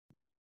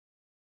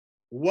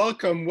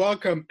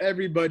welcome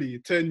everybody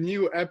to a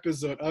new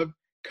episode of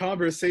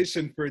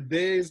Conversation for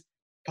Days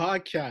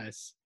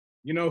podcast.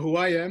 You know who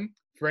I am,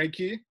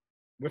 Frankie,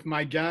 with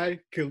my guy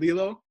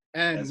Kalilo,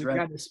 and That's we right.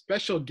 got a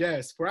special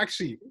guest for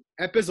actually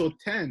episode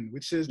 10,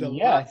 which is the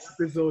last Yes.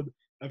 episode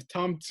of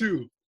Tom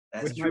 2,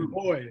 That's with my true.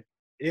 boy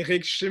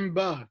Eric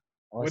Shimba.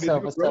 What What's do you up?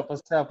 do, What's bro? up?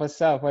 What's up?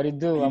 What's up? What do you How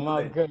do? you I'm all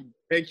doing? good.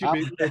 Thank you, Uh,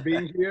 baby, for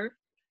being here.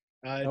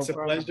 no It's a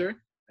problem. pleasure.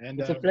 And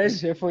It's a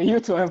pleasure for you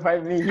to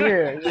invite me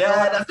here. You know Yeah,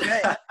 what I'm that's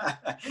saying?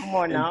 right. Come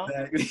on now.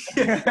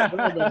 Exactly.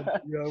 well,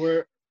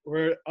 man,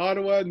 we're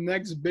Ottawa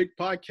next big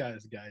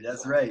podcast, guys.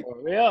 That's right. For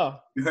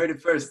real. You heard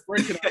it first.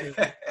 Working on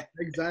it.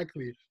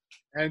 Exactly.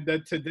 And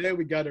today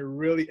we got a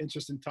really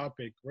interesting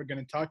topic. We're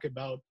going to talk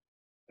about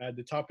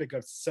the topic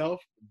of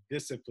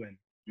self-discipline.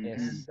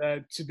 Yes.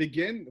 To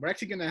begin, we're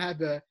actually going to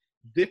have a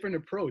different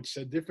approach,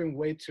 a different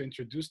way to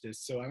introduce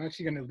this. So I'm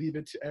actually going to leave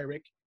it to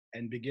Eric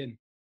and begin.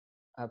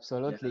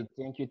 Absolutely.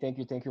 Thank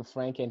you,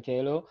 Frank and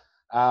Kalo.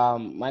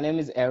 My name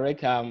is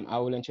Eric. I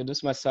will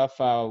introduce myself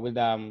with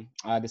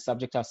the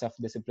subject of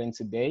self-discipline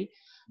today.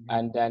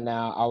 And then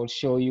I will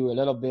show you a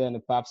little bit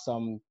and perhaps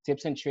some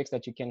tips and tricks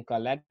that you can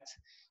collect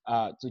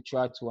to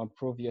try to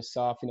improve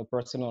yourself in a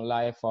personal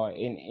life or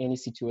in any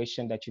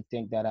situation that you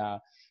think that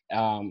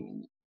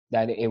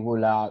it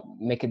will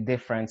make a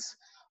difference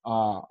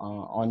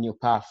on your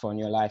path, on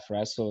your life,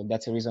 right? So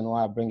that's the reason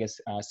why I bring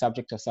a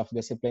subject of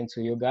self-discipline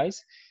to you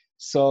guys.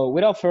 So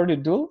without further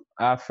ado,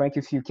 Frank,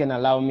 if you can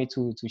allow me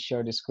to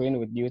share the screen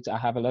with you, I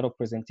have a little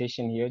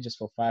presentation here just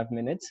for 5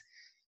 minutes.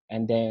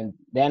 And then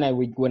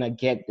we're going to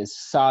get the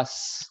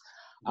sauce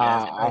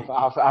That's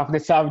right. of the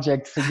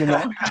subject, you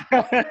know.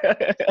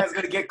 That's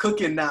gonna get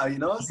cooking now,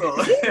 So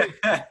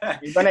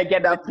You're going to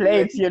get that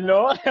plate, you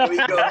know. There we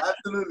go.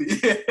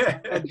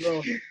 Absolutely.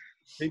 Bro,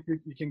 think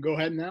you can go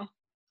ahead now.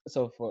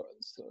 So Sure.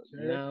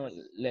 now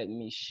let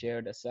me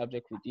share the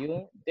subject with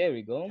you. There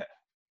we go.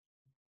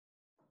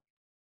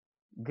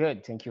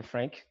 Good. Thank you,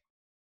 Frank.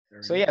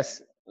 So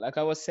yes, like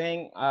I was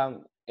saying,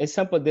 a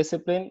simple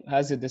discipline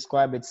has to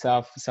describe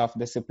itself,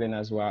 self-discipline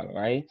as well,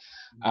 right?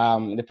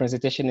 The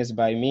presentation is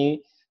by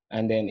me,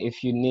 and then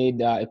if you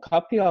need a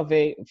copy of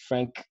it,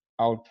 Frank,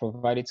 I'll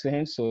provide it to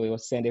him, so he'll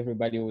send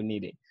everybody who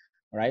need it,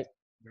 right?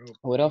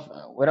 Dope.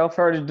 Without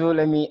further ado,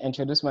 let me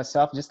introduce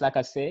myself. Just like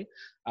I say,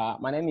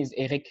 my name is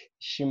Eric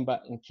Shimba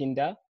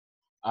Nkinda.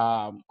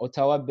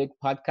 Ottawa Big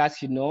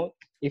Podcast. You know,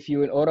 if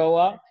you're in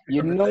Ottawa,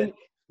 you know.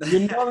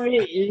 You know me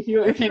if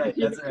you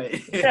That's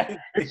right.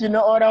 if you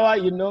know Ottawa,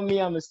 you know me.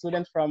 I'm a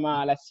student from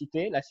La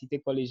Cité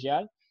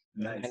Collégiale,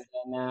 Nice. and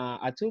then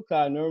I took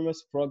a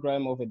enormous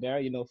program over there.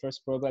 You know,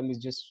 first program is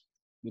just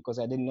because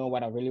I didn't know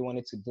what I really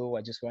wanted to do.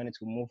 I just wanted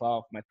to move out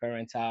of my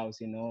parents' house.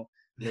 You know,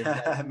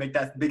 Make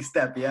that big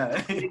step,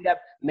 yeah.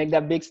 make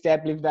that big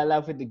step, live that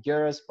life with the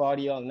girls,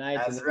 party all night.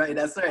 That's right.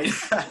 That's right.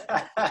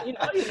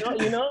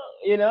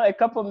 You know, a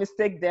couple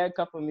mistakes there, a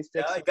couple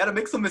mistakes. Yeah, you gotta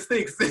make some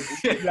mistakes.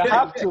 You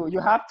have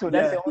to.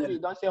 That's Yeah,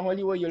 that's the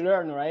only way you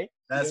learn, right?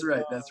 That's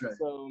right. That's right.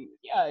 So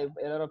yeah,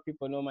 a lot of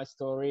people know my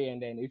story,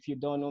 and then if you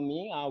don't know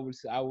me, I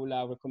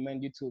will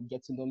recommend you to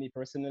get to know me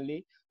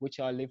personally, which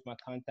I'll leave my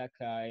contact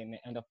in the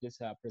end of this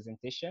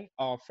presentation,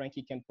 or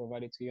Frankie can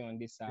provide it to you on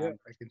this Yeah,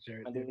 I can share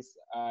it.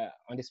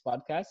 on this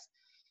podcast.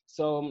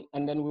 So,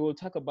 and then we will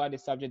talk about the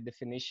subject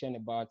definition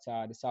about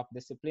the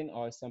self-discipline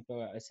or a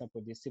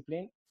simple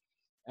discipline.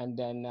 And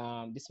then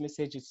this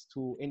message is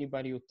to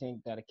anybody who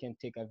think that I can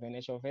take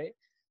advantage of it.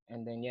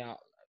 And then, yeah,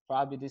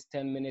 probably this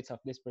 10 minutes of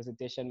this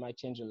presentation might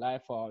change your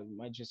life, or you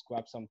might just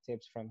grab some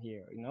tips from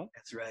here, you know?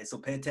 That's right. So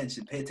pay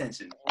attention. Pay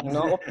attention. You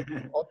know,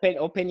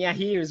 open your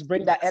ears,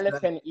 bring the That's right.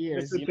 elephant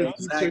ears, you know?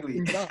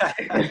 Exactly. Get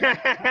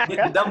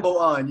the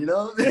Dumbo on,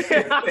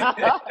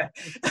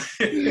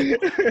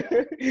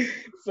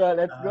 So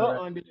let's go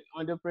All right.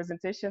 on the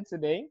presentation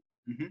today.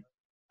 Mhm.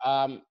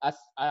 As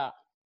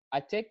I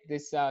take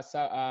this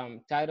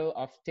title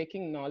of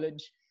taking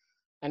knowledge.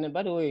 And then,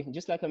 by the way,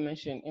 just like I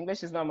mentioned,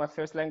 English is not my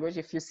first language.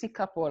 If you see a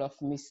couple of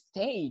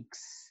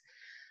mistakes,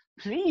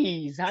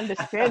 please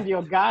understand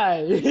your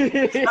guy.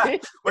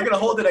 We're gonna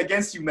hold it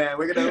against you, man.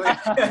 We're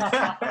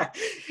gonna.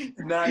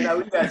 Nah,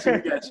 we got you.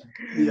 We got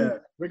you. Yeah.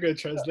 We're gonna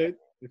translate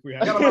if we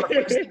I got have. a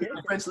lot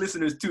of French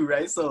listeners too,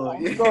 right? So.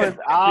 Of course.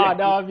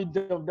 That would be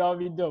dope. That would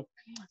be dope.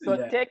 So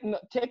Yeah.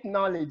 take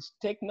knowledge.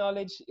 Take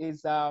knowledge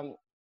is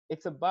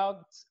it's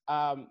about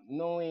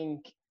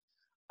knowing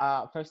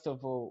first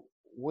of all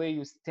where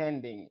you're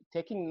standing.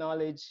 Taking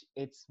knowledge,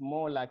 it's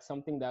more like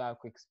something that I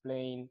could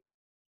explain.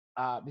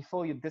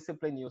 Before you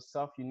discipline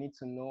yourself, you need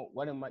to know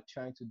what am I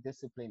trying to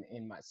discipline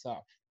in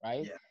myself,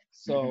 right? Yeah.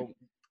 So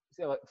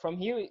from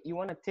here, you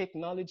want to take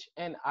knowledge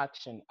and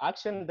action.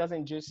 Action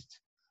doesn't just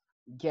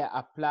get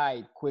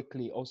applied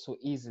quickly, also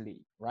easily,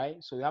 right?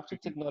 So you have to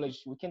take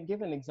knowledge. We can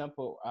give an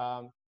example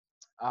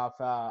of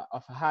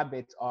a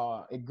habit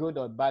or a good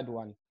or bad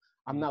one.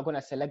 I'm not going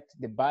to select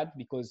the bad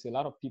because a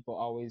lot of people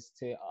always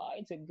say, oh,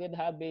 it's a good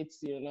habit,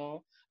 you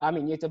know. I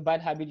mean, it's a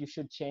bad habit, you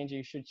should change it,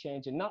 you should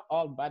change it. Not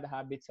all bad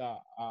habits are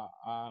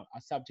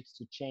subject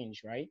to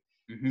change, right?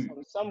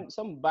 Mhm.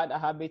 Some bad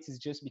habits is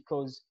just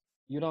because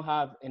you don't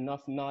have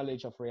enough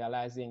knowledge of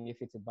realizing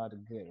if it's about the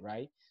good,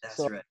 right? That's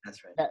So right. That's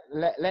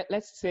right.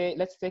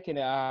 let's take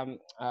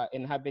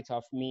an habit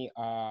of me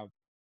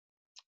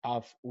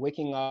of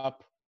waking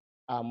up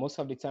most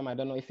of the time. I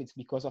don't know if it's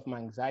because of my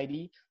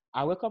anxiety.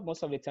 I wake up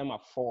most of the time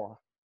at 4,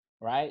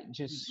 right?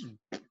 Just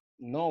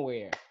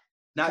nowhere.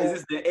 Now, is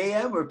this the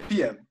AM or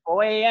PM?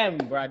 4 a.m.,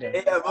 brother.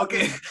 AM,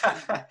 okay.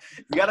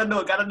 You gotta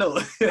know.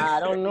 I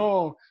don't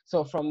know.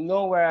 So from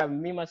nowhere,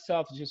 me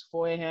myself, just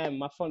 4 a.m.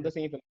 My phone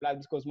doesn't even blast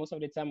because most of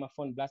the time my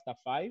phone blasts at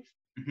 5.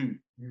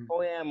 Mm-hmm.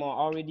 4 a.m. I'll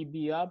already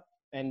be up,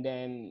 and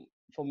then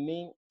for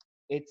me,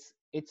 it's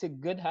a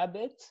good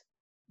habit,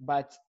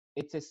 but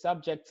it's a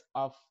subject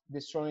of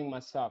destroying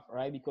myself,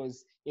 right?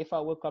 Because if I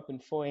wake up in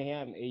 4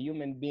 a.m., a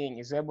human being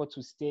is able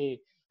to stay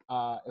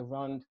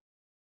around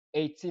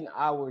 18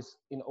 hours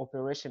in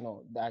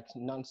operational, like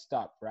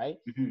non-stop, right?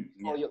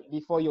 Mm-hmm. Yeah.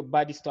 Before your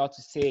body starts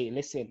to say,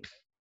 listen,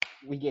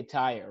 we get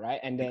tired, right?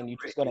 And then you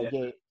just gotta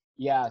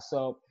get,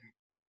 so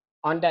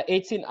under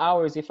 18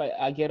 hours, if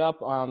I get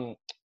up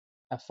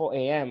at 4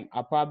 a.m.,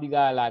 I probably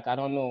got like, I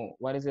don't know,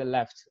 what is it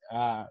left?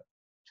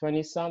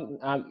 20 some,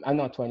 I'm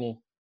not 20.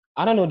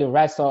 I don't know the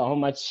rest of how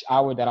much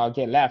hour that I'll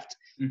get left.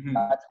 Mm-hmm.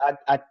 But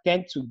I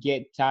tend to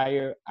get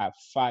tired at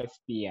 5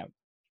 p.m.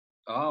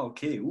 Oh,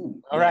 okay. Ooh,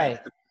 All right.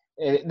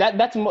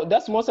 That's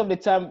most of the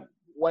time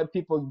when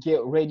people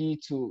get ready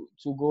to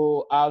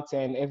go out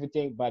and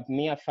everything. But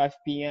me at 5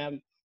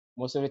 p.m.,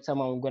 most of the time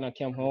I'm gonna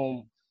come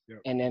home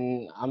and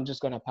then I'm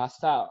just gonna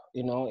pass out.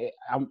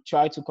 I'm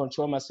trying to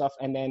control myself,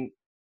 and then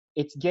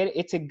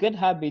it's a good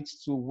habit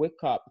to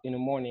wake up in the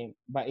morning,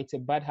 but it's a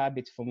bad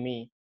habit for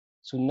me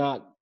to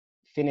not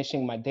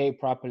finishing my day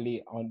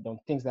properly on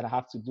things that I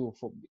have to do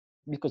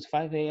because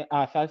 5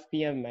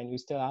 p.m. and you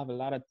still have a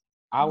lot of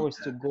hours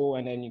to go,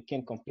 and then you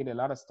can complete a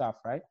lot of stuff,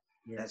 right?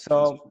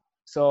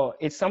 So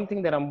it's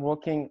something that I'm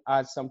working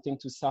as something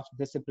to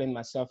self-discipline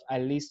myself,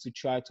 at least to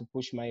try to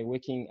push my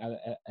waking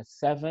at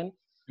 7.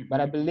 Mm-hmm.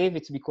 But I believe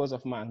it's because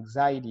of my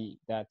anxiety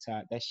that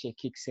shit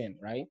kicks in,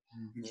 right?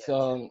 Mm-hmm.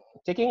 So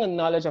taking a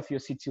knowledge of your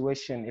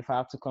situation, if I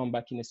have to come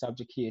back in the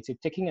subject here, it's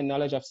taking a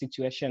knowledge of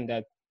situation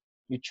that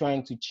you're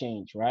trying to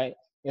change, right?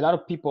 A lot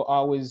of people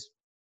always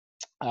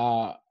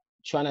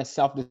trying to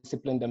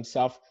self-discipline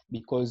themselves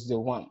because they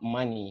want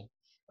money,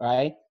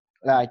 right?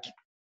 Like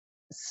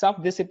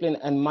self-discipline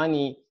and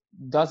money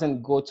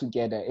doesn't go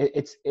together.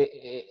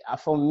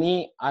 For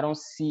me, I don't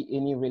see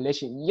any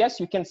relation. Yes,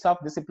 you can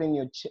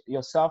self-discipline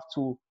yourself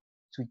to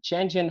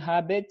changing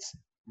habits,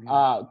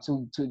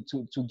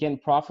 to gain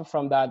profit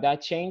from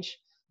that change.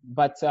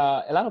 But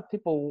a lot of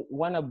people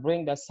want to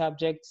bring the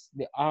subjects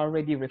they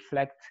already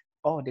reflect.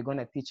 Oh, they're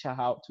gonna teach her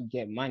how to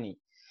get money.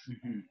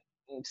 Mm-hmm.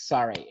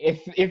 Sorry,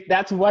 if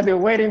that's what they're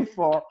waiting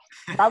for,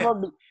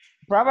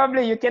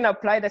 probably you can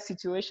apply the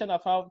situation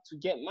of how to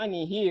get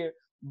money here.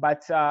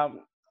 But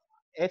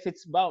if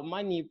it's about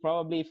money,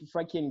 probably if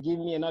Frank can give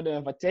me another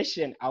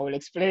invitation, I will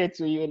explain it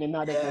to you in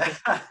another.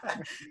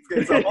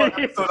 It's a whole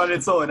episode on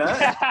its own,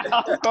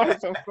 huh? Of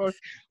course.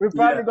 We're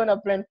probably gonna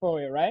plan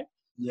for it, right?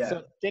 Yeah.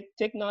 So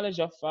take knowledge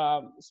of,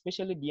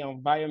 especially the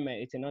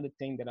environment. It's another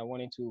thing that I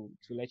wanted to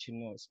let you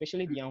know,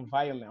 especially the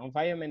environment.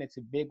 Environment, it's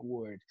a big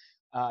word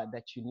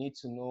that you need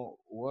to know.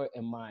 Where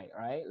am I,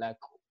 right? Like,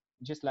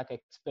 just like I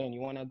explained,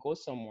 you want to go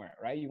somewhere,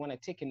 right? You want to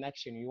take an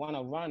action. You want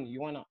to run.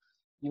 You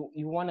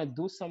want to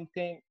do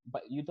something,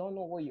 but you don't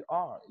know where you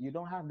are. You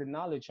don't have the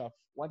knowledge of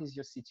what is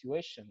your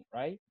situation,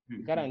 right?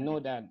 You gotta know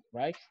that,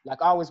 right? Like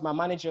my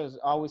managers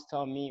always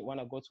tell me when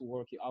I go to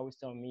work, he always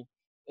tell me,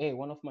 hey,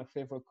 one of my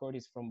favorite quotes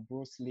is from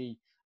Bruce Lee.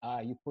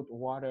 You put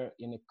water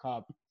in a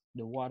cup,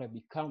 the water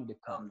become the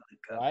cup,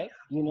 right?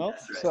 Right.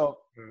 So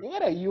you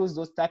gotta use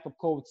those type of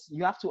quotes.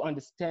 You have to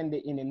understand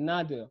it in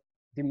another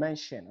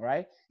dimension,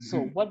 right?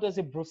 So what does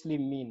it Bruce Lee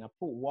mean? I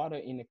put water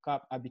in a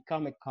cup, I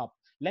become a cup.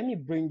 Let me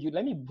break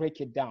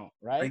it down,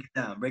 right?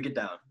 Break it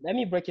down. Let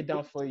me break it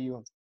down for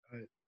you.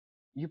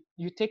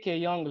 You take a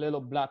young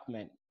little black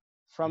man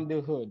from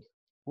the hood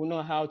who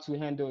know how to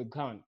handle a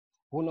gun,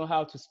 who know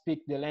how to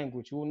speak the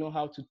language, who know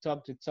how to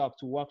talk,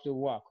 to walk the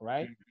walk,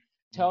 right?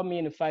 Tell me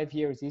in 5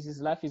 years,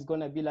 his life is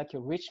gonna be like a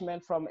rich man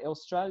from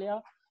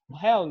Australia?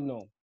 Hell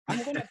no.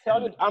 I'm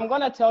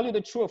gonna tell you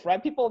the truth,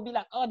 right? People will be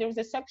like, oh, there's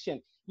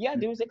exception. Yeah,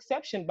 there is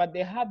exception, but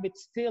the habit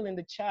still in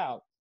the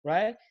child,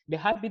 right? The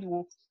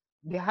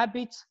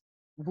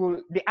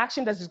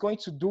action that he's going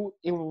to do,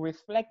 it will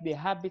reflect the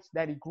habits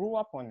that he grew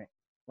up on it,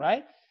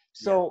 right?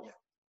 So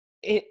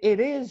it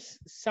is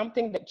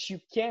something that you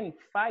can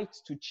fight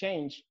to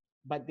change,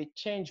 but the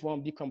change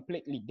won't be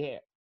completely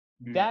there.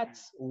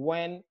 That's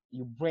when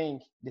you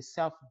bring the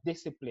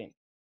self-discipline,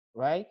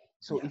 right?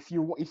 So if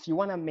you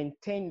want to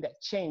maintain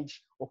that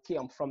change, okay,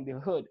 I'm from the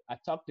hood, I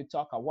talk the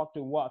talk, I walk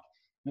the walk,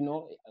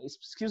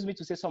 excuse me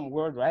to say some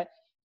word, right?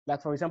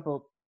 Like, for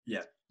example,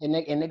 a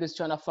nigga's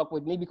trying to fuck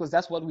with me, because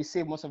that's what we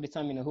say most of the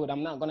time in the hood.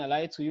 I'm not gonna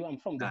lie to you, I'm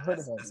from the hood,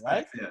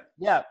 right?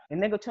 Yeah, a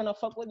nigga trying to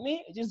fuck with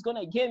me, it's just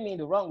gonna get me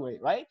the wrong way,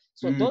 right?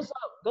 So those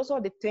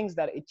are the things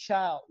that a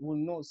child will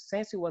know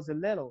since he was a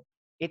little.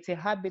 It's a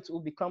habit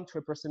will become to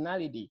a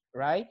personality,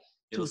 right?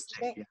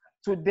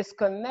 To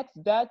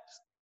disconnect that,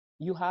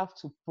 you have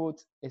to put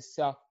a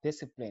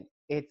self-discipline.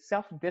 It's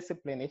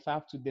self-discipline, if I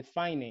have to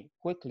define it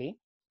quickly,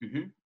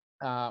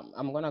 Mm-hmm.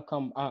 I'm gonna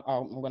come.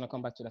 I'm gonna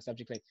come back to the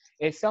subject later.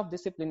 A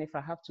self-discipline, if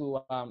I have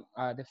to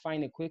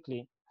define it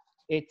quickly,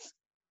 it's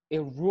a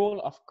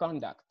rule of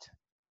conduct.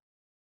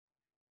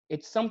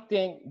 It's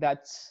something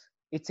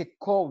it's a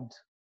code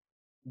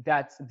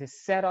that the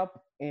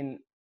setup in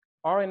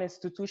or an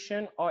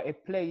institution or a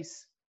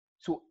place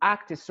to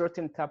act a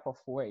certain type of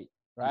way,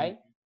 right?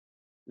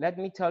 Let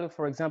me tell you,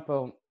 for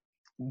example,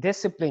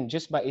 discipline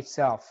just by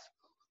itself.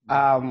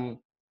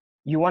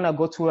 You want to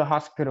go to a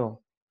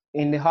hospital.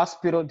 In the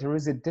hospital, there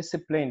is a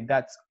discipline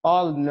that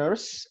all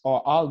nurse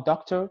or all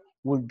doctor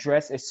will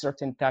dress a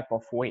certain type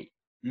of way.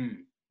 Mm.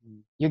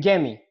 You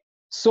get me?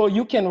 So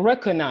you can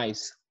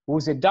recognize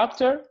who's a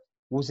doctor,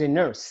 who's a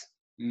nurse.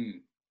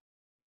 Mm.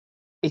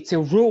 It's a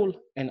rule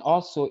and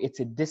also it's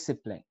a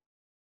discipline,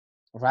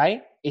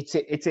 right? It's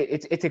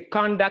a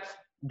conduct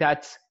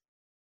that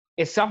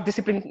a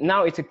self-discipline.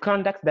 Now it's a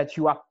conduct that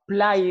you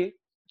apply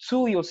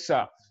to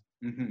yourself.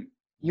 Mm-hmm.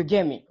 You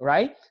get me,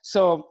 right?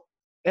 So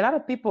a lot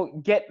of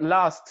people get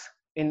lost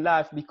in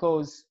life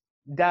because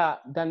the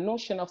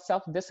notion of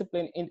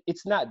self-discipline,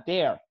 it's not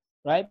there,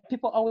 right?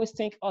 People always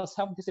think, oh,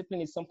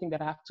 self-discipline is something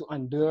that I have to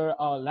endure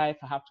all life.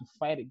 I have to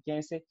fight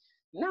against it.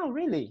 No,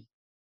 really.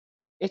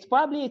 It's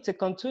a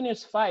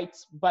continuous fight,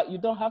 but you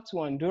don't have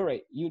to endure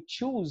it. You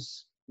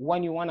choose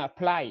when you want to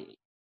apply it.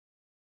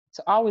 It's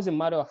always a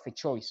matter of a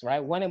choice,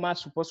 right? When am I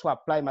supposed to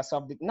apply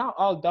myself? Not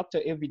all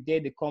doctors every day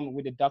they come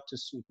with a doctor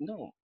suit.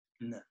 No.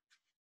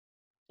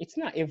 It's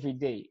not every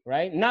day,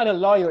 right? Not a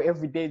lawyer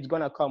every day is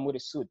gonna come with a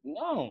suit.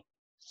 No.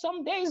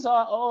 Some days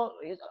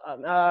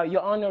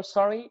Your Honor,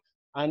 sorry,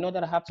 I know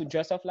that I have to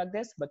dress up like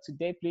this, but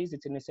today, please,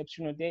 it's an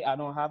exceptional day. I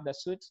don't have the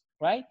suit,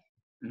 right?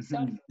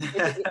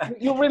 Mm-hmm.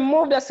 You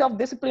remove the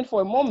self-discipline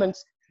for a moment,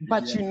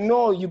 but you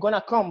know you're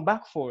gonna come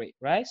back for it,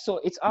 right? So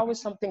it's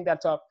always something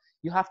that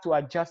you have to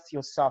adjust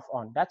yourself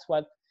on. That's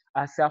what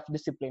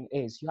self-discipline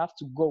is. You have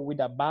to go with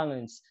a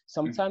balance.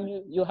 Sometimes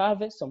you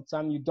have it,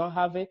 sometimes you don't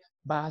have it,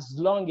 but as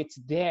long as it's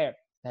there,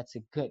 that's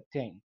a good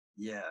thing.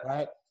 Yeah.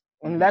 Right?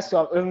 Unless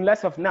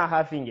of not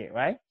having it,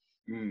 right?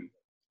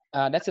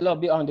 That's a little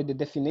bit under the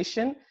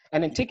definition.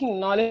 And then taking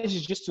knowledge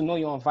is just to know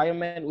your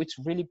environment, which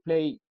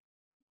really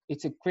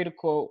it's a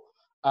critical,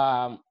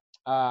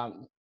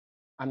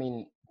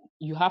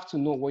 you have to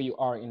know where you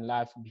are in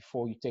life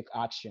before you take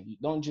action. You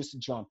don't just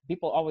jump.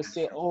 People always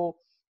say, oh,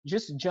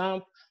 just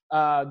jump.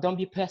 Don't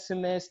be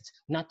pessimist.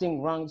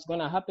 Nothing wrong is going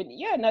to happen.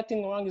 Yeah,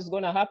 nothing wrong is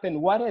going to happen.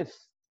 What if?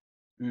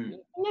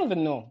 You never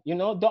know.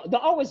 Don't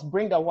always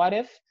bring the what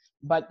if,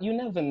 but you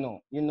never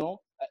know.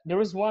 There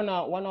is one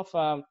of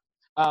my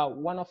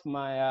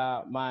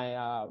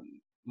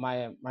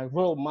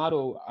role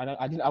model.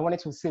 I wanted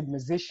to say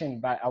musician,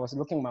 but I was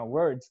looking at my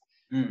words.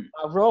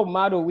 My role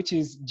model, which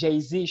is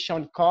Jay-Z,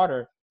 Sean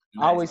Carter.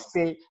 Nice.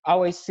 I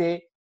always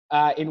say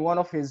in one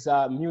of his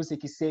music,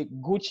 he said,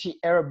 Gucci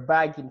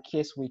airbag in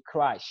case we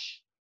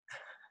crash.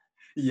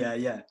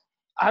 Yeah.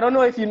 I don't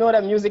know if you know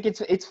that music.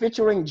 It's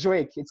featuring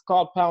Drake. It's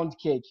called Pound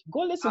Cake.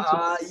 Go listen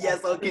to it.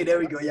 Yes, okay, there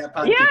we go. Yeah,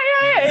 Pound Cake.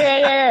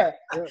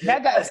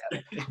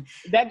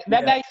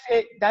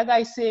 That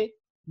guy say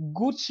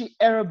Gucci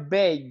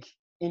airbag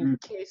in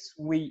case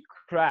we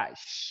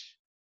crash.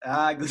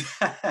 Good.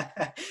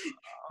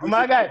 Oh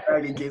my God.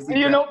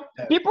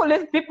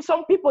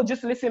 Some people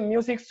just listen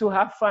music to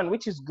have fun,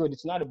 which is good.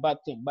 It's not a bad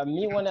thing. But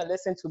me, when I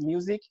listen to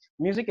music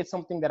is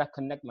something that I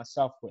connect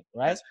myself with,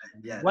 right?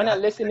 Yeah, when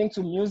I'm listening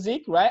to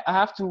music, right, I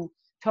have to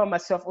tell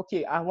myself,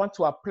 okay, I want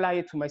to apply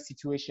it to my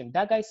situation.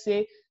 That guy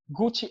say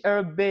Gucci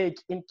airbag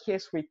in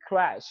case we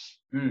crash.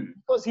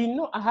 Because he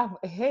know I have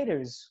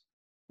haters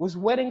who's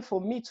waiting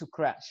for me to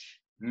crash.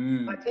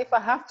 But if I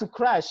have to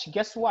crash,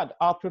 guess what?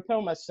 I'll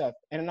prepare myself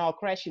and I'll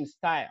crash in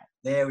style.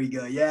 There we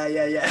go. Yeah.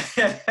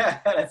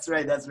 That's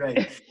right. I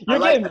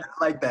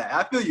like that.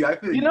 I feel you.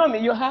 You know me.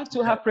 You have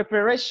to have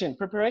preparation.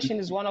 Preparation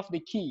is one of the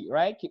key,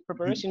 right?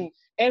 Preparation.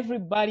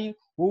 Everybody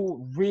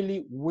who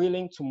really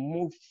willing to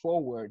move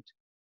forward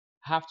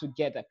have to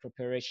get that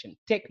preparation.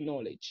 Take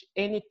knowledge.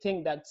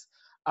 Anything that's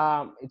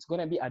it's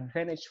gonna be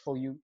advantage for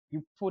you.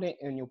 You put it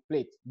in your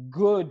plate.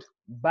 Good,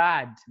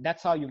 bad.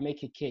 That's how you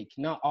make a cake.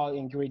 Not all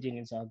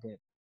ingredients are good,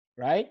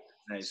 right?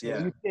 Nice. So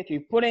Yeah.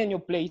 you put it in your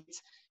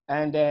plate,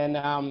 and then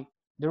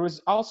there is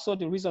also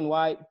the reason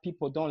why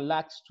people don't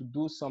like to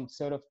do some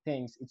sort of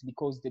things. It's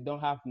because they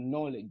don't have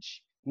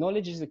knowledge.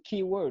 Knowledge is a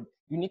key word.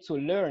 You need to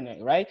learn it,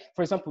 right?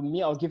 For example,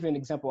 me, I'll give you an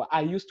example.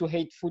 I used to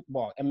hate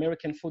football,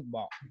 American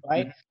football,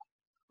 right?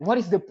 What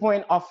is the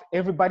point of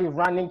everybody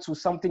running to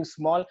something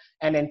small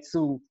and then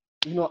to,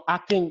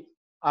 acting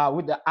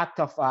with the act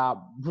of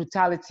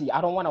brutality? I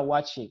don't want to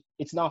watch it.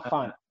 It's not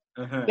fun.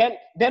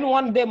 Then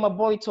one day my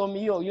boy told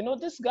me, yo,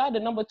 this guy, the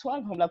number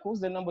 12. I'm like, who's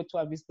the number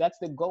 12? That's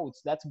the GOAT.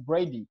 That's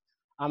Brady.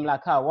 I'm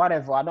like,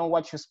 whatever. I don't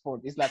watch your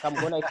sport. It's like, I'm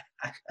going to,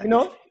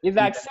 it's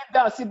like,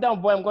 sit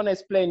down, boy. I'm going to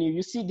explain you.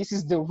 You see, this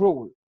is the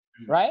rule,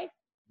 right?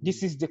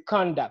 This is the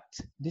conduct.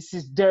 This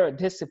is their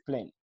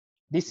discipline.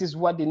 This is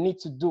what they need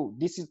to do.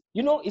 This is,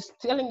 you know,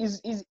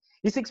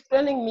 it's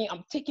explaining me.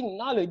 I'm taking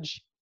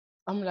knowledge.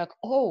 I'm like,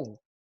 oh,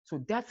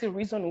 so that's the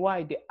reason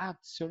why they act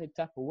certain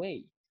type of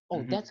way.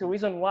 Oh, that's the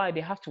reason why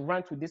they have to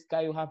run to this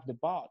guy who have the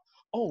ball.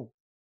 Oh,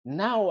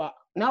 now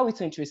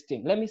it's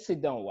interesting. Let me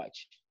sit down and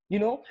watch. You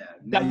know,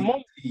 now the you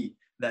moment, see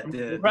that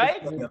the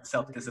right? feeling of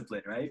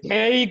self-discipline, right?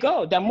 There you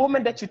go. The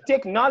moment that you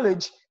take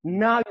knowledge,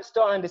 now you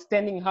start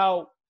understanding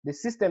how the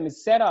system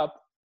is set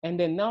up. And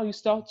then now you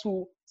start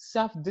to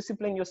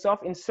self-discipline yourself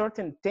in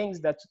certain things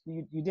that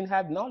you didn't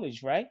have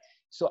knowledge, right?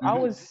 So I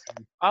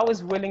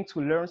was willing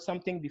to learn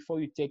something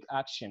before you take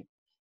action.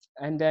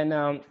 And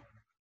then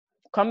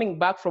coming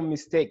back from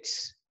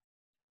mistakes,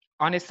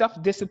 on a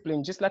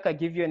self-discipline, just like I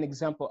give you an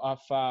example of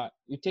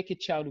you take a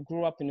child who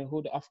grew up in the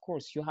hood, of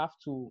course, you have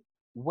to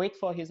wait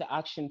for his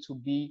action to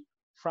be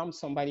from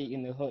somebody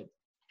in the hood,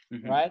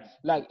 right?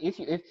 Like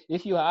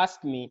if you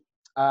ask me,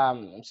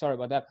 I'm sorry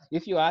about that.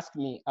 If you ask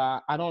me,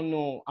 I don't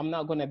know, I'm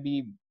not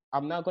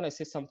gonna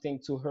say something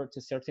to hurt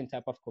a certain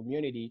type of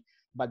community,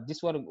 but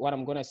this what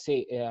I'm gonna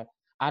say.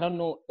 I don't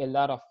know a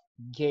lot of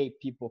gay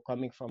people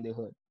coming from the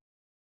hood,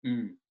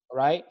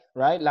 right?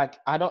 Right? Like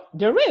I don't.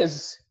 There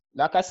is,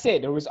 like I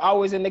said, there is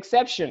always an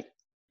exception,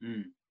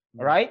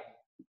 right?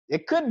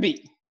 It could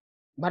be,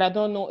 but I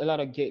don't know a lot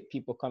of gay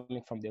people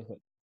coming from the hood.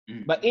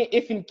 But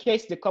if in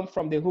case they come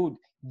from the hood,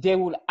 they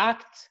will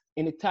act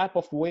in a type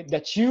of way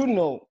that you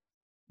know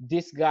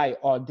this guy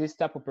or this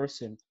type of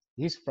person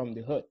is from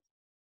the hood.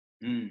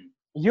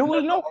 You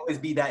will know. Always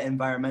be that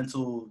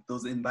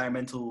those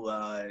environmental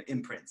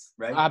imprints,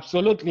 right?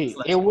 Absolutely.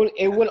 It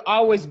will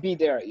always be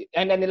there.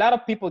 And then a lot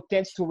of people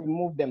tend to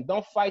remove them.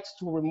 Don't fight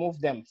to remove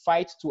them.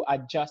 Fight to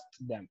adjust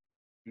them.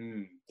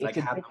 Like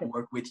have them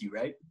work with you,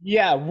 right?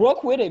 Yeah,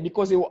 work with it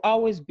because it will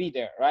always be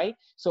there, right?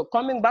 So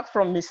coming back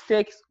from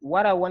mistakes,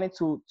 what I wanted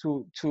to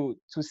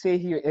say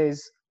here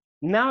is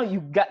now you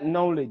got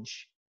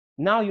knowledge.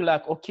 Now you're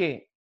like,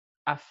 okay,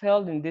 I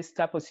failed in this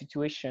type of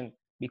situation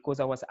because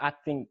I was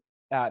acting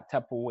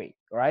type of way,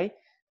 right?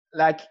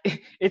 Like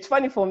it's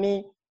funny for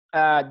me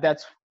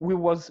that we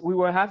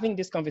were having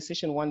this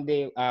conversation one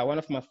day. One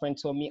of my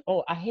friends told me,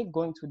 "Oh, I hate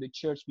going to the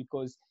church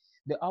because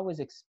they always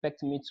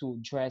expect me to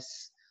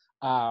dress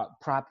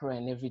proper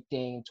and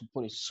everything, to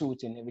put a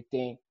suit and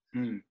everything."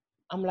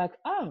 I'm like,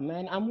 oh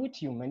man, I'm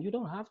with you, man. You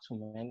don't have to,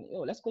 man.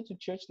 Yo, let's go to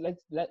church.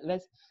 Let's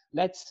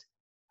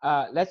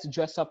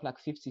dress up like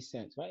 50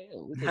 Cent, right?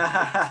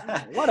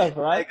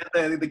 Whatever, right?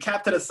 Like the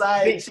cap to the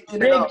side,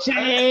 big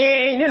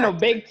chain, you know,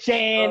 big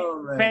chain,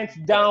 pants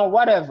down,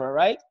 whatever,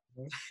 right?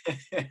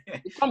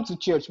 We come to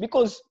church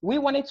because we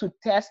wanted to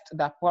test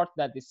that part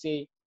that they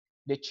say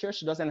the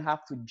church doesn't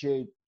have to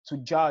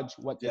judge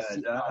what you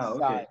see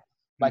outside,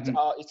 but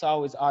it's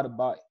always out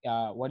about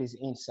what is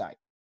inside,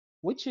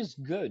 which is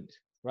good,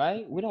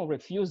 right? We don't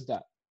refuse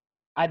that.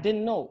 I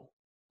didn't know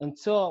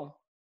until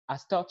I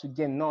start to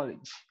gain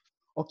knowledge.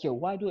 Okay,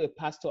 why do a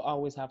pastor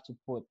always have to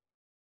put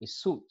a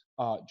suit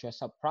or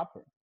dress up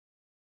proper?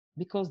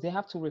 Because they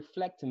have to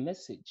reflect a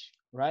message,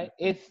 right?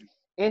 If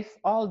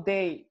all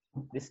day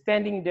they're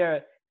standing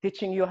there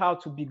teaching you how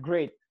to be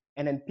great,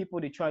 and then people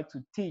they try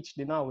to teach,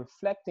 they're not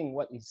reflecting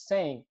what he's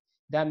saying,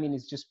 that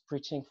means it's just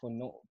preaching for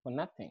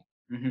nothing,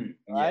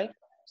 right?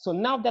 So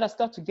now that I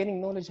start to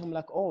getting knowledge, I'm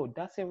like, oh,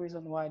 that's the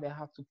reason why they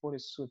have to put a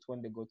suit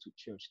when they go to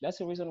church. That's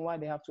the reason why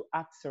they have to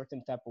act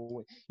certain type of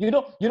way. You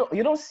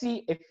don't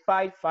see a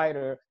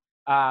fighter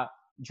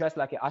dressed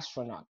like an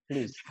astronaut.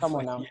 Please, come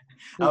on now. Please.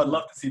 I would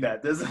love to see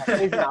that.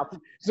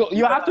 So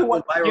you have to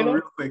wonder,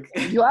 real quick.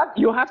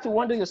 you have to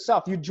wonder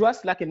yourself. You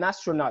dress like an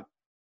astronaut,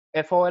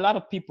 and for a lot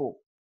of people,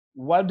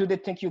 where do they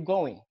think you're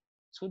going?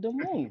 To the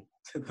moon.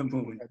 To the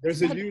moon.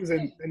 There's a use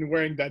in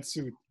wearing that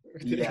suit.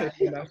 Yeah.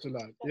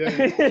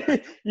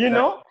 You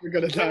know, we're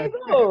gonna die.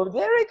 There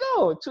we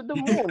go. To the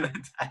moon.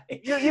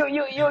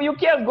 You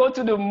can't go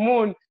to the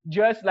moon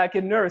dressed like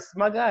a nurse,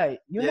 my guy.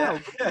 You're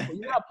not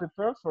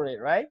prepared for it,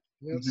 right?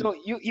 So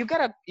you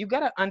gotta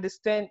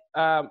understand.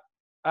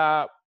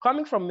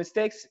 Coming from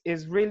mistakes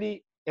is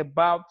really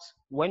about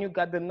when you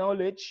got the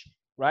knowledge,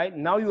 right?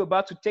 Now you're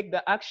about to take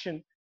the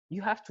action.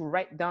 You have to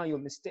write down your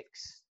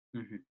mistakes.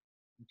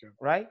 Okay.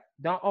 Right?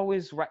 Don't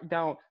always write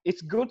down.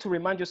 It's good to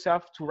remind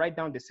yourself to write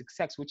down the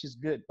success, which is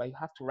good, but you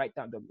have to write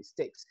down the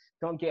mistakes.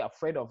 Don't get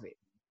afraid of it.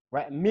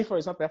 Right? Me, for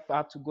example, if I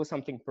have to go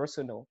something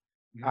personal,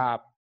 my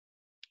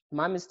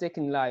mistake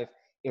in life,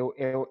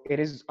 it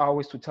is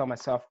always to tell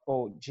myself,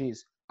 oh,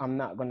 geez, I'm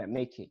not going to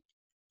make it.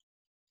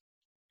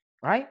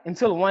 Right?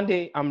 Until one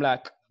day I'm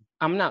like,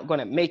 I'm not going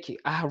to make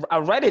it. I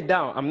write it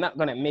down. I'm not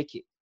going to make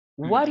it.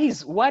 What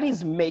is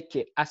make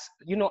it? As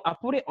you know, I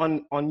put it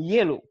on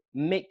yellow.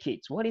 Make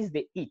it. What is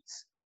the it?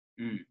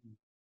 You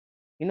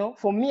know,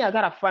 for me, I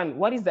gotta find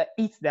what is the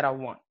it that I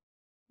want.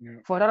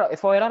 For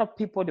a lot of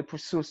people, they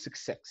pursue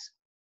success.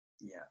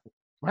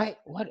 Right.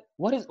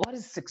 What is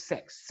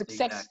success?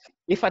 Success. Exactly.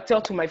 If I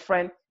tell to my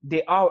friend,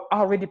 they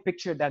already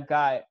picture that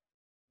guy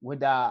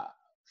with a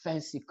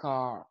fancy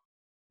car,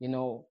 you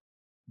know,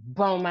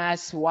 bum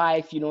ass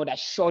wife, you know, that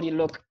shorty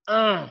look.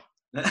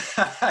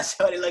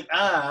 Shorty like,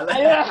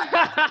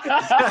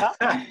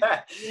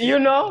 You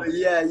know,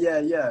 yeah.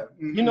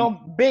 Mm-hmm. you know,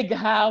 big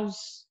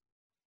house,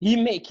 he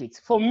make it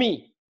for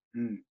me.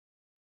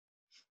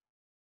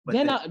 But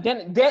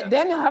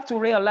Then you have to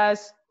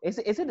realize, is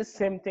it the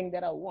same thing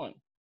that I want?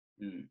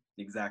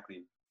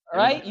 Exactly.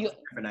 Right? Everybody has a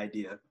different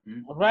idea.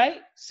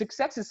 Right?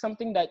 Success is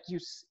something that you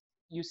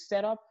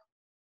set up.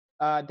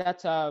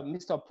 That's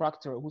Mr.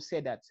 Proctor who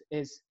said that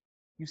is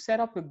you set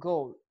up a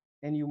goal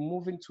and you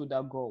move into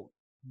that goal.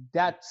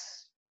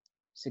 That's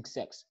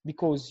success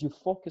because you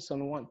focus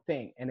on one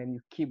thing and then you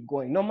keep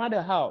going. No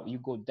matter how you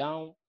go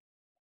down,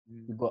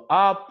 you go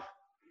up,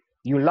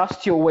 you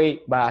lost your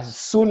way, but as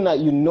soon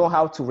as you know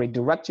how to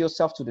redirect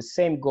yourself to the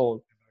same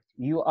goal,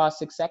 you are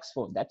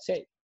successful. That's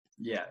it.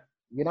 Yeah.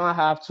 You don't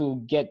have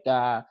to get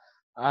I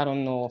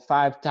don't know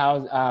 5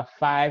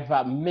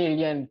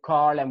 million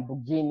car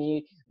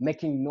Lamborghini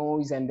making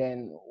noise and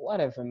then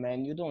whatever,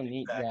 man. You don't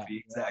need that.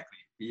 Exactly.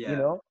 Yeah. You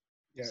know.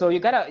 Yeah. So you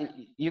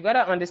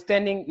gotta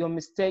understanding your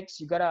mistakes.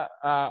 You gotta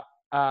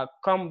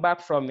come back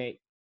from it,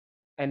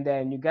 and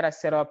then you gotta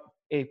set up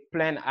a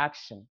plan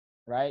action.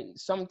 Right?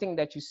 Something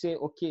that you say,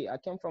 okay, I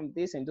came from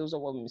this, and those are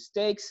what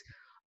mistakes.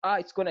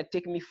 It's gonna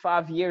take me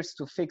 5 years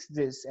to fix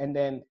this, and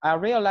then I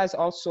realized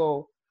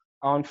also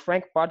on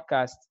Frank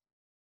podcast,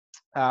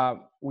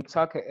 we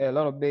talk a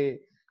lot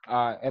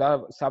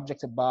of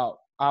subjects about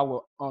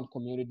our own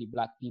community,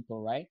 Black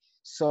people, right?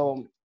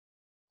 So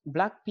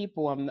Black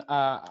people,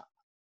 I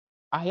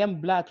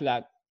am Black,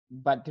 like,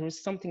 but there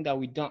is something that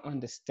we don't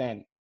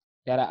understand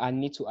that I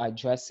need to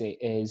address. It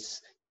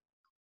is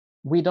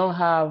we don't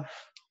have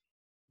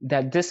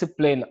that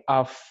discipline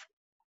of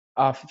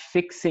not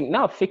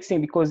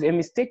fixing, because a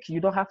mistake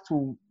you don't have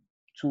to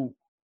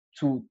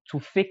to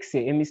fix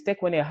it. A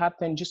mistake, when it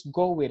happens, just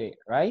go with it,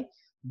 right?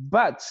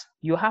 But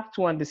you have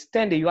to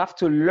understand it, you have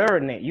to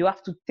learn it, you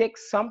have to take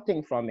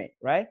something from it,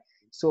 right?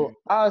 So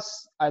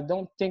us, I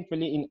don't think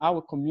really in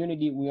our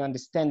community we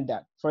understand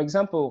that. For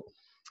example,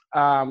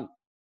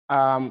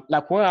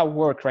 like where I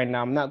work right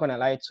now, I'm not gonna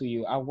lie to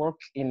you, I work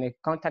in a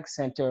contact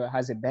center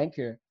as a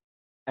banker.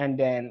 And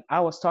then I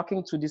was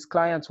talking to this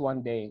client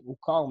one day who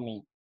called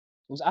me,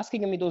 was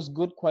asking me those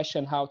good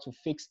questions, how to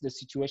fix the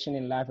situation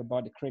in life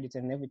about the credit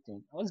and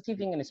everything. I was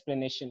giving an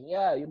explanation.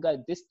 Yeah, you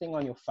got this thing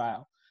on your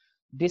file.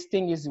 This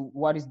thing is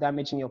what is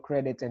damaging your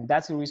credit, and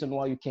that's the reason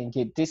why you can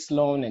get this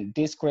loan and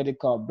this credit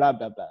card, blah,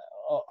 blah, blah.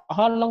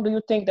 How long do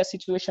you think that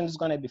situation is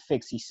going to be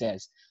fixed, he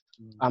says.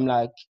 I'm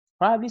like,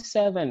 probably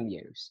 7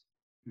 years.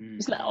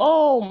 It's like,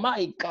 oh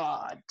my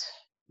God.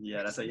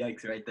 Yeah, that's a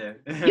yikes right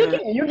there.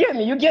 You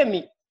get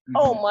me.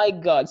 Oh my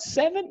God,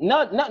 7?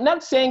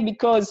 Not saying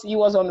because he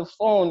was on the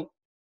phone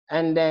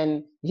and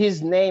then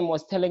his name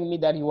was telling me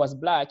that he was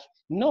Black.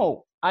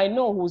 No, I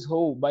know who's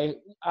who, but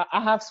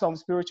I have some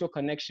spiritual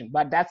connection,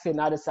 but that's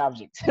another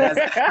subject.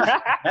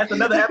 That's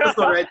another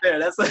episode right there.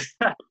 That's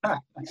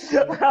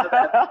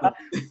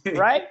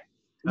right?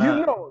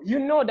 You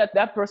know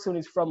that person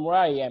is from where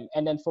I am.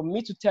 And then for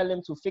me to tell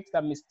him to fix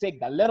that mistake,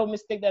 that little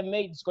mistake that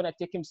made, it's going to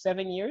take him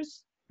 7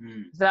 years.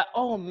 It's like,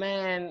 oh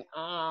man,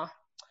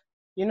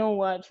 you know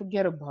what?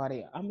 Forget about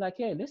it. I'm like,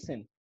 hey,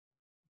 listen,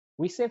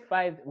 we say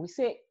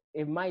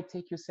it might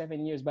take you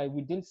 7 years, but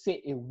we didn't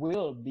say it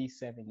will be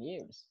 7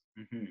 years.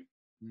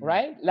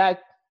 Right? Like,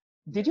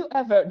 did you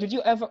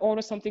ever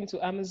order something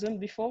to Amazon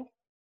before?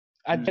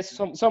 I guess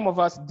some of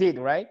us did,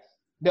 right?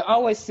 They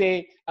always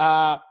say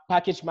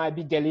package might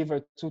be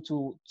delivered 2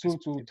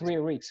 to 3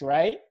 weeks,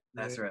 right?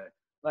 That's right.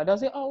 But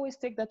does it always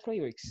take that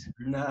 3 weeks?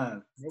 Nah,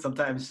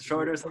 sometimes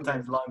shorter,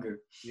 sometimes longer.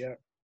 Yeah.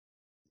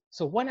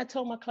 So when I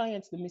tell my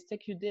clients the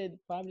mistake you did,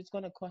 probably it's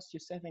going to cost you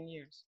 7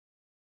 years.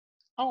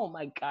 Oh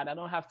my God, I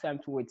don't have time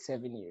to wait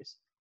 7 years.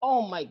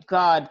 Oh my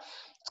God,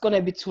 it's going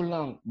to be too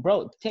long.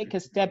 Bro, take a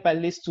step at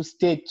least to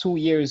stay 2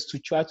 years to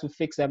try to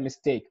fix that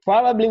mistake.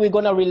 Probably we're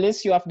going to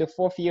release you after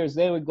 4 years.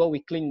 There we go,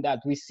 we clean that.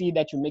 We see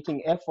that you're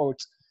making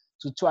efforts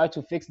to try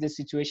to fix the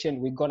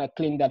situation. We're going to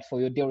clean that for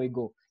you. There we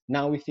go.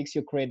 Now we fix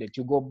your credit.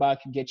 You go back,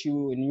 get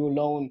you a new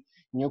loan,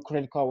 new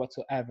credit card,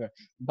 whatsoever.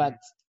 But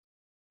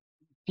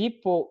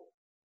people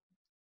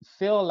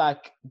feel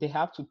like they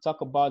have to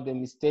talk about the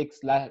mistakes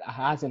like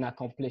as an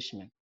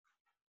accomplishment,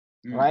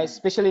 right?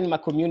 Especially in my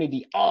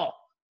community. Oh,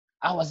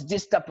 I was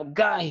this type of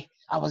guy.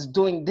 I was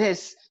doing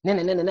this. No,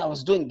 I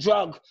was doing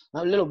drug.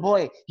 My little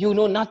boy, you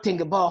know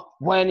nothing about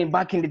when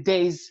back in the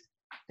days.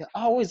 They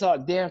always are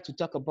there to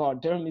talk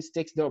about their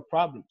mistakes, their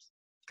problems.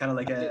 Kind of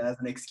like as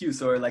an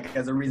excuse or like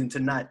as a reason to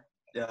not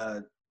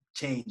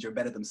change or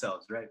better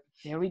themselves, right?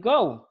 There we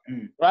go,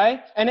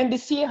 right? And then they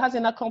see it as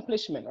an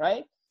accomplishment,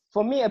 right?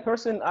 For me, a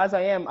person as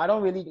I am, I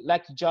don't really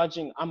like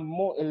judging. I'm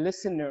more a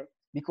listener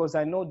because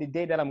I know the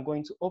day that I'm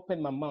going to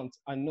open my mouth,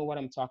 I know what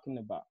I'm talking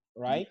about,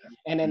 right?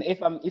 And then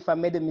if I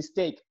made a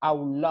mistake, I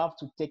would love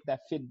to take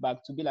that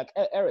feedback to be like,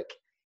 hey, Eric,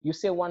 you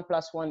say 1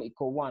 + 1 =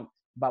 1.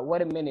 But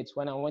wait a minute,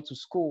 when I went to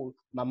school,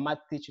 my math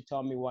teacher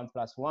told me 1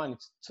 + 1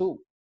 is 2.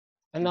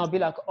 And I'll be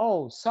like,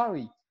 oh,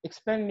 sorry,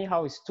 explain me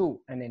how it's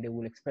 2. And then they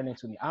will explain it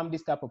to me. I'm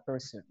this type of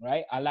person,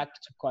 right? I like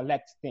to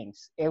collect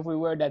things.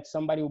 Everywhere that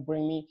somebody will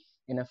bring me,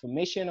 an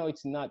information or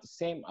it's not the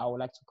same, I would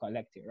like to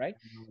collect it, right?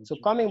 So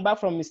coming back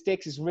from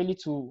mistakes is really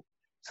to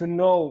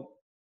know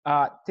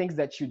things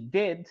that you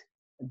did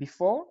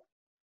before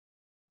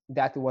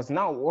that was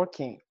not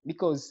working,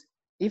 because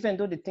even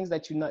though the things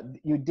that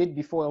you did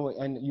before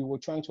and you were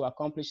trying to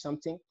accomplish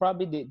something,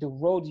 probably the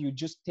road you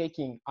just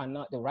taking are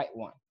not the right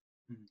one.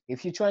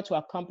 If you try to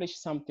accomplish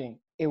something,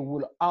 it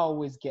will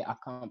always get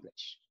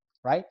accomplished,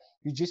 right?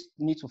 You just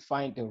need to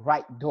find the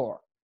right door,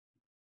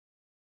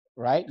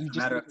 right? It's a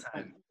matter of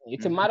time.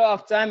 It's a matter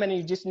of time, and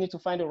you just need to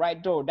find the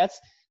right door.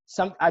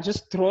 I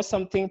just throw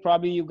something,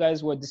 probably you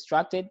guys were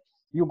distracted.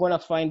 You're gonna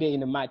find it in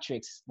the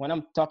Matrix. When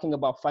I'm talking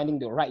about finding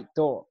the right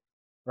door,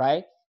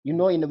 right? In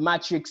the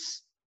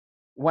Matrix,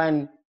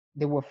 when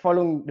they were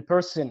following the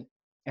person,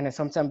 and then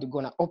sometimes they're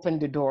gonna open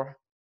the door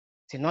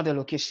to another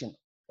location,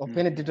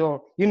 open the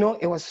door.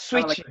 it was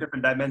switching. Like a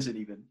different dimension,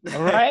 even.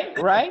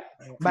 right.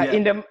 But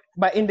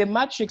in the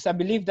Matrix, I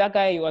believe that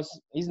guy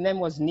his name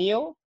was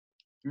Neo.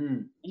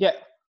 Yeah,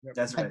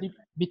 that's right.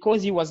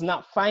 Because he was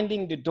not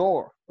finding the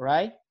door,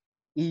 right?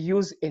 He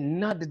used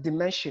another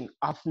dimension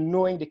of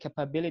knowing the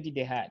capability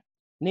they had.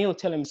 Neo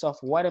tell himself,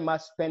 what am I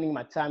spending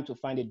my time to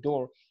find a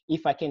door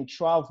if I can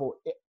travel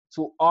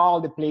to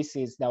all the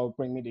places that will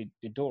bring me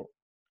the door?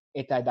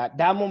 It's at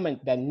that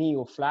moment that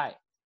Neo fly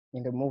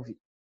in the movie.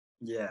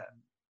 Yeah,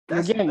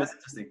 that's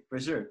interesting, for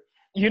sure.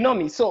 You know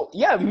me. So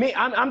yeah,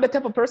 I'm the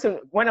type of person,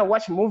 when I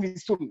watch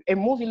movies too, a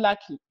movie like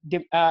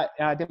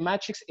the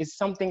Matrix is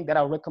something that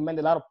I recommend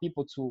a lot of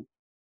people to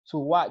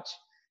watch,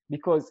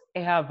 because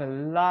it have a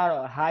lot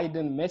of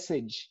hidden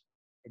message,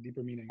 a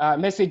deeper meaning,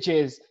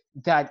 messages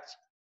that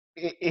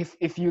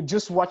if you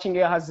just watching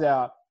it as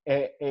a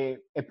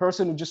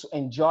person who just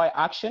enjoy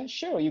action,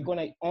 sure, you're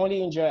gonna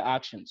only enjoy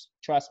actions.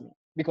 Trust me,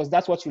 because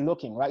that's what you're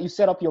looking, right? You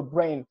set up your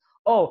brain.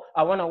 Oh,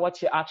 I want to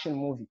watch an action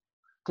movie.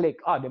 Click.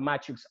 Oh, the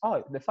Matrix.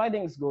 Oh, the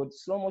fighting is good.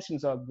 Slow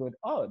motions are good.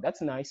 Oh,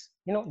 that's nice.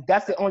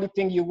 That's the only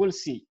thing you will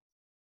see.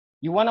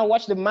 You want to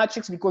watch the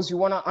Matrix because you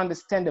want to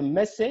understand the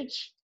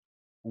message.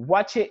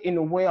 Watch it in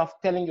a way of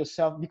telling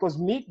yourself, because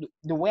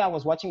the way I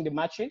was watching the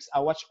Matrix, I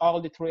watched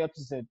all the 3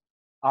 episodes.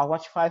 I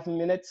watched 5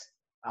 minutes.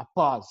 I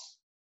pause.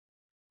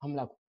 I'm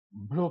like,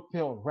 blue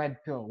pill, red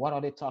pill. What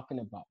are they talking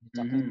about?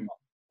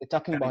 They're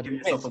talking about give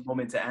yourself a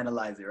moment to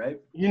analyze it, right?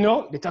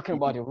 They're talking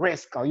about the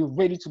risk. Are you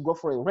ready to go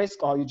for a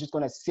risk, or are you just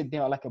gonna sit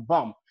there like a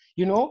bum?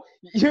 You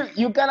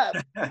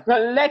gotta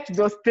collect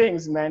those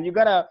things, man. You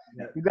gotta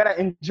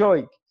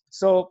enjoy.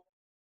 So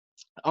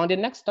on the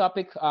next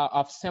topic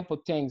of simple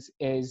things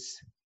is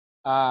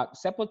I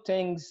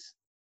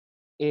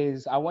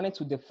wanted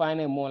to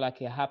define it more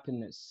like a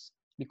happiness,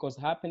 because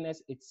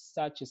happiness is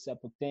such a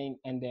simple thing,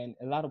 and then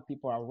a lot of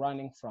people are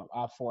running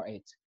for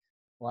it.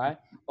 Right?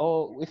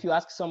 Or if you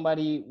ask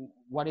somebody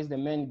what is the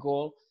main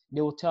goal,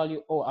 they will tell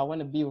you, oh, I want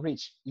to be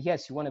rich.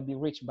 Yes, you want to be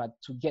rich, but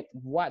to get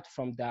what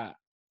from that?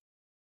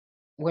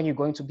 When you're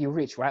going to be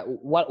rich, right?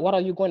 What are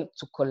you going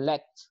to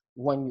collect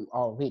when you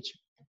are rich?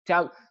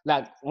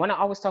 When I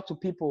always talk to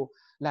people,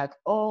 like,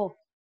 oh,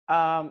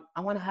 I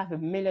want to have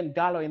 $1 million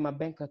in my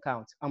bank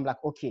account. I'm like,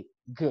 okay,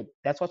 good.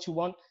 That's what you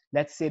want.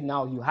 Let's say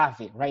now you have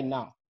it right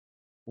now.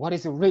 What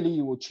is it really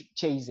you were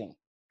chasing?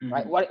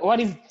 Right?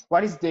 What is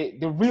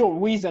the real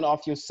reason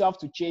of yourself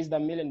to chase that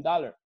 $1 million?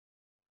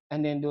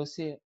 And then they'll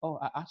say, oh,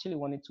 I actually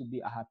wanted to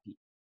be happy.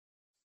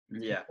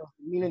 Yeah.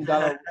 $1 million.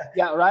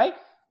 Yeah, right?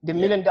 The $1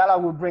 million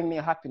will bring me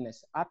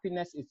happiness.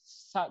 Happiness is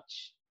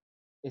such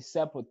a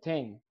simple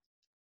thing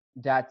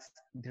that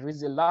there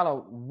is a lot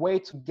of way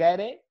to get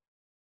it,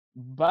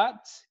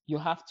 but you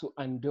have to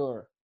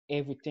endure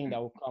everything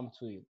that will come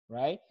to you,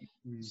 right?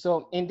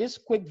 So in this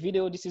quick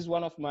video, this is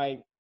one of my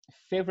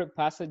favorite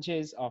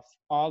passages of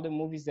all the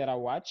movies that I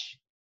watch,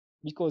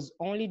 because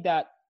only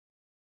that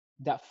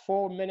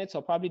 4 minutes,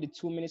 or probably the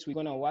 2 minutes we're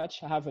gonna watch,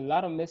 have a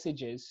lot of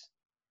messages,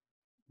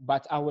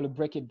 but I will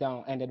break it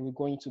down, and then we're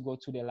going to go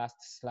to the last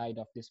slide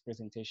of this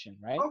presentation,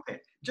 right? Okay,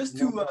 just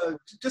to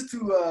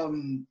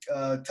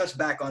touch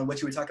back on what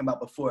you were talking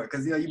about before,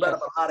 because you brought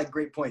up a lot of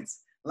great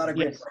points,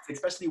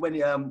 especially when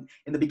in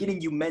the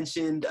beginning you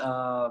mentioned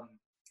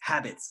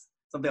habits,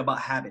 something about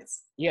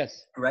habits.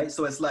 Yes. Right.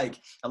 So it's like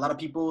a lot of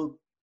people,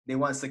 they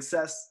want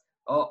success.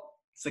 Oh,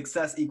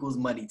 success equals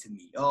money to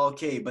me. Oh,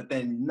 okay, but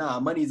then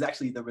money is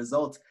actually the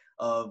result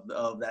of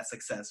that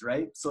success,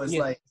 right? So it's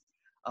like,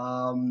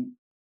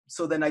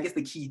 so then I guess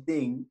the key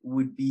thing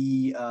would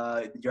be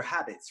your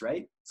habits,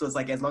 right? So it's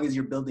like, as long as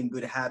you're building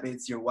good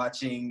habits, you're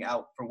watching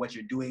out for what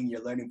you're doing,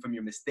 you're learning from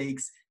your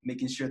mistakes,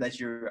 making sure that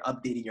you're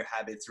updating your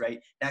habits, right?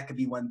 That could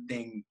be one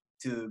thing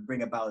to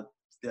bring about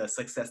the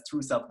success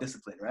through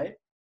self-discipline, right?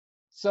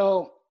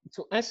 So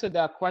to answer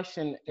that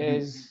question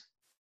is,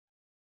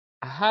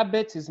 a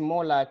habit is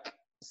more like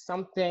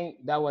something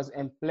that was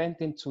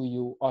implanted to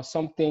you, or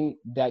something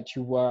that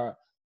you were,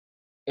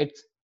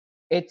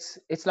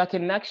 it's like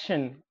an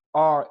action,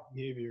 or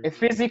behavior. A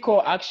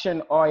physical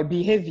action, or a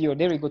behavior.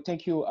 There we go.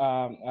 Thank you,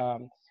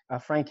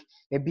 Frank.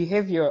 A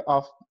behavior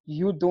of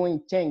you doing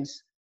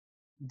things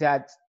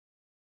that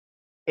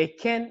it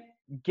can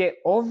get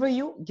over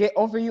you.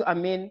 I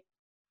mean,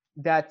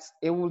 that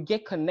it will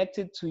get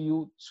connected to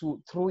you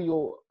through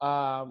your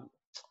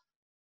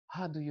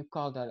how do you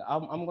call that?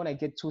 I'm gonna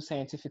get too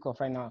scientific of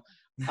right now.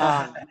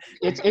 Um,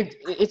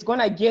 it's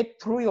gonna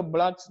get through your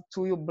blood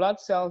to your blood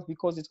cells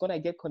because it's gonna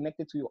get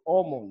connected to your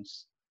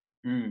hormones,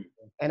 Mm.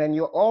 and then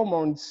your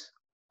hormones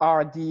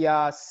are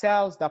the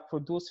cells that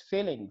produce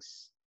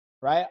feelings,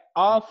 right?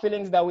 All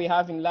feelings that we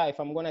have in life,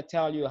 I'm gonna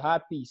tell you,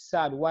 happy,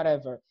 sad,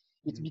 whatever.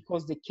 It's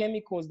because the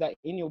chemicals that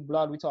in your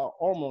blood, which are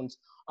hormones,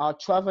 are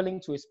traveling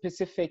to a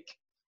specific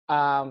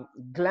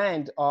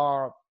gland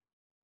or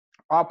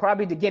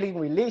probably they're getting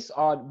released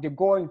or they're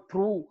going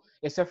through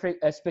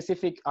a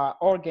specific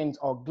organs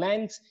or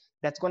glands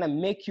that's going to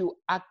make you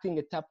acting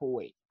a type of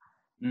way.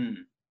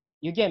 Mm.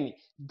 You get me?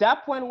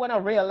 That point when I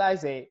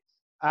realized it,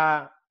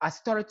 I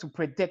started to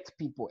predict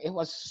people. It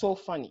was so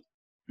funny.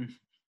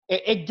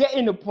 It get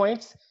in the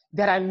point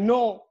that I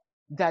know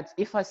that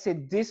if I say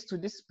this to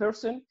this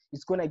person,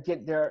 it's going to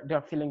get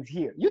their feelings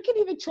here. You can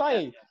even try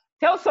it.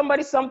 Tell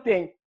somebody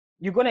something,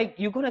 you're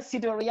gonna see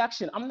the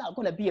reaction. I'm not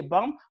gonna be a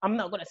bum. I'm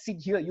not gonna sit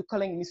here. You're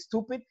calling me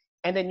stupid,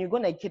 and then you're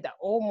gonna get the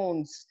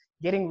hormones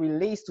getting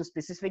released to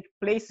specific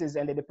places,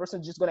 and then the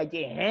person's just gonna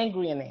get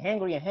angry and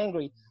angry and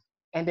angry,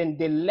 and then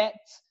they let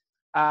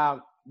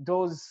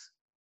those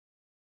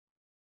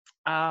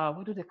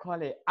what do they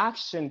call it?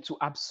 Action to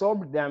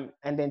absorb them,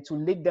 and then to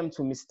lead them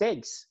to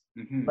mistakes,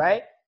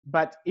 right?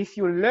 But if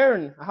you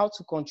learn how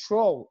to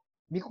control,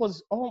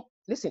 because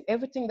listen,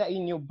 everything that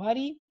in your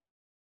body,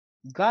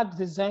 God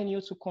designed you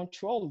to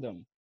control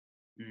them.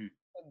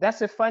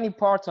 That's a funny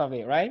part of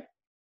it, right?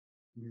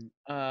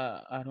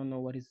 I don't know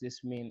what does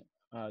this mean.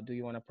 Do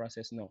you want to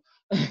process? No.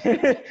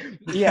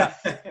 Yeah.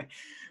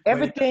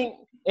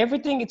 everything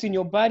it's in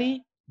your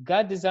body.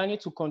 God designed you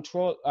to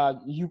control.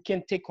 You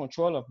can take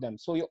control of them.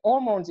 So your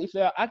hormones, if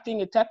they are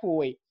acting a type of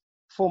way,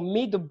 for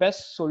me, the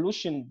best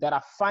solution that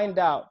I find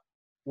out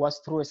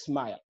was through a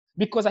smile,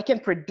 because I can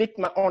predict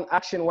my own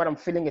action, what I'm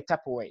feeling a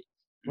type of way,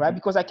 right?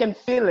 Because I can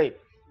feel it.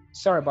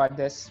 Sorry about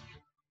this.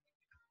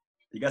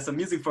 You got some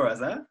music for us,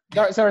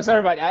 huh? Sorry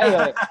about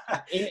that.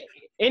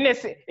 In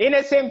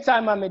the same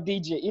time, I'm a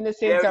DJ. In the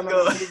same time, I'm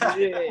a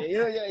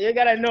DJ. You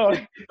gotta know.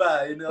 In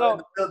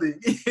the building.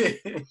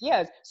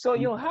 Yes. So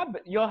your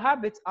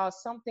habits are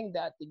something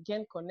that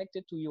again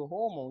connected to your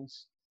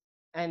hormones,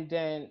 and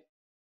then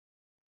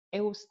it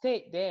will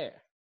stay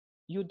there.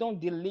 You don't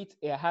delete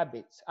a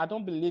habit. I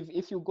don't believe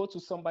if you go to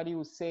somebody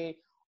who say,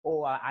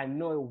 oh, I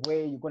know a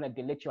way you're going to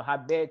delete your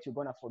habit, you're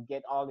going to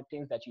forget all the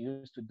things that you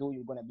used to do,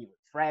 you're going to be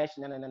refreshed,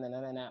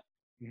 no.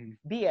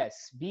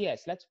 BS.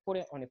 Let's put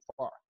it on a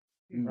par,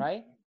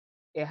 right?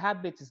 A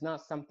habit is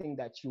not something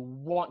that you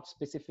want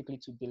specifically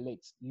to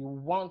delete. You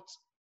want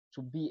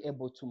to be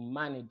able to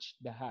manage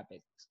the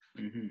habit,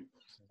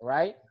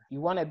 right?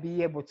 You want to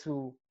be able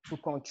to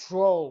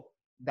control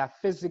that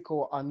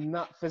physical or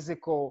not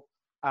physical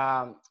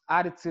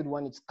attitude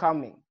when it's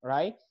coming,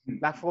 right?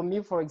 Like for me,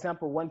 for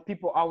example, when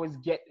people always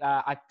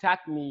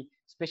attack me,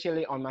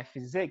 especially on my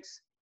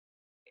physiques,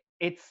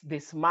 it's the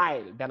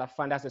smile that I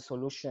find as a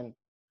solution.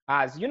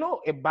 As you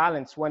know, a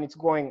balance when it's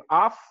going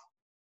off,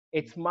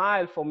 a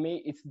smile for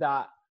me, it's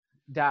the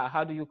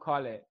how do you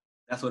call it?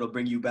 That's what'll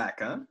bring you back,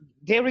 huh?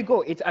 There we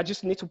go. I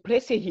just need to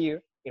place it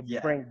here and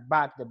bring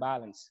back the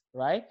balance,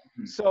 right?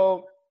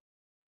 So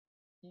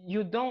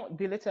you don't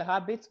delete a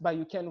habit, but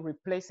you can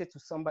replace it to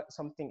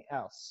something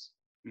else.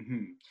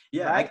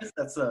 Yeah, right? I guess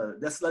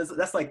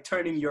that's like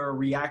turning your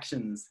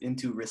reactions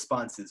into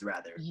responses,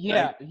 rather.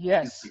 Yeah. Right?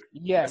 Yes.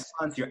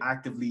 Response, you're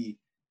actively,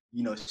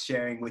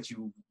 sharing what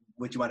you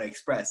want to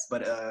express.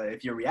 But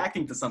if you're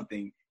reacting to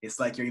something, it's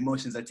like your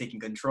emotions are taking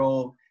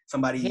control.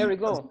 Somebody here we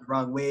go goes the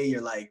wrong way,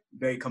 you're like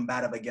very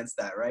combative against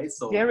that, right?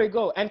 So there we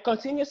go. And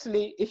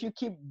continuously, if you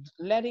keep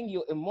letting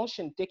your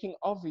emotion taking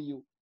over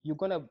you, you're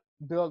gonna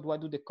build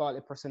what do they call a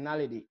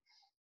personality,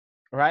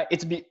 right?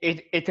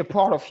 It's a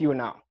part of you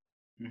now.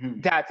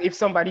 That if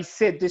somebody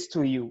said this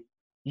to you,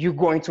 you're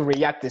going to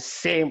react the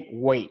same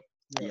way.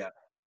 Yeah.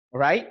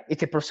 Right?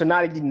 It's a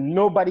personality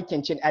nobody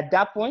can change. At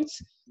that point,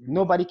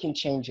 nobody can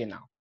change it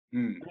now.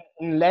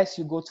 Unless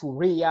you go to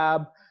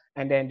rehab,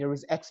 and then there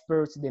is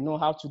experts, they know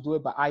how to do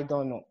it, but I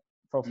don't know.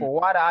 For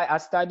what I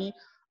study,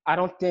 I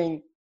don't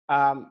think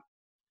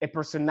a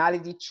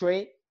personality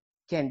trait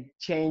can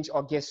change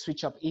or get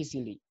switched up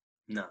easily.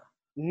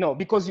 No,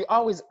 because you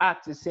always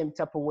act the same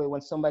type of way when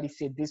somebody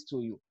said this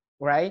to you,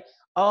 right?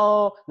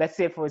 Oh, let's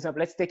say, for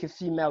example, let's take a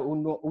female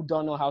who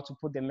don't know how to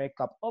put the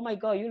makeup. Oh my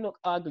God, you look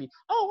ugly.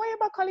 Oh, why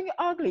am I calling you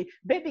ugly?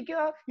 Baby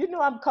girl, you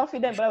know I'm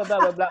confident, blah, blah,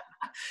 blah, blah.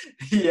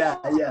 Yeah.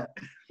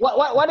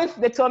 What if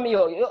they tell me,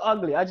 oh, you're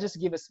ugly? I just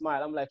give a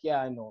smile. I'm like,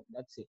 yeah, I know.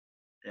 That's it.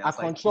 Yeah, I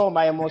control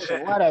my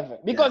emotion, whatever.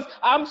 Because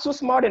I'm so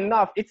smart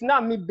enough. It's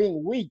not me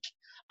being weak.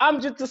 I'm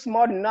just too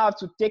smart enough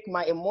to take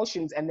my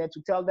emotions and then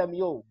to tell them,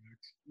 yo,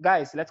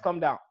 guys, let's calm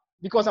down.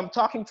 Because I'm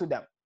talking to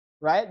them.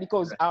 Right?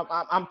 Because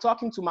I'm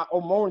talking to my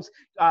hormones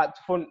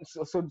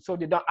so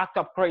they don't act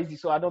up crazy.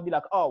 So I don't be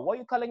like, oh, why are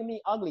you calling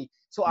me ugly?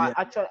 So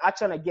I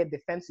try to get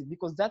defensive,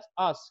 because that's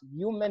us,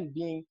 human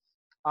being,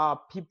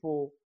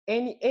 people,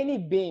 any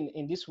being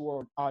in this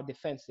world are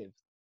defensive.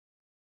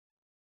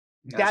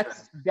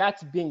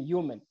 That's being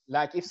human.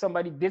 Like if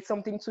somebody did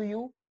something to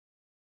you,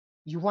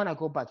 you want to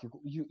go back.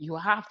 You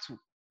have to,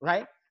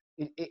 right?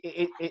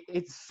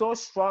 It's so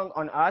strong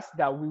on us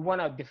that we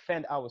want to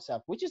defend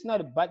ourselves, which is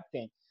not a bad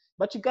thing.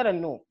 But you gotta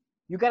know,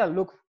 you gotta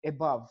look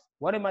above.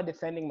 What am I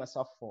defending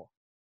myself for?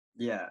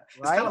 Yeah, it's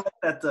kind Right? of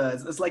like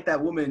that. It's like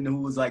that woman who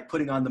was like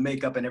putting on the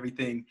makeup and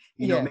everything.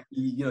 Yeah.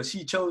 Maybe,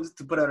 she chose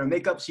to put on her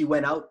makeup. She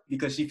went out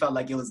because she felt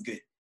like it was good.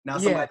 Now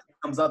Yeah. somebody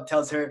comes up,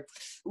 tells her,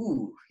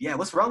 "Ooh, yeah,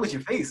 what's wrong with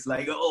your face?"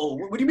 Like, "Oh,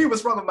 what do you mean?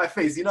 What's wrong with my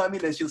face?" You know what I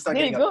mean? Then she'll start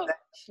There you getting go. upset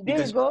There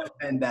because you she'll go.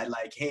 defend that,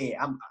 like, "Hey,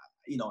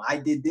 I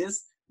did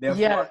this, therefore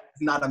Yeah.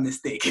 it's not a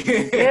mistake."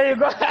 There you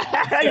go.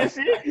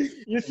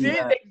 You see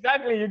Yeah.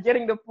 exactly. You're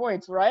getting the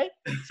point, right?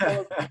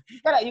 So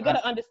you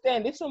gotta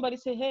understand. If somebody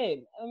say,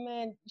 "Hey,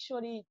 man,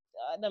 shorty,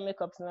 the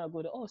makeup's not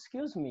good." Oh,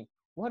 excuse me.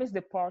 What is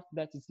the part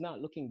that is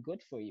not looking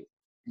good for you?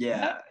 Right?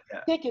 Yeah,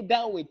 yeah, Take it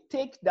that way.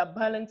 Take the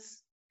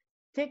balance.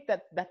 Take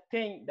that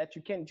thing that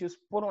you can just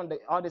put on the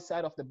other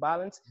side of the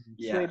balance, so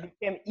yeah. it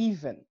became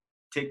even.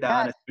 Take that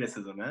That honest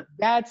criticism, man.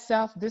 that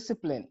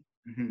self-discipline.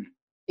 Hmm.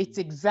 It's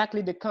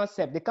exactly the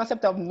concept. The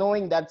concept of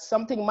knowing that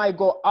something might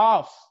go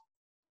off,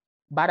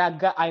 but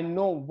I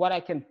know what I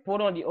can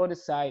put on the other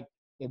side.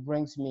 It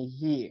brings me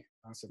here,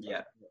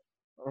 Yeah.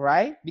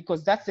 right?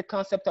 Because that's the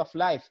concept of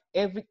life.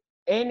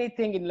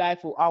 Anything in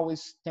life will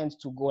always tend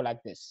to go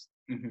like this.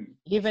 Hmm.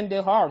 Even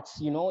the hearts,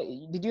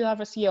 did you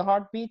ever see a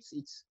heartbeat?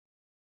 It's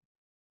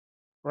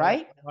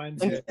right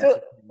Yeah.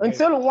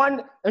 until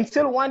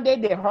one day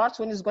the heart,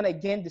 when it's gonna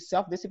gain the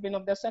self-discipline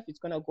of themselves, it's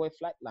gonna go a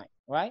flat line,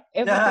 right?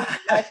 Everything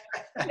in life,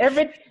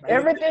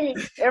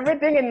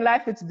 everything in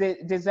life, it's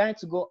designed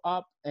to go Yeah.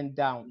 up and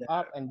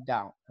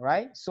down,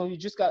 right? So you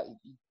just got,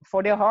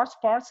 for the heart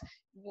parts,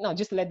 no,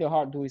 just let the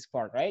heart do its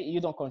part, right?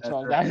 You don't That's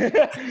control right.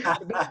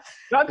 that.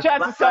 don't The try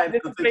to flat line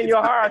will take self-discipline you to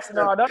your the heart. next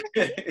No, don't,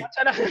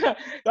 step.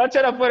 don't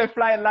try to put a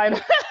flat line.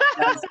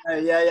 That's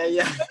right. Yeah,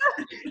 yeah,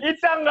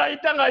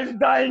 Itanga is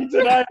dying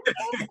tonight.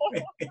 yeah.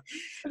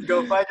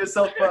 Go find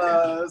yourself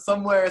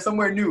somewhere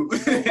new.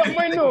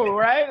 Somewhere new,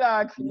 right?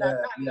 Like Yeah,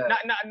 yeah.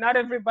 not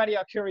everybody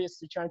are curious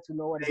to trying to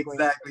know what is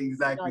going on. Exactly.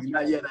 Not Not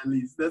curious, yet, at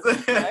least.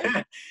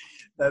 right?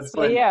 That's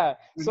So funny. yeah,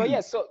 so Mhm.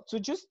 yeah, so to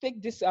just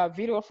take this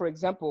video for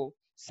example,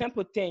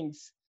 simple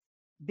things.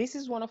 This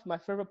is one of my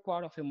favorite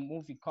part of a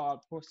movie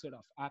called Pursuit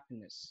of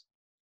Happiness,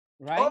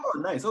 Oh, right?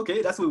 nice.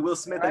 Okay, that's with Will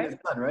Smith and Right? his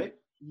son, right?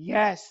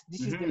 Yes,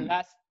 this is the Hmm.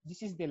 last.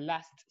 This is the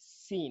last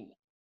scene,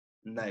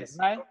 Nice.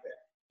 right?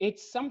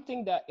 It's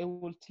something that it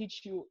will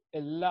teach you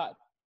a lot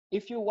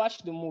if you watch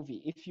the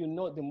movie, if you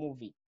know the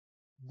movie.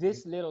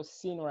 This little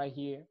scene right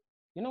here,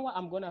 you know what?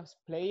 I'm gonna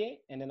play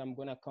it and then I'm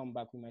gonna come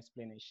back with my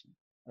explanation.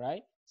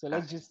 Right? So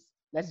let's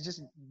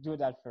just do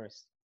that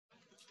first.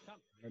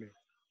 Ready.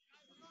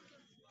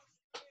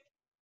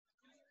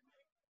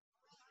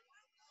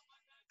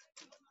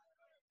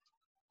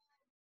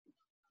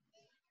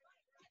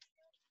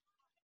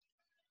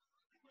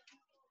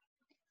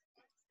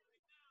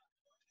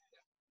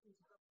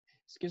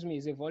 Excuse me,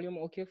 is the volume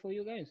okay for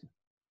you guys?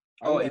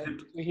 Are Oh, you is able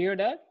it? to hear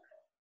that?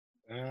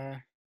 Uh,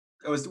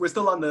 We're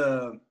still on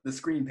the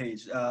screen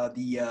page,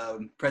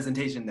 the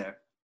presentation there.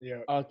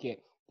 yeah. Okay.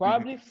 Mhm.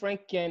 Probably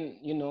Frank can,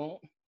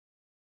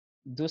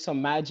 do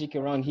some magic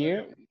around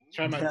here.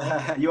 Try my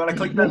best. You want to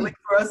click that link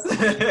for us?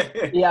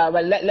 Yeah,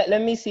 but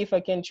let me see if I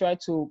can try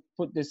to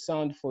put the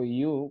sound for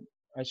you.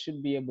 I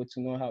should be able to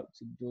know how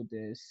to do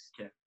this.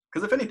 Okay.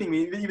 Because if anything,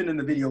 even in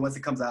the video, once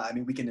it comes out, I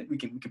mean, we can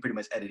pretty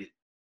much edit it,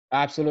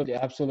 Absolutely,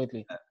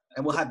 absolutely.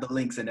 and we'll have the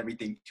links and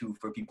everything too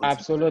for people to.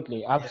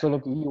 Absolutely, Yeah.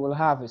 absolutely. You will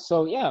have it.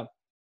 So yeah.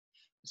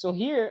 So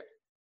here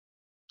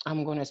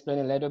I'm gonna explain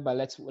it later, but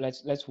let's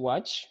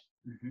watch.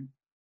 Hmm.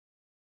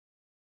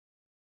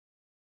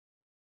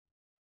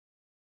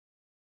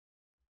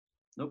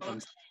 Nope.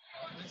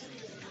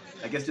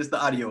 I guess just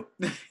the audio.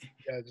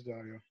 Yeah, just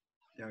audio.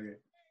 Yeah, okay.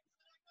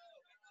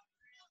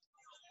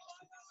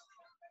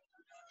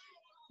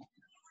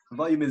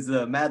 Volume is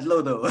mad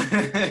low though.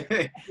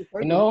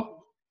 You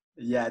know,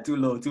 Yeah, too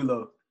low, too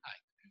low.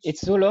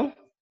 it's solo.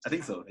 I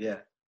think so. Yeah.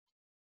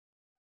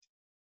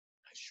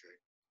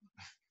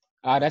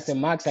 Ah, that's the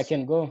max I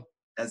can go.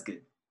 That's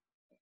good.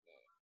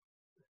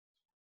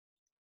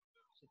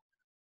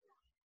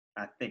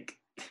 I think.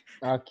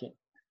 Okay.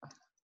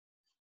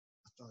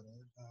 I thought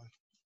I'd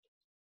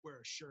wear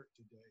a shirt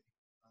today,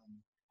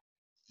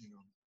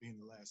 being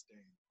the last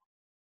day.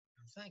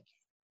 Thank you.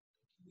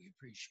 We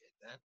appreciate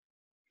that.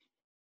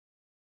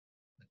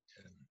 But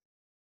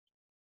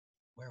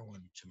wear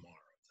one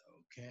tomorrow, though,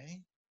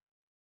 okay?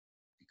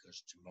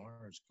 Because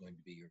tomorrow is going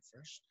to be your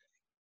first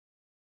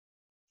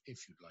day.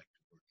 If you'd like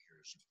to work here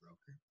as a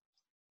broker.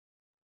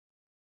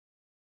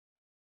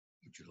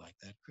 Would you like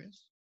that,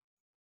 Chris?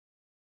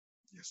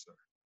 Yes, sir.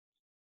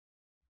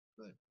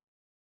 Good.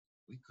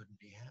 We couldn't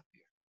be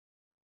happier.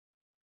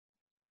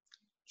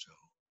 So,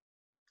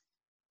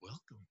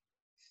 welcome.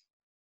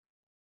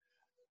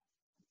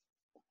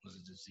 Was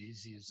it as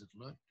easy as it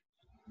looked?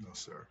 No,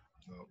 sir.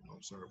 No,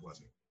 sir, it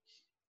wasn't.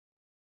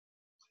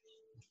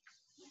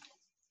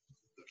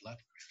 Good luck,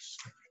 Chris.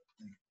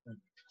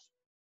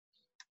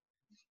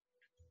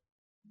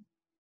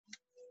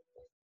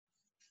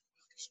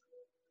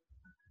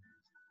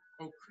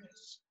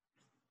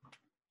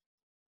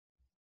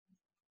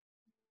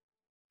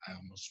 I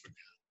almost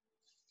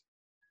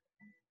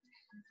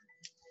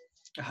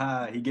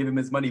forgot. He gave him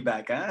his money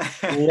back, huh?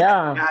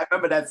 Yeah. I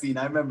remember that scene.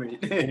 I remember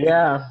it.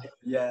 Yeah.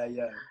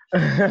 Yeah.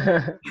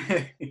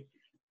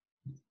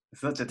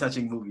 Such a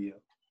touching movie. Yo.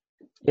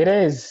 It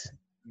is.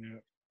 Yeah.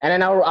 And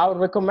then I would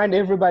recommend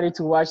everybody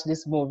to watch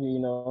this movie, you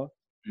know.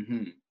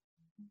 Mm-hmm.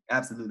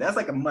 Absolutely. That's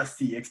like a must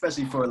see,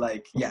 especially for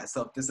like,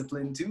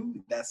 self-discipline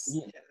too. That's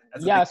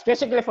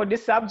Especially for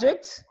this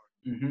subject.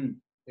 Mm-hmm.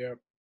 Yep.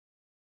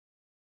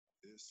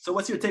 So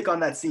what's your take on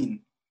that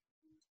scene?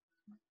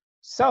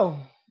 So,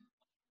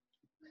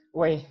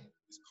 wait.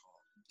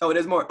 Oh,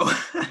 there's more.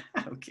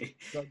 Okay.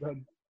 Go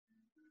ahead.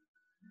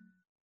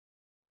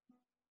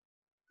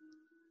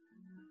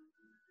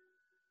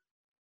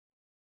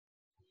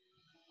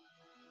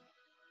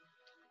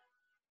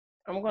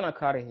 I'm going to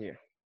cut it here.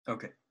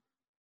 Okay.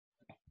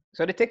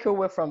 So the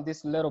takeaway from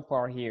this little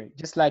part here,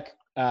 just like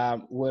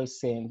Will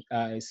saying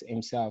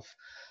himself,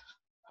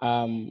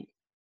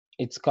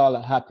 it's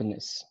called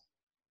happiness,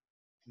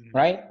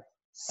 right?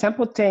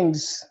 Simple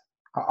things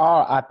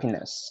are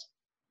happiness.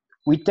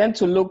 We tend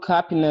to look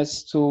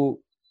happiness to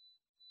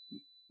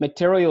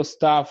material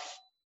stuff,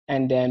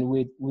 and then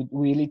we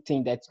really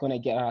think that's going to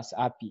get us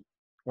happy,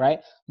 right?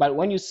 But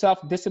when you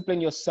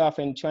self-discipline yourself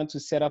and trying to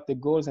set up the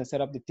goals and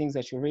set up the things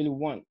that you really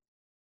want,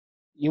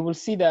 you will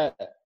see that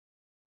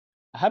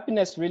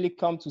happiness really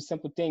comes to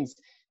simple things,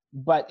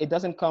 but it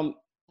doesn't come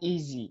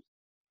easy.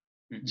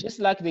 Mm-hmm. Just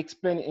like they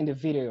explained in the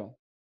video,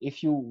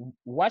 if you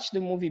watch the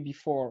movie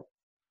before,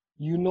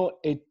 you know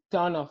a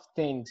ton of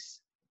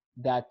things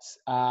that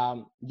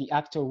the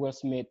actor Will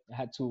Smith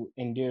had to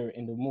endure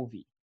in the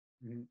movie.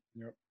 Mm-hmm.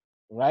 Yep.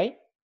 Right?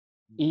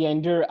 He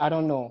endured, I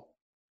don't know,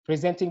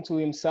 presenting to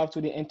himself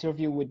to the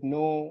interview with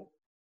no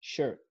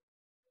shirt.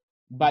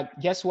 But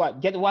guess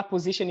what? Get what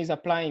position he's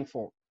applying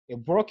for? A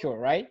broker,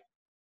 right?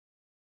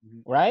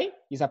 Right?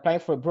 He's applying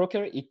for a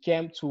broker. He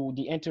came to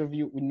the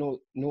interview with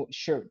no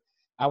shirt.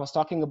 I was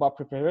talking about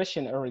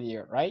preparation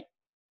earlier, right?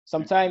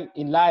 Sometimes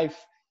in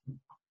life,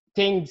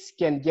 things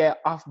can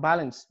get off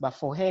balance, but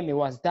for him, it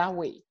was that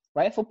way,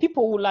 right? For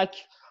people who like,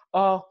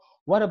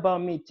 what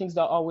about me? Things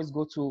that always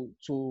go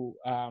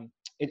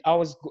it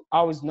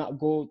always not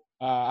go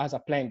as I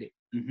planned it.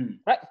 Mm-hmm.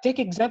 Right? Take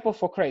example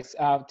for Chris.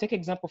 Take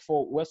example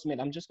for Will Smith.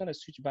 I'm just gonna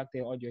switch back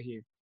the audio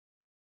here.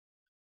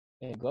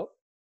 There you go.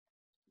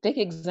 Take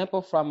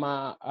example from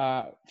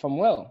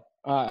Will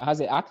as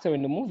an actor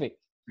in the movie,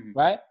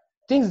 right?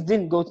 Things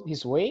didn't go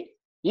his way.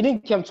 He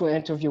didn't come to an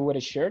interview with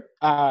a shirt,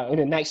 in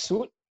a nice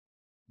suit.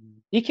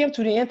 He came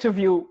to the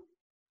interview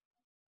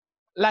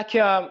like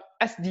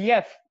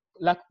SDF,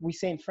 like we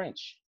say in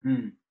French,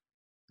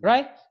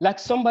 right? Like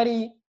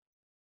somebody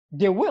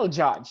they will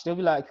judge. They'll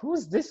be like,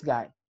 "Who's this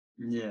guy?"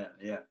 Yeah.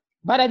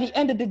 But at the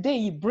end of the day,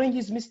 he bring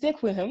his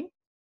mistake with him.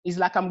 He's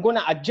like, I'm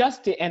gonna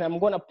adjust it and I'm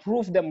gonna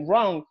prove them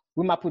wrong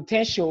with my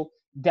potential.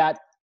 That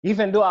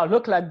even though I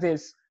look like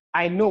this,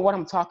 I know what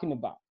I'm talking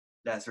about.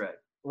 That's right.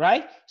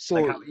 Right? So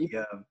like how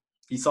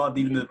he saw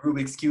the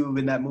Rubik's Cube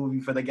in that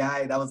movie for the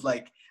guy. That was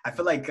like, I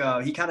feel like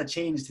he kind of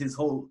changed his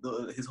whole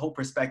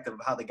perspective of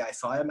how the guy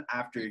saw him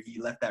after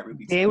he left that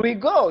Rubik's Cube. There we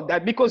go.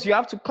 That because you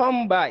have to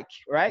come back,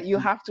 right? You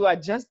have to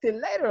adjust it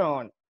later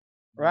on,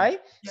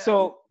 right? Yeah.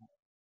 So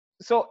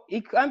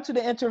he came to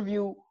the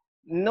interview,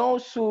 no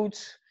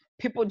suits,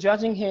 people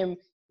judging him,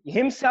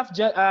 himself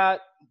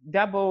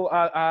double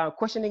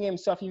questioning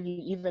himself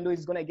even though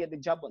he's gonna get the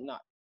job or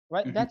not,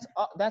 right? That's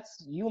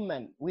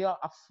human. We are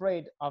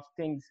afraid of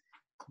things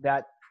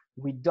that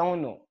we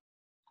don't know.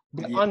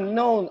 The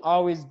unknown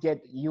always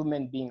get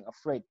human being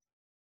afraid.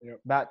 Yep.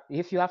 But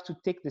if you have to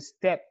take the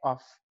step of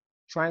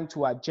trying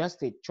to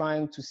adjust it,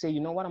 trying to say,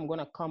 you know what, I'm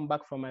gonna come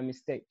back from my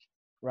mistake.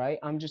 Right?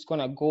 I'm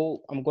gonna go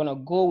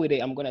with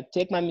it. I'm gonna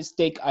take my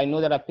mistake. I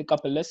know that I pick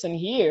up a lesson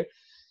here.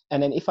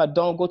 And then if I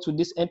don't go to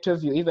this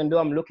interview, even though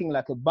I'm looking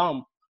like a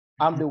bum,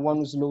 I'm the one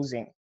who's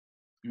losing.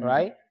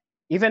 Right?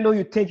 Even though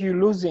you think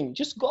you're losing,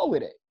 just go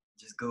with it.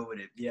 Just go with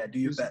it. Yeah, do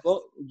your best.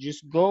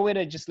 Just go with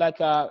it, just like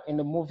in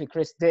the movie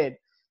Chris did.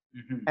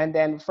 And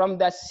then from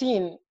that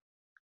scene,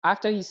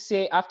 after his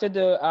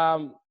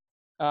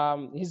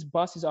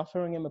boss is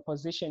offering him a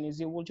position. He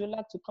said, would you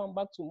like to come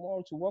back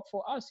tomorrow to work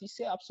for us? He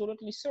said,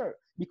 absolutely, sir,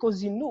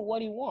 because he knew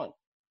what he wanted.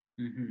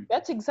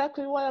 That's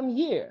exactly why I'm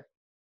here.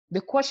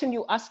 The question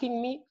you're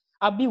asking me,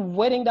 I've been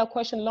waiting that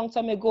question a long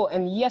time ago.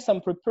 And yes,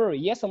 I'm prepared.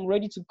 Yes, I'm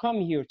ready to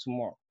come here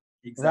tomorrow.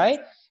 Exactly. Right?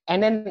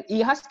 And then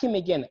he asked him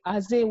again,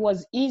 as it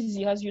was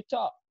easy as you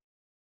thought.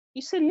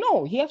 He said,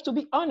 no, you have to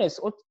be honest.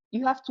 Or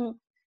you have to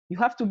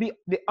be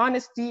the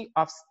honesty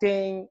of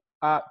staying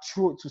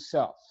true to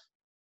self.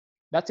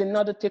 That's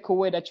another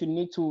takeaway that you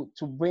need to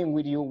bring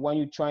with you when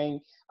you're trying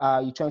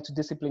to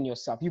discipline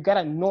yourself. You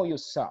gotta know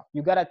yourself.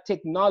 You gotta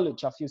take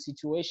knowledge of your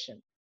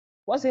situation.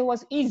 Was it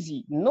was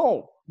easy?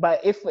 No.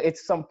 But if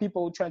it's some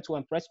people trying to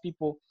impress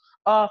people,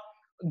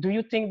 do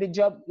you think the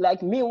job,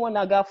 like me when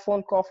I got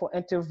phone call for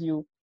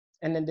interview,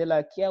 and then they're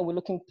like, yeah, we're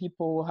looking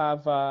people who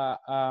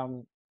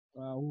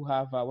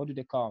have what do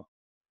they call,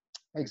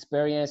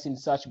 experience in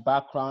such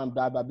background,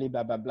 blah blah blah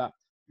blah blah blah.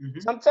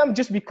 Sometimes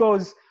just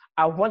because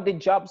I want the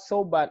job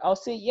so bad. I'll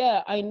say,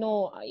 yeah, I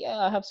know. Yeah,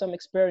 I have some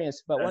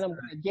experience. But when I'm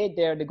going to get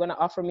there, they're going to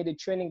offer me the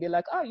training. They're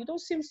like, oh, you don't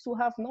seem to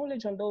have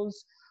knowledge on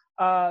those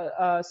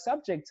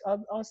subjects.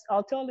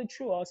 I'll tell the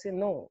truth. I'll say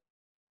no,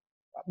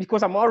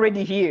 because I'm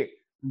already here.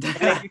 And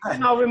then you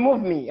cannot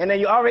remove me. And then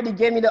you already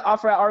gave me the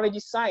offer. I already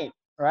signed,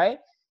 right?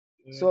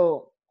 Yeah.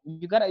 So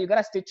you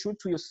gotta stay true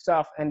to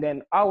yourself, and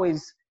then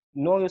always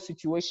know your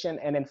situation,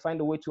 and then find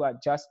a way to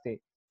adjust it.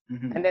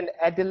 Mm-hmm. And then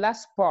at the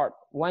last part,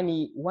 when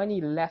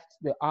he left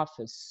the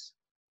office,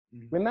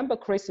 remember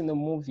Chris in the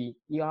movie,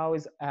 he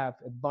always have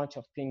a bunch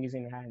of things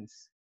in his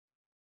hands.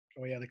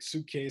 Oh yeah, like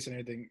suitcase and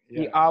everything.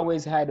 Yeah. He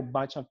always had a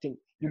bunch of things.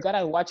 You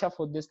gotta watch out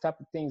for this type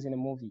of things in the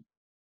movie.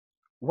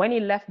 When he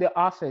left the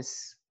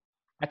office,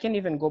 I can't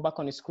even go back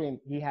on the screen.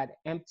 He had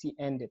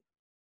empty-handed.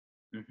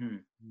 Mm-hmm.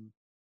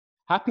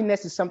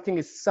 Happiness is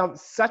something,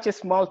 such a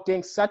small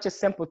thing, such a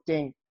simple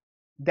thing,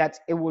 that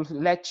it will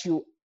let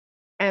you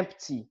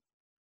empty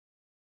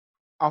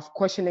of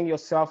questioning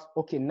yourself.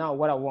 Okay, now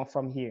what I want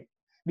from here,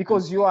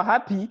 because you are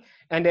happy,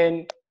 and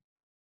then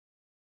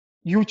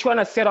you trying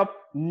to set up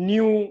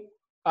new,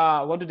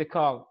 what do they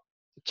call,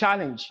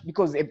 challenge?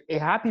 Because a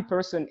happy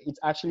person, it's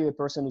actually a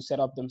person who set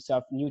up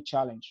themselves new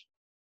challenge.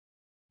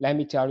 Let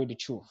me tell you the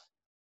truth.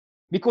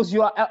 Because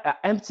you are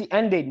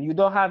empty-handed, you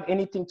don't have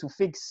anything to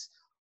fix.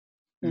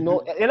 You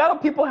know, a lot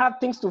of people have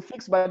things to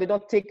fix, but they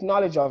don't take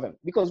knowledge of them.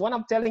 Because when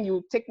I'm telling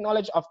you, take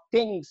knowledge of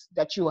things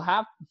that you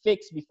have to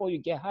fix before you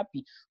get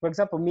happy. For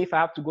example, me, if I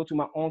have to go to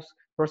my own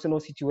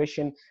personal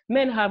situation,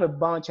 men have a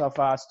bunch of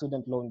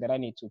student loan that I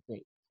need to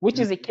pay, which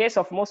is the case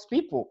of most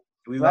people.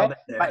 We've right?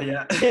 all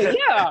been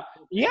there,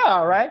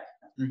 yeah, right?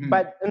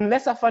 But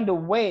unless I find a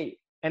way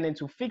and then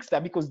to fix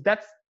that, because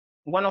that's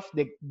one of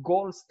the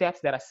goal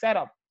steps that I set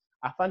up.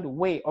 I found a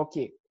way.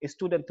 Okay, a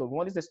student loan.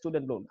 What is a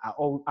student loan? I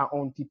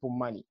own people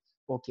money.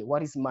 Okay,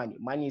 what is money?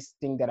 Money is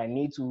thing that I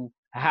need to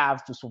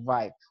have to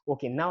survive.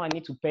 Okay, now I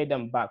need to pay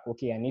them back.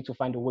 Okay, I need to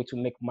find a way to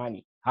make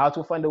money. How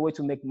to find a way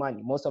to make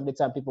money? Most of the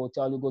time, people will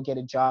tell you, go get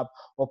a job,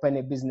 open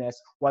a business,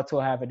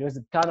 whatsoever. There's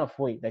a ton of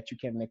way that you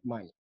can make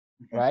money,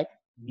 right?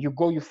 You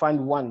go, you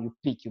find one, you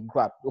pick, you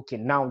grab. Okay,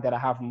 now that I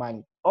have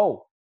money.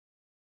 Oh,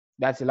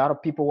 that's a lot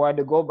of people where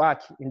they go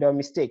back in their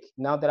mistake.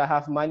 Now that I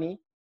have money,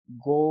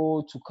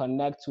 go to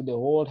connect to the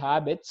old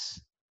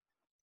habits.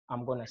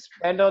 I'm going to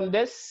spend on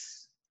this.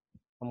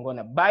 I'm going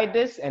to buy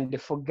this, and they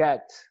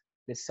forget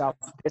the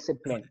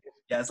self-discipline.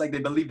 Yeah, it's like they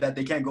believe that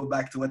they can't go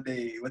back to what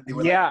they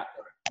were. Yeah,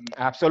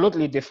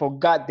 absolutely. They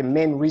forgot the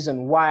main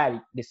reason why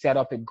they set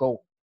up a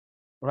goal,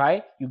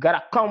 right? You got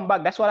to come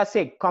back. That's what I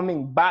say,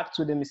 coming back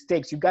to the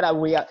mistakes. You got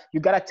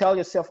to tell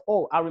yourself,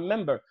 oh, I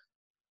remember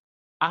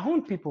I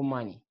own people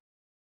money.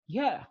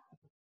 Yeah.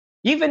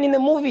 Even in the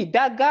movie,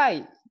 that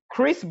guy,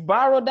 Chris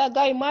borrowed that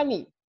guy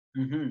money.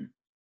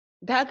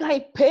 That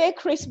guy pay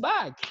Chris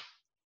back.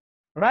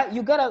 Right?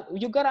 You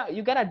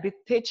gotta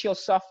detach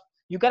yourself.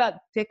 You gotta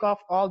take off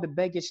all the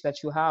baggage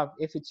that you have.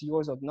 If it's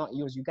yours or not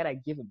yours, you gotta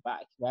give it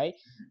back, right?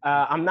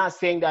 I'm not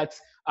saying that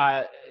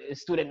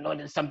student loan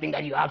is something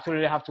that you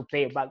absolutely have to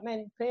pay back.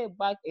 Man, pay it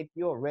back at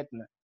your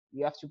rhythm.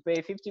 You have to pay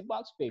 $50,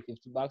 pay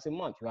 $50 a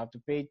month. You have to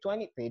pay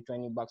 20, pay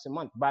 $20 a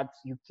month. But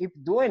you keep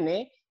doing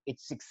it,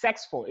 it's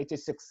successful. It's a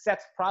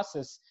success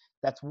process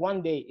that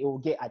one day it will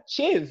get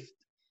achieved.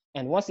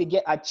 And once it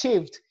get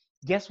achieved,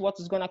 guess what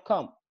is gonna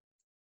come?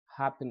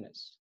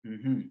 Happiness.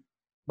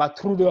 But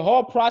through the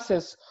whole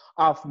process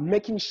of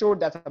making sure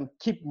that I'm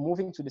keep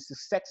moving to the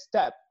success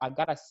step, I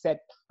gotta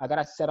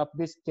set up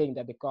this thing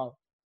that they call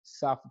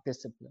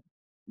self-discipline.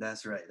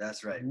 That's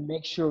right.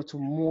 Make sure to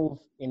move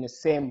in the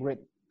same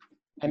rhythm.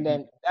 And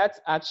then that's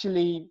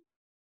actually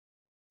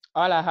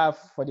all I have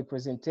for the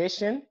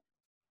presentation.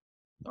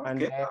 Okay,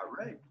 and all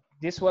right.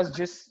 This was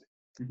just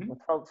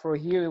for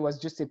here. It was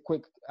just a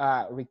quick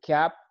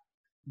recap.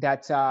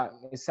 That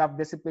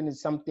self-discipline is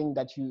something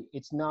that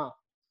it's not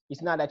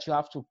that you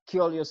have to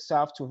kill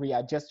yourself to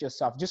readjust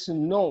yourself. Just to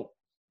know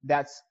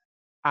that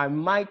I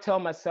might tell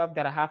myself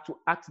that I have to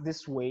act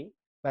this way,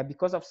 but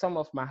because of some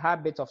of my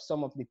habits, of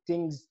some of the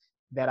things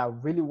that I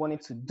really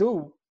wanted to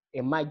do,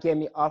 it might get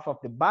me off of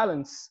the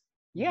balance.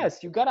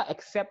 Yes, you gotta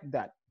accept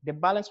that the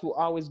balance will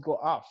always go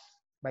off,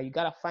 but you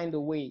gotta find a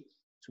way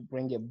to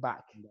bring it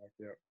back.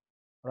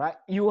 Right?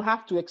 You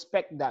have to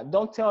expect that.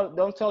 Don't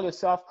tell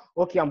yourself,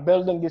 okay, I'm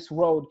building this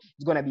road,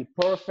 it's gonna be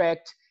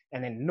perfect,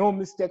 and then no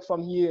mistake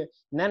from here.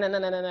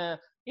 No.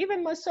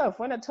 Even myself,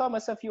 when I tell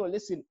myself, yo,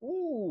 listen,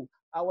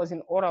 I was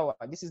in Ottawa,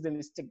 this is the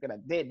mistake that I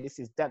did, this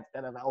is that.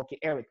 Okay,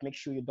 Eric, make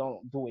sure you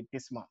don't do it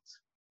this month.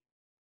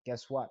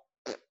 Guess what?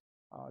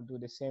 I'll do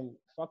the same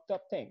fucked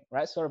up thing,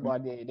 right? Sorry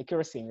about the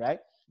kerosene, right?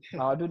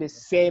 I'll do the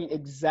same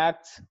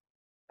exact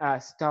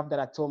stuff that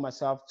I told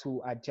myself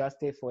to adjust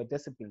it for a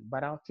discipline.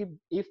 But I'll keep,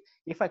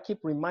 if I keep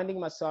reminding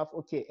myself,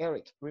 okay,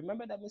 Eric,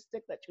 remember that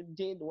mistake that you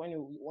did when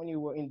you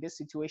were in this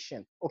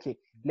situation. Okay,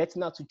 let's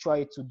not to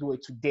try to do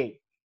it today.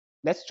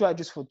 Let's try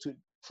just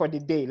for the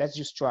day. Let's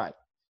just try.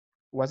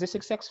 Was it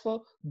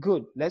successful?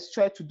 Good. Let's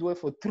try to do it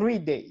for 3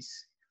 days.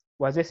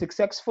 Was it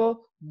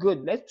successful?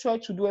 Good. Let's try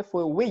to do it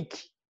for a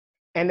week.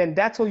 And then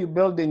that's how you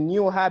build the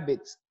new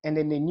habits. And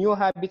then the new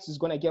habits is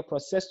going to get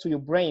processed to your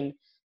brain.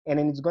 And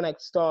then it's going to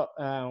start,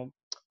 how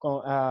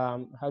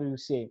do you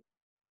say,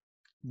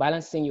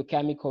 balancing your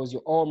chemicals,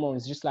 your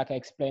hormones, just like I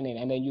explained it.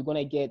 And then you're going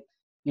to get,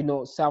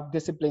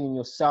 self-discipline in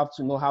yourself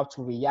to know how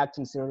to react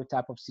in certain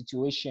type of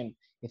situation.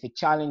 If a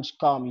challenge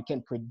comes, you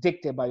can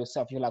predict it by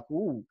yourself. You're like,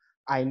 ooh,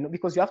 I know,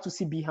 because you have to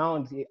see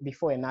behind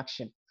before an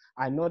action.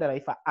 I know that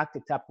if I act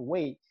the type of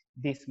way,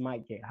 this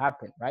might get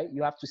happen, right?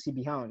 You have to see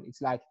behind.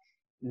 It's like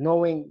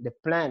knowing the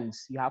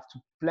plans. You have to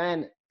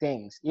plan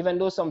things, even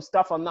though some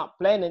stuff are not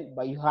planning,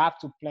 but you have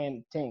to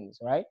plan things,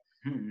 right?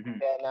 Mm-hmm.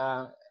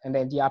 And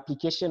then the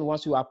application,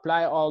 once you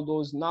apply all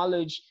those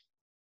knowledge,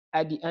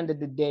 at the end of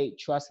the day,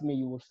 trust me,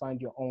 you will find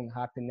your own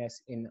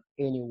happiness in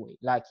any way.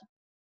 Like,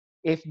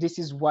 if this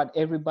is what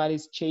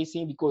everybody's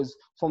chasing, because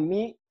for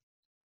me,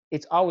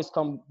 it's always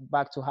come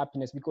back to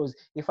happiness. Because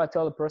if I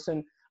tell a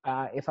person,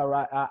 if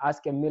I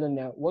ask a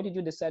millionaire, what did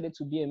you decide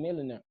to be a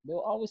millionaire? They'll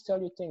always tell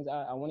you things.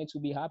 I wanted to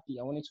be happy.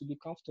 I wanted to be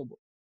comfortable,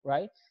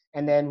 right?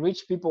 And then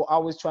rich people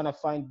always trying to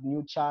find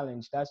new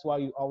challenge. That's why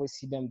you always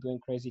see them doing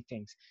crazy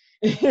things.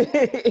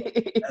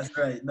 That's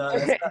right. No,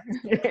 that's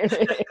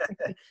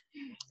not.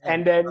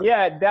 And then,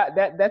 yeah,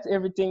 that's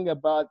everything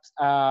about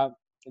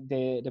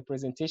the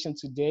presentation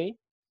today.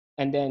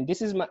 And then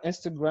this is my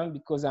Instagram,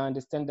 because I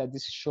understand that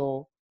this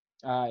show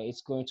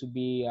is going to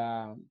be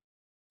on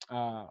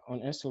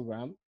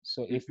Instagram.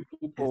 So if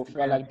people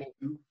feel like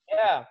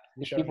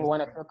if people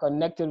want to feel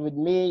connected with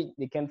me,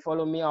 they can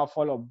follow me. I'll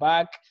follow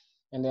back,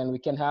 and then we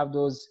can have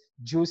those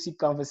juicy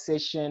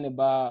conversation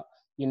about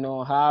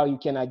how you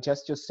can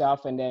adjust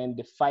yourself, and then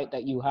the fight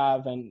that you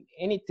have, and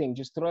anything.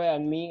 Just throw it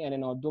at me, and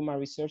then I'll do my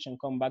research and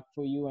come back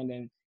for you, and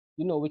then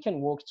we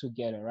can work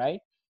together, right?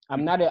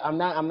 I'm not a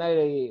comment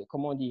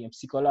on dit,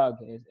 psychologue.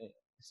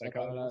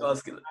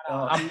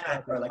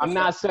 I'm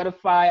not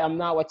certified. I'm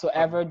not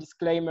whatsoever.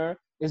 Disclaimer.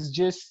 It's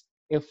just,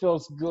 it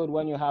feels good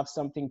when you have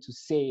something to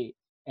say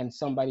and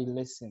somebody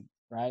listen,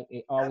 right?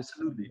 It always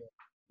Absolutely.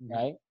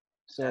 right.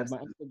 So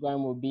Absolutely. my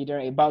Instagram will be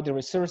there. About the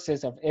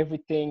resources of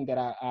everything that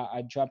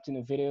I dropped in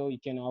the video, you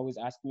can always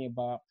ask me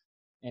about.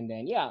 And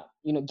then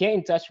get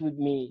in touch with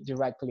me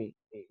directly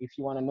if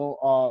you want to know,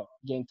 or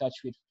get in touch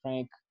with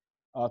Frank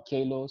or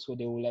Kalo, so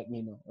they will let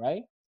me know,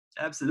 right?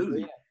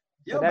 Absolutely.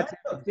 So that's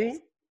everything.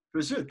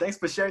 For sure. Thanks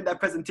for sharing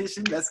that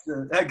presentation. That's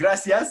good.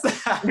 Gracias.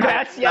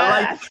 Gracias.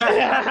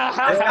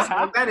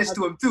 I managed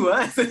to him too,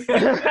 huh?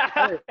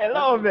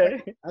 Hello,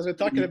 man. As we're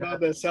talking about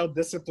the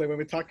self-discipline, when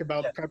we talk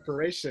about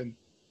preparation,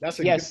 that's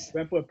a good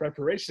example of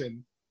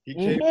preparation. He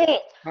came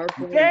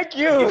Thank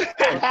you.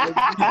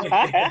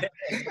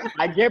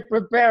 I get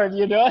prepared,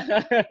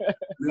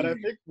 But I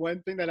think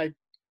one thing that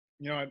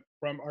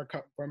from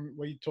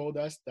what you told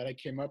us that I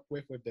came up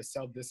with the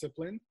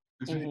self-discipline,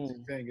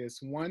 thing is,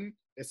 one,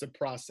 it's a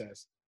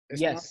process. It's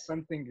not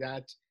something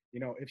that,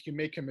 if you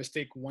make a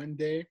mistake one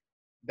day,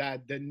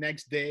 that the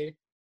next day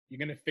you're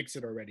going to fix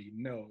it already.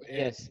 No,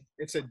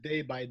 it's a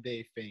day by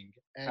day thing.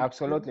 And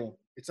absolutely.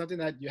 It's something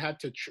that you have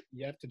to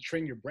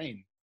train your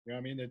brain. You know what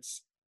I mean?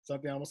 It's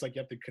something almost like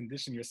you have to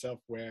condition yourself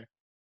where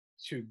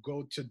to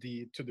go to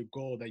the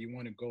goal that you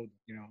want to go.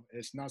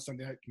 It's not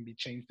something that can be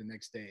changed the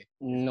next day.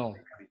 No.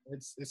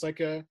 It's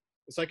like a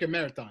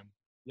marathon.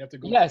 You have to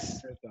go.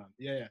 Yes. Marathon.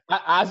 Yeah.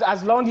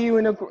 As long as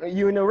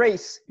you in a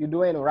race, you're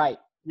doing it right.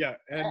 Yeah.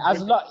 And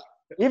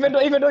even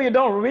though you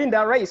don't win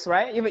that race,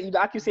 right? Even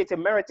like you say, it's a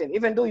marathon.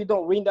 Even though you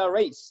don't win that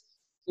race,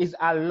 is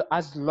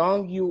as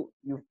long you're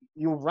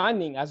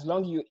running, as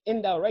long you're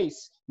in that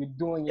race, you're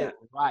doing it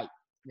right.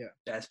 Yeah,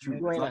 that's true.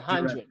 You're doing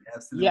 100. Right.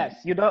 Absolutely. Yes,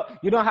 you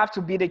don't have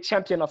to be the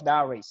champion of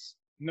that race.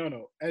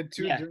 No. And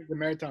during the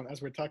marathon,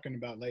 as we're talking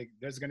about, like,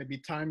 there's gonna be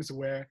times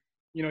where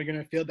you're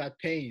gonna feel that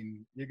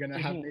pain. You're gonna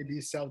have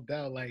maybe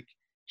self-doubt, like,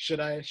 should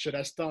I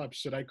stop?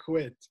 Should I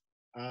quit?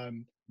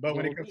 But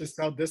when it comes to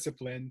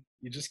self-discipline,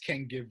 you just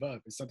can't give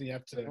up. It's something you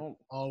have to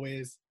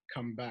always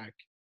come back.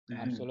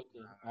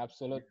 Absolutely.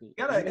 You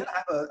gotta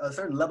have a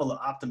certain level of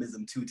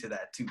optimism to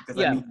that too, because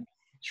I mean,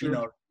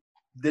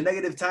 the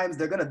negative times,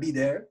 they're gonna be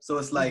there. So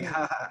it's like,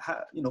 how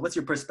what's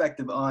your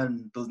perspective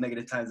on those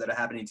negative times that are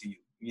happening to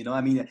you?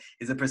 I mean,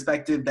 is it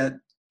perspective that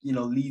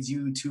leads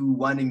you to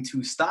wanting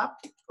to stop,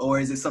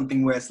 or is it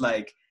something where it's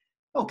like,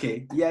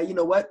 okay, yeah, you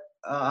know what,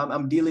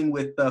 I'm dealing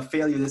with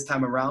failure this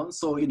time around,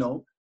 so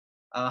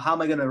how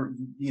am I gonna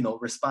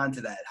respond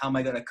to that? How am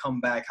I gonna come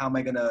back? How am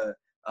I gonna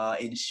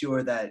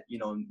ensure that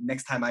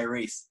next time I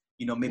race,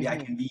 maybe I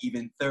can be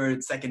even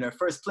third, second, or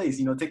first place.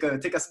 Take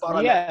a spot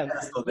on that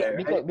pedestal there.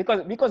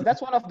 Because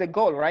that's one of the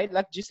goal, right?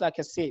 Like, just like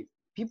I said,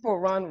 people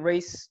run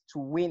race to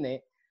win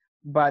it,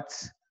 but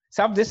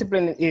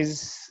self-discipline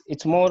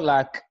it's more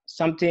like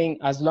something,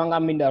 as long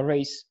I'm in the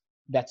race,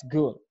 that's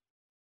good,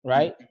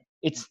 right?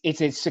 It's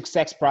a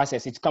success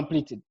process. It's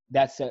completed.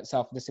 That's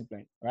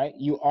self-discipline, right?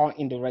 You are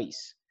in the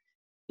race.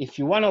 If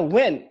you want to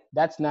win,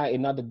 that's not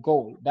another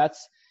goal.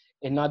 That's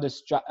another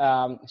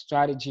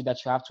strategy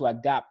that you have to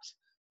adapt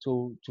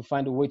to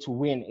find a way to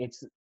win.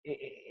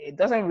 It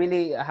doesn't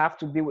really have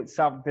to be with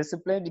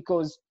self-discipline,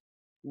 because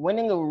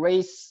winning a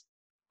race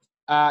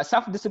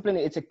self-discipline,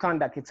 it's a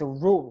conduct, it's a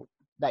rule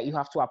that you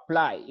have to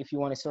apply if you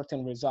want a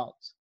certain result,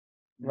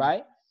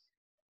 right?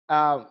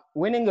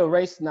 Winning a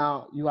race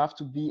now, you have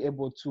to be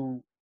able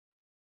to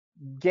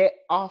get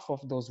off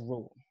of those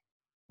rules.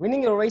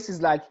 Winning a race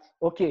is like,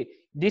 okay,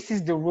 this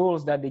is the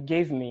rules that they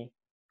gave me.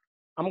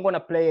 I'm gonna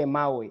play it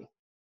my way,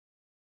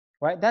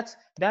 right? That's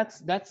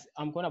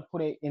I'm gonna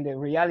put it in the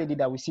reality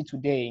that we see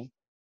today.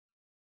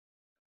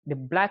 The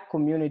Black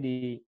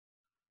community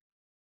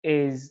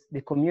is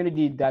the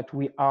community that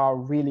we are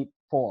really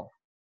poor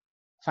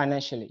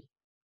financially.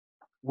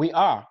 We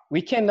are.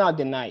 We cannot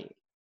deny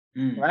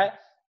it, right?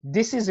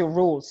 This is a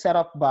rule set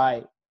up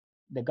by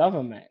the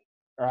government,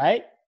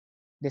 right?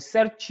 They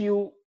set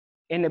you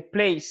in a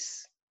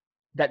place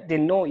that they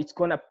know it's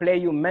gonna play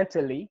you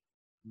mentally,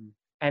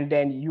 and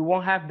then you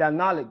won't have that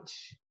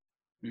knowledge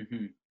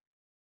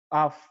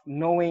of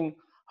knowing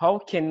how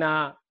can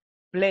I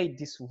play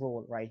this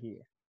role right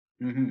here,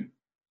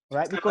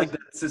 right? It's because like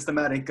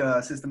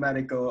the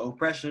systematic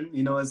oppression.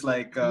 You know, it's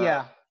like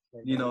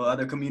you know,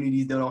 other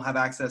communities, they don't have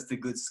access to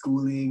good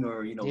schooling,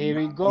 or you know. There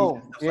we go.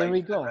 There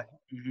we go. Right?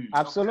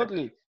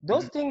 Absolutely. Okay.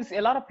 Those things,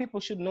 a lot of people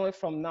should know it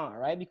from now,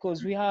 right?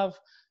 Because we have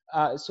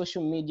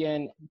social media,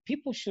 and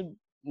people should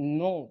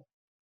know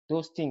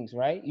those things,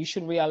 right? You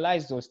should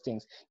realize those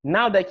things.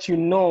 Now that you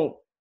know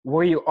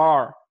where you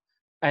are,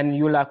 and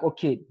you're like,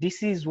 okay,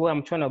 this is where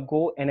I'm trying to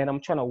go, and then I'm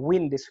trying to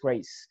win this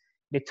race.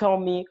 They tell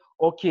me,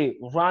 okay,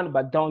 run,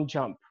 but don't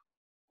jump.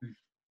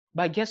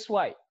 But guess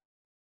what?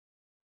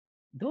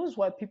 Those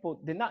white people,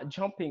 they're not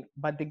jumping,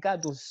 but they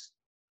got those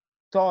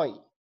toy.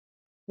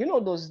 You know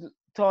those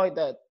toy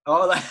that...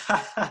 Oh, like,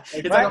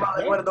 you're talking about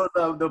like one of those,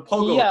 the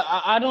pogo. Yeah,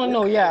 I don't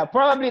know. Yeah,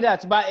 probably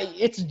that, but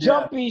it's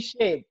jumpy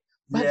shape.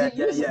 But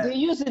they're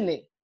using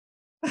it.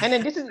 And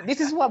then this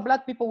is what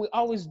Black people will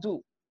always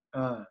do.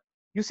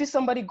 You see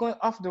somebody going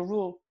off the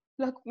rule,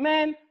 like,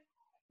 man,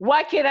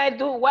 why can't I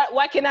do?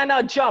 Why can I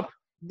not jump?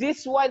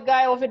 This white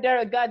guy over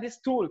there got this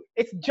tool.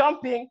 It's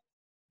jumping,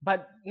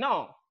 but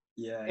no.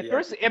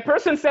 A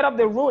person set up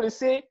the rule and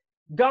say,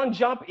 don't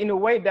jump in a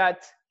way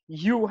that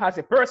you as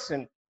a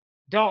person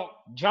don't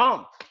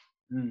jump.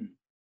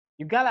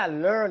 You gotta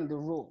learn the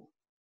rule.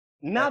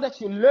 Now that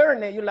you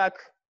learn it, you're like,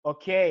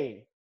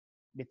 okay,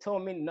 they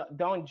told me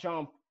don't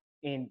jump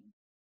in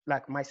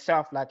like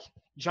myself, like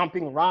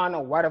jumping around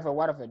or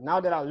whatever.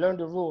 Now that I learned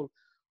the rule,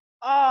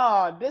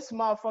 this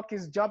motherfucker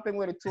is jumping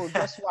with a tool.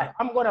 Guess what?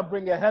 I'm gonna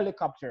bring a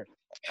helicopter.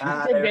 You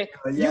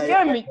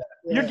get me?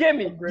 You get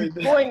me? You're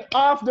going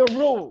off the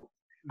rule.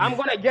 I'm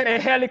gonna get a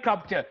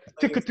helicopter.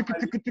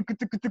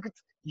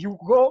 You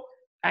go,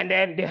 and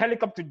then the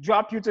helicopter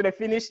drop you to the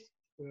finish.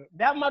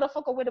 That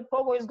motherfucker with the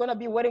pogo is gonna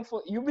be waiting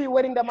for you. Be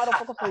waiting that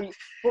motherfucker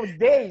for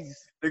days.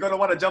 They're gonna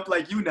want to jump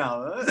like you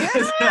now.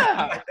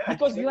 Yeah,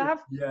 because you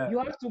have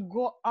to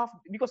go off.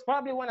 Because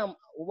probably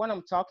when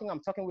I'm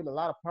talking with a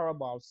lot of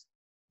parables.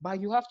 But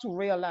you have to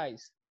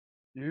realize,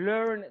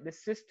 learn the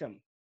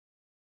system.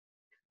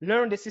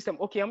 Learn the system.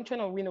 Okay, I'm trying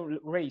to win a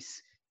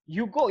race.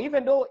 You go,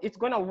 even though it's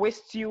gonna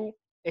waste you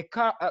a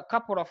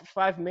couple of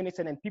 5 minutes,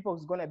 and then people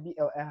is gonna be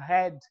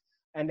ahead,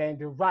 and then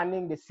they're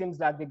running. It seems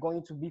like they're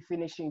going to be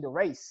finishing the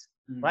race,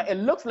 right? It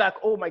looks like,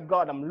 oh my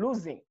God, I'm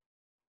losing.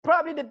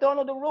 Probably they don't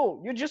know the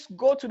rule. You just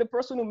go to the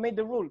person who made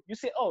the rule. You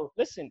say, oh,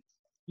 listen,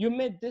 you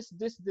made this.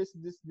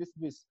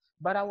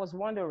 But I was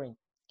wondering,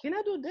 can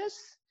I do this?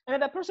 And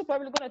that person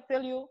probably gonna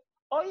tell you,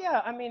 oh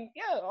yeah, I mean,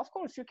 yeah, of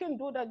course you can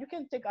do that. You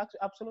can take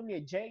absolutely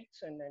a jet,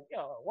 and then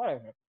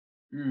whatever.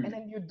 And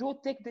then you do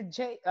take the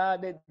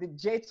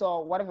jets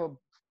or whatever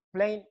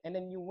plane, and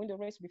then you win the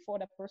race before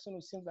that person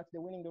who seems like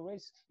they're winning the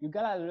race. You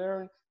gotta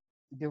learn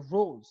the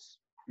rules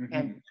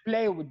and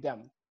play with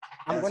them.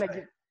 I'm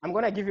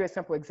gonna give you a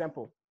simple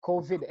example.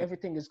 COVID,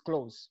 everything is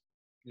closed.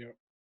 Yeah.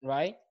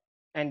 Right?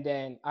 And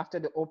then after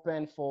the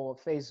open for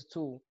phase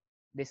 2,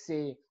 they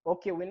say,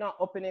 okay, we're not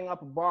opening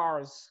up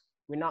bars.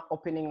 We're not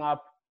opening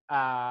up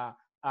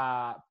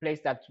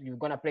place that you're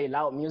gonna play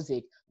loud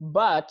music,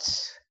 but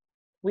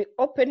we're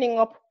opening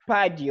up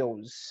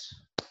patios.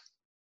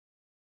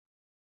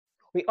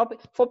 We open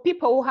for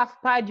people who have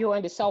patio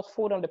and they sell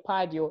food on the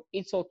patio.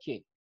 It's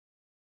okay.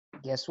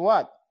 Guess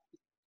what,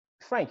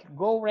 Frank?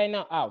 Go right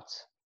now out.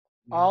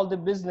 All the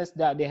business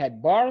that they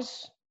had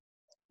bars,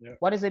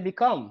 what does it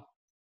become?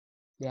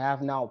 They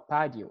have now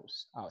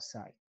patios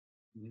outside.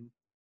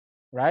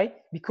 Right?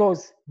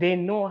 Because they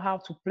know how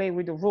to play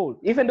with the rule.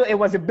 Even though it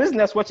was a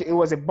business, it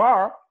was a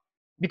bar,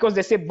 because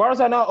they say bars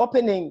are not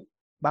opening,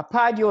 but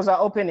patios are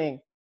opening.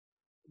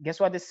 Guess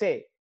what they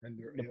say?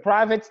 The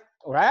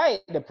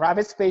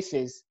private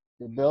spaces,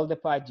 they build the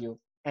patio,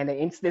 and then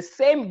it's the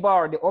same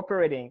bar they're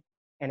operating,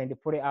 and then they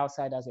put it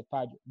outside as a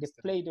patio. They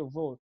play the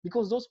role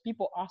because those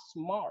people are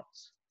smart.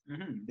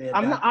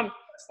 I'm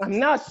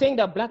not saying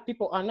that Black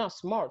people are not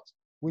smart.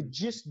 We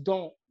just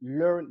don't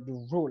learn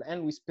the rule,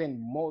 and we spend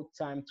more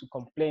time to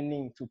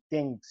complaining to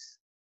things.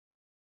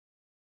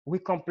 We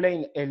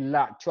complain a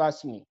lot,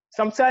 trust me.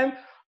 Sometimes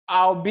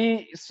I'll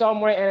be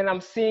somewhere and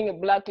I'm seeing a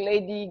black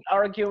lady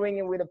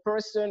arguing with a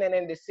person, and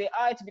then they say,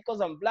 "Ah, it's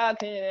because I'm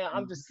black." And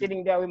I'm just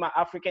sitting there with my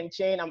African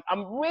chain.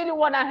 I'm really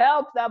want to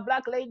help that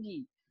black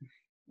lady,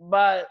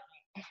 but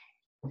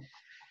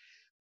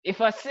if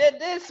I say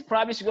this,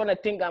 probably she's gonna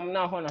think I'm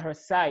not on her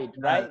side,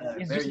 right?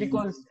 It's just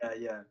because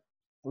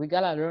we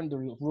gotta learn the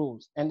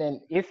rules. And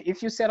then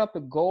if you set up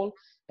a goal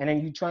and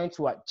then you're trying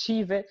to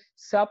achieve it,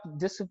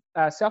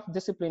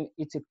 self-discipline,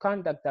 it's a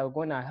conduct that's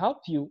gonna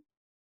help you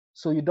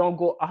so you don't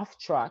go off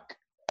track,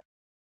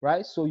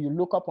 right? So you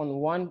look up on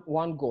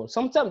one goal.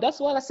 Sometimes that's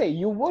what I say.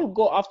 You will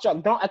go off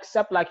track. Don't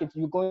accept like if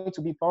you're going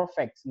to be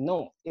perfect.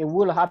 No, it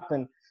will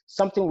happen.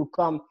 Something will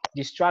come,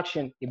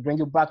 distraction, it bring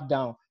you back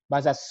down.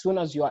 But as soon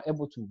as you are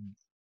able to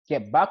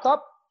get back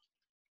up,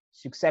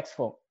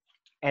 successful.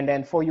 And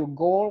then for your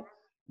goal,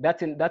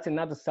 that's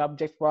another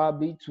subject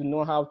probably, to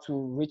know how to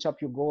reach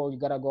up your goal. You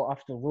gotta go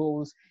after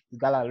rules. You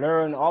gotta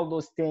learn all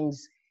those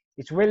things.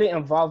 It's really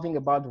involving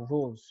about the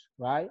rules,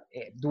 right?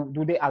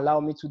 Do they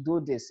allow me to do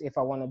this if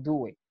I want to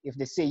do it? If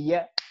they say,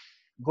 yeah,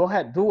 go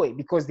ahead, do it,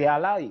 because they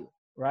allow you,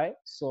 right?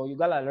 So you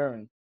gotta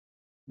learn.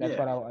 That's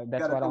what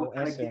I'll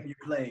answer. Game you're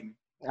playing.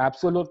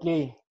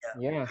 Absolutely.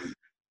 Yeah.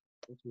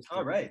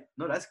 All right.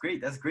 No, that's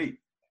great. That's great.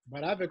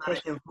 But I have a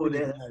question for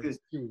you guys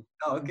too.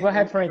 Oh, okay. Go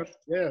ahead, Frank.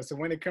 Yeah. So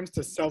when it comes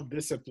to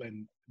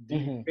self-discipline, do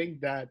you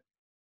think that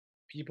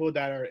people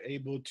that are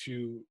able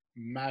to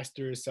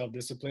master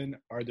self-discipline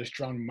are the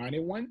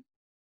strong-minded one,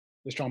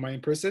 the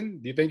strong-minded person?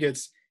 Do you think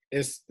it's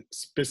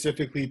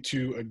specifically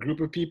to a group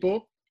of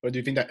people, or do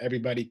you think that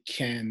everybody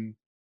can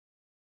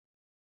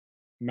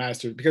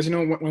master? Because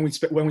when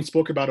we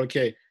spoke about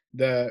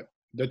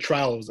the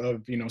trials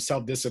of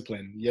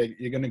self-discipline,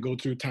 you're gonna go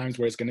through times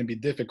where it's gonna be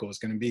difficult. It's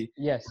gonna be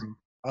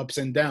ups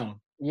and downs.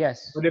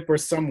 Yes. But if for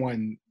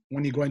someone,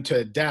 when you go into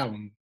a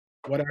down,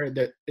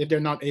 if they're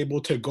not able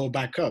to go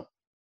back up,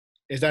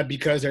 is that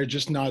because they're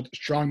just not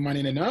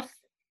strong-minded enough,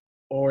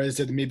 or is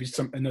it maybe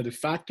another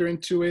factor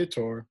into it,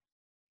 or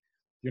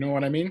you know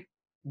what I mean?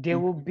 There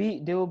will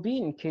be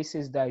in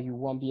cases that you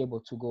won't be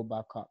able to go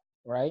back up,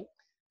 right?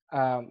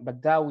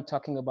 But that we're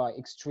talking about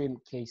extreme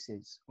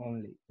cases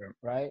only,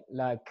 right?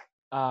 Like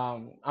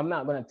I'm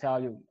not gonna tell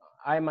you.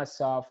 I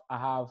myself, I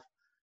have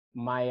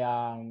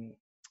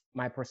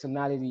my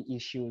personality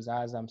issues,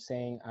 as I'm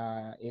saying.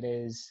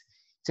 It's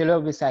a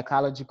little bit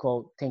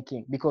psychological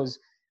thinking, because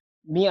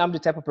me, I'm the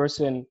type of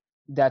person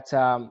that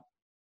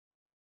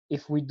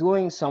if we're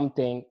doing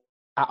something,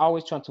 I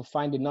always try to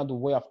find another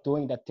way of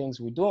doing the things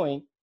we're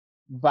doing,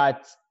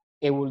 but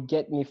it will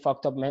get me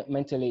fucked up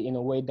mentally in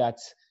a way that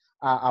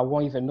I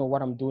won't even know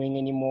what I'm doing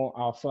anymore.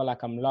 I'll feel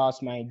like I'm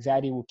lost. My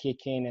anxiety will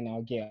kick in and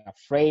I'll get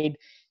afraid.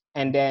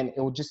 And then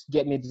it will just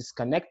get me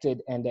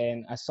disconnected. And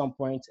then at some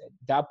point,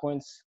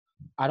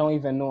 I don't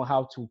even know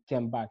how to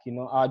come back.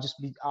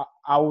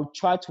 I will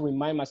try to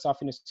remind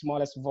myself in the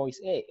smallest voice,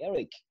 hey,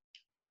 Eric,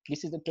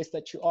 this is the place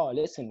that you are.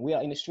 Listen, we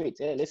are in the streets.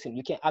 Hey, listen,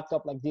 you can't act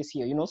up like this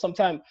here.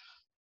 Sometimes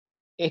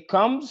it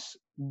comes,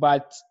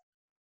 but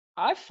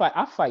I fight.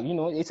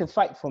 It's a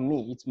fight for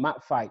me. It's my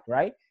fight,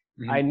 right?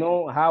 Mm-hmm. I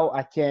know how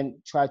I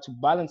can try to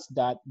balance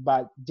that,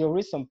 but there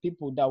is some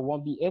people that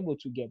won't be able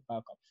to get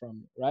back up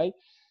from it, right?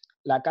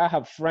 Like I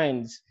have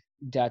friends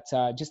that,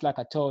 just like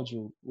I told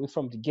you, we're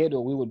from the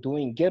ghetto. We were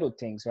doing ghetto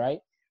things, right?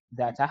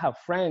 That I have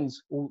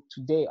friends who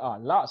today are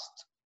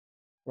lost,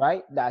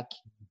 right? Like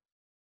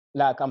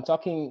I'm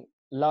talking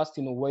lost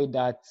in a way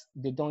that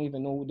they don't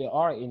even know who they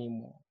are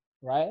anymore,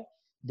 right?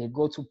 They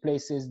go to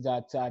places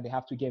that they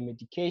have to get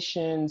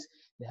medications,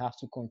 they have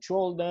to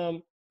control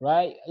them,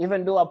 right?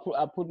 Even though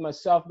I put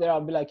myself there,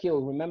 I'll be like, yo,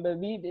 remember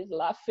me? They're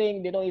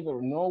laughing, they don't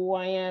even know who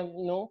I am,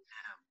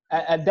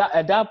 At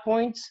that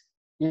point,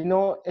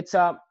 it's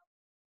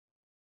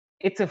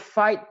a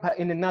fight, but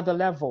in another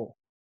level.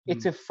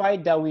 It's a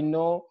fight that we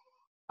know,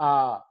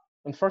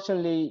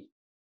 unfortunately,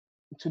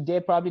 today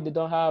probably they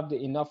don't have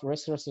enough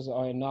resources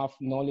or enough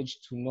knowledge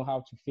to know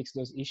how to fix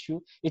those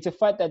issues. It's a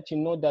fight that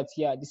that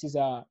this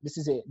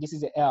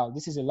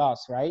is a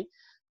loss, right?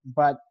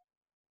 But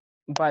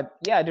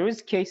yeah, there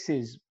is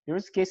cases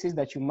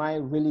that you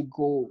might really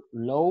go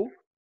low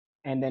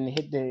and then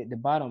hit the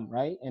bottom,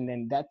 right? And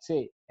then that's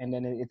it. And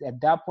then at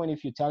that point,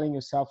 if you're telling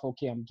yourself,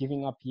 okay, I'm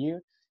giving up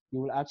here, you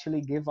will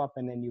actually give up,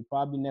 and then you're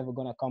probably never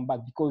gonna come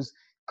back, because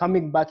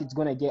coming back, it's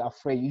gonna get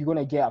afraid. You're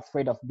gonna get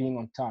afraid of being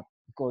on top,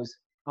 because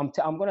I'm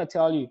gonna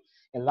tell you,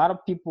 a lot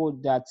of people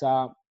that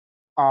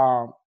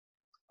are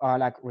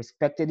like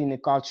respected in the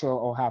culture,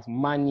 or have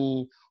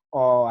money,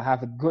 or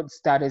have a good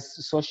status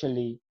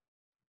socially,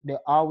 they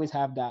always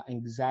have that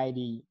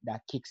anxiety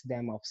that kicks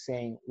them off,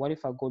 saying, what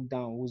if I go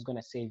down? Who's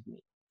gonna save me?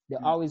 They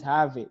always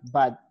have it,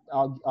 but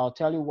I'll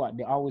tell you what,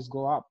 they always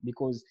go up,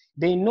 because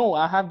they know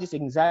I have this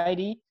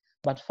anxiety,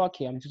 but fuck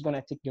it, I'm just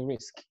gonna take the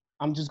risk.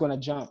 I'm just gonna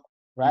jump,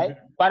 right?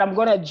 But I'm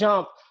gonna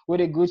jump with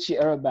a Gucci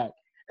airbag.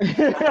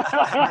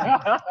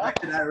 Back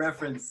to that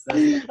reference.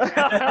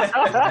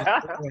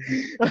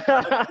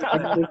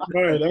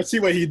 I see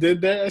what he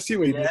did there. I see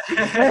what he did.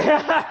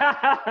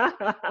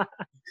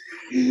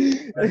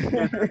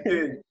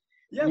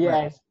 Yeah,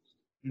 yes.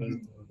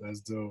 That's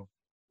dope.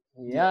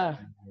 Yeah.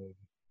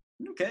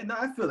 Okay, no,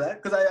 I feel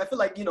that because I feel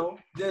like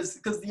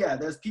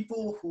there's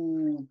people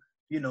who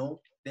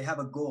they have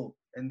a goal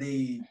and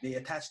they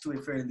attach to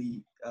it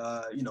fairly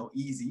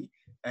easy,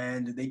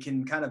 and they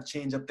can kind of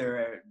change up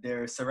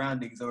their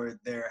surroundings or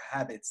their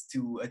habits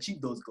to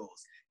achieve those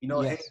goals.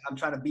 Hey, I'm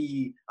trying to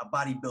be a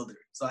bodybuilder,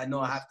 so I know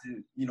I have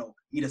to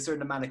eat a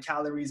certain amount of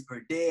calories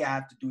per day. I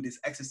have to do this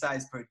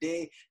exercise per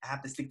day. I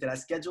have to stick to that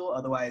schedule,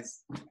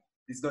 otherwise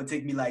it's gonna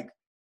take me like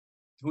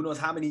who knows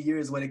how many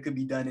years when it could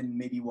be done in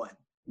maybe one.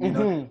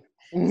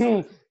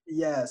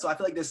 Yeah, so I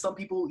feel like there's some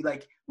people,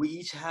 like we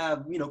each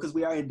have, because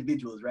we are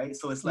individuals, right?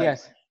 So it's like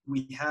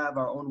we have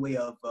our own way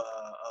of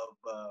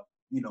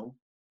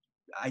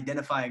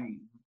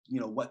identifying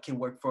what can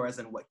work for us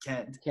and what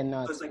can't.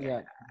 Cannot. So it's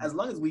like as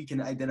long as we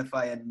can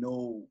identify and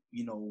know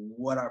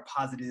what our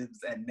positives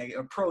and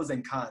negative, pros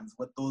and cons,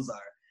 what those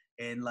are,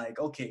 and like,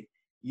 okay,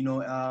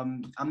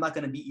 I'm not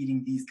going to be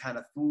eating these kind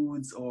of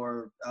foods,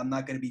 or I'm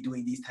not going to be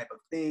doing these type of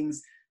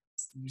things.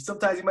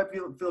 Sometimes you might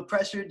feel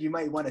pressured. You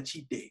might want a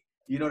cheat day.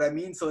 You know what I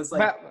mean? So it's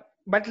like.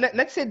 But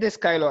let's say this,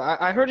 Kylo.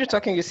 I heard you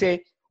talking. You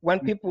say when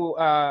people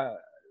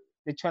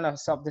they're trying to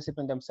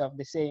self-discipline themselves,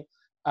 they say,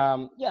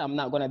 I'm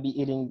not going to be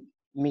eating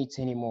meat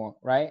anymore,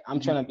 right? I'm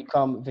trying to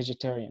become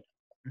vegetarian.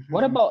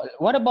 What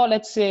about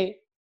let's say,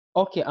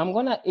 okay, I'm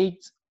going to eat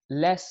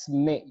less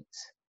meat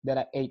that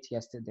I ate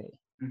yesterday.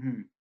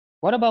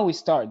 What about we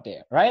start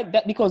there, right?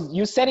 That because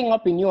you're setting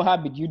up a new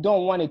habit. You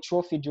don't want a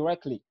trophy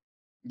directly.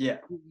 Yeah.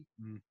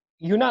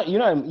 You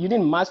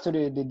didn't master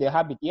the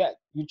habit yet.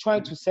 You're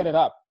trying to set it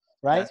up,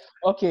 right?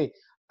 Okay,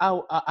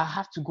 I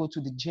have to go to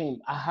the gym.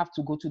 I have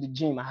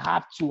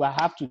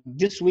to.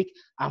 This week,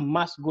 I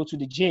must go to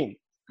the gym.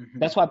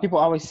 That's what people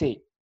always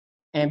say.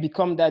 And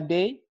become that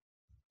day,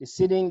 they're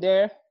sitting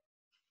there,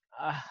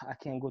 I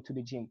can't go to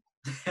the gym.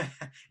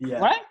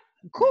 Right?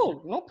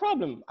 Cool, no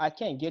problem. I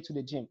can't get to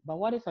the gym. But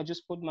what if I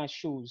just put my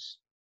shoes,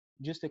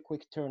 just a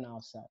quick turn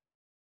outside?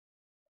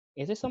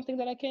 Is it something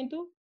that I can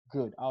do?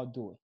 Good, I'll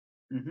do it.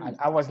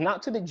 I was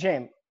not to the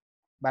gym,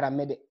 but I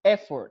made the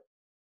effort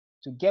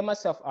to get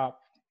myself up.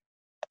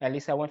 At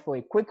least I went for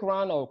a quick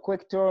run or a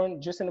quick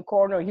turn just in the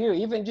corner here,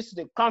 even just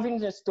the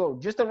convenience store,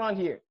 just around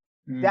here.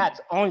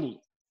 That's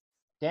only.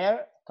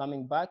 There,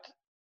 coming back,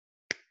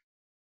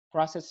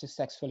 process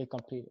successfully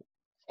completed.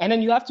 And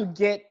then you have to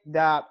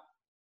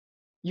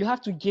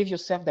give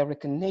yourself the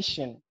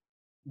recognition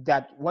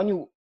that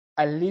when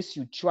at least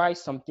you try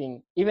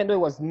something, even though it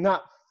was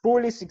not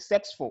fully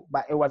successful,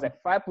 but it was a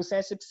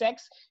 5%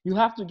 success, you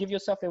have to give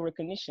yourself a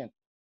recognition,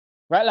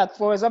 right? Like,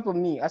 for example,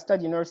 me, I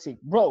study nursing.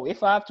 Bro,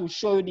 if I have to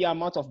show you the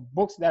amount of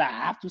books that I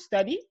have to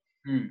study,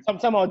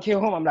 sometimes I'll get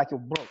home, I'm like, yo,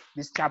 bro,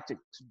 this chapter,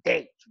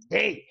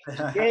 today,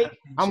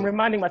 I'm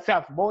reminding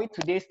myself, boy,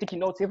 today, sticky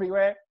notes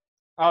everywhere.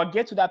 I'll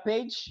get to that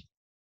page,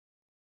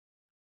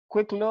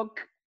 quick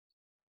look,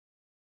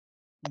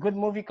 good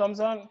movie comes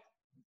on,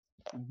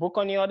 book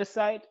on the other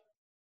side,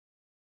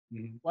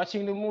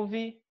 watching the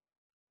movie,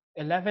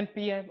 11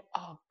 p.m.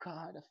 Oh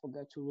God, I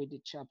forgot to read the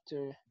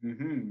chapter.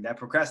 That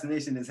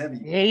procrastination is heavy.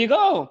 Here you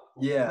go.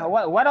 Yeah. Now,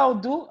 what I'll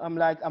do, I'm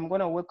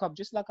gonna wake up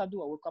just like I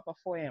do. I wake up at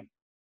 4 a.m.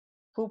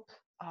 Poop.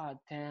 Oh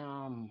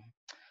damn!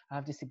 I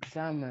have this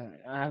exam.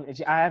 I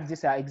have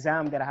this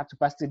exam that I have to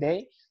pass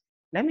today.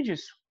 Let me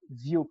just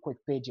view quick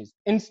pages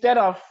instead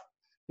of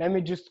let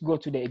me just go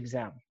to the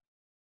exam.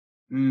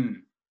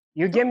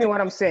 You get me what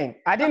I'm saying?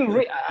 I didn't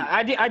read.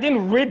 I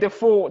didn't read the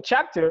full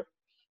chapter.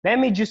 Let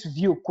me just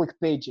view quick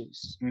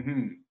pages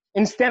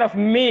instead of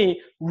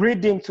me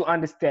reading to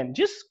understand.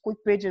 Just quick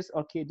pages.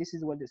 Okay, this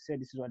is what they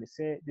said. This is what they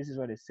said. This is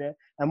what they said.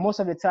 And most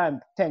of the time,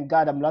 thank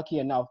God, I'm lucky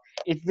enough.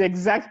 It's the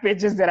exact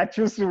pages that I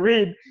choose to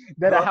read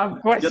that I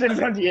have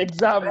questions on the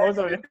exam most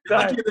of the time.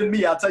 Luckier than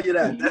me, I'll tell you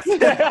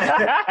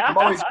that. I'm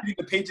always reading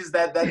the pages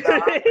that.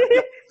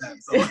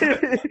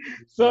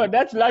 So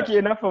that's lucky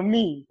enough for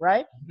me,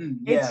 right?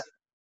 Yeah.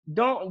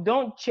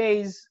 Don't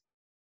chase.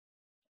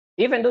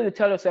 Even though you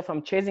tell yourself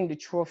I'm chasing the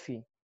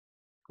trophy,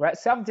 right?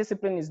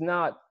 Self-discipline is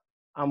not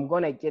I'm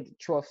gonna get the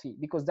trophy,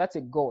 because that's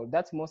a goal.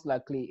 That's most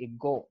likely a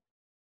goal,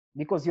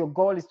 because your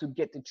goal is to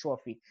get the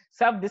trophy.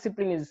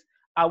 Self-discipline is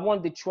I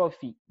want the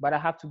trophy, but I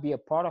have to be a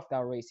part of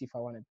that race if I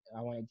want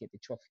to get the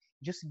trophy.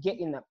 Just get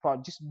in that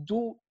part. Just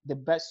do the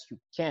best you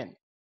can,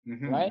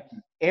 right?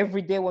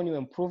 Every day when you're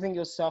improving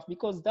yourself,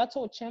 because that's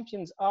how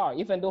champions are.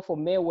 Even though for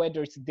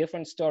Mayweather it's a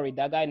different story.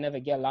 That guy never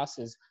get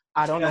losses.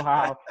 I don't know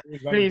how.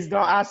 Please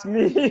don't ask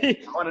me.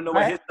 I want to know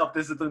what his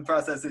self-discipline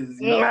process is.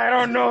 I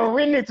don't know.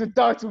 We need to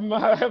talk to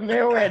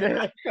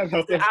Mayweather.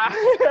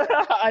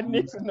 I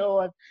need to know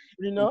what,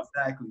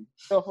 Exactly.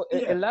 So for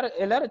a lot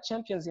of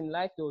champions in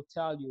life, they'll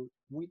tell you,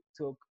 we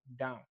took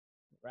down,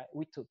 right?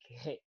 We took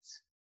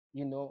hits.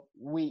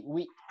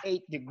 We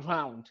ate the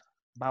ground,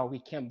 but we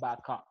came back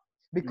up.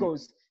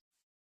 Because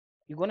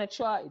you're going to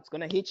try, it's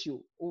going to hit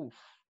you. Oof.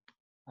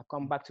 I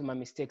come back to my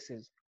mistakes.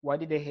 Why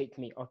did they hate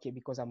me? Okay,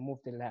 because I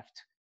moved the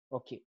left.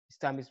 Okay, this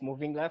time it's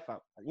moving left. I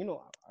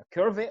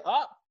curve it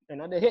up.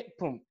 Another hit,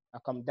 boom, I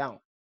come down.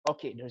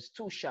 Okay, there's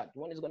 2 shots.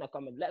 One is gonna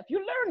come in left.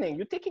 You're learning.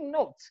 You're taking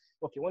notes.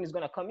 Okay, one is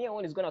gonna come here.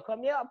 One is gonna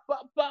come here.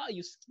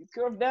 You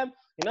curve them.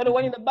 Another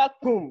one in the back.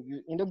 Boom.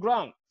 You in the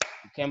ground.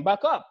 You can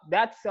back up.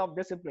 That's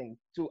self-discipline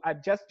to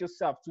adjust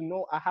yourself to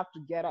know I have to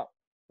get up,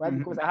 right?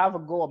 Because I have a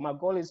goal. My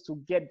goal is to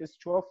get this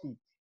trophy,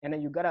 and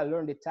then you gotta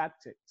learn the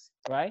tactics,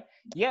 right?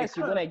 Yes,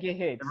 you're gonna get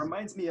hit. It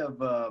reminds me of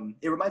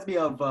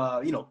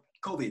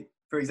COVID,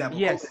 for example.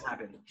 Yes. COVID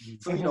happened.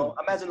 So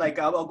imagine like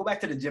I'll go back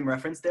to the gym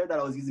reference there that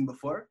I was using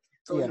before.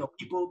 So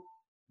people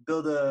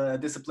build a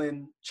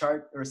discipline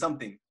chart or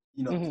something.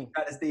 To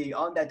try to stay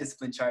on that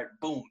discipline chart.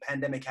 Boom,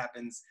 pandemic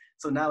happens.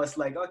 So now it's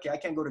like, okay, I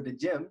can't go to the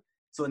gym.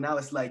 So now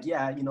it's like,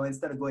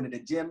 instead of going to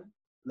the gym,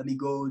 let me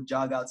go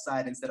jog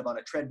outside instead of on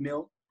a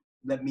treadmill.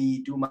 Let me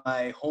do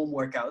my home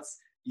workouts.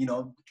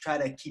 Try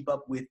to keep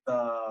up with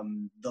the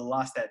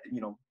loss that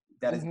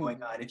that is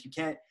going on. If you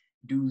can't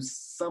do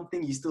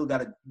something, you still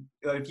gotta.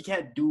 If you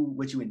can't do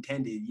what you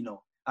intended,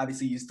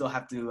 obviously you still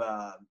have to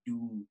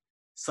do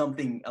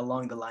something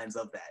along the lines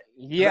of that.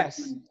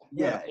 Yes.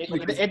 Yeah.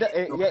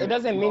 It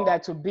doesn't mean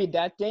that to be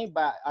that thing,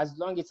 but as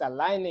long as it's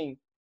aligning,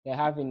 you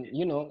have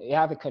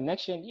a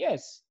connection.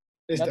 Yes,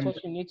 that's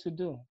what you need to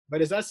do.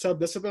 But is that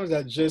self-discipline, or is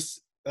that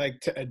just like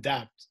to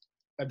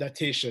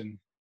adaptation?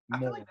 I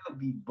feel like that would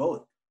be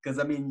both. Because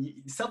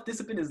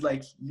self-discipline is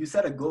like you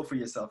set a goal for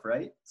yourself,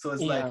 right? So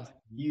it's like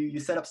you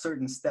set up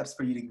certain steps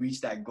for you to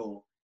reach that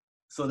goal.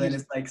 So then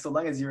it's like, so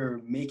long as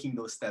you're making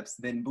those steps,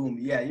 then boom,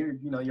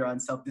 you're on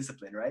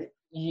self-discipline, right?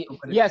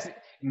 Yes.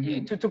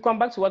 To come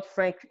back to what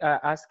Frank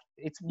asked,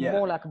 it's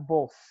more like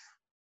both,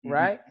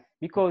 right?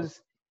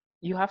 Because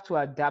you have to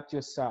adapt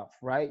yourself,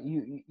 right?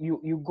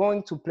 You're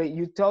going to play.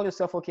 You tell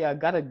yourself, okay, I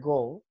got a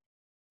goal,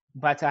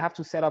 but I have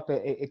to set up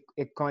a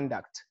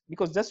conduct,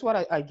 because that's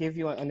what I gave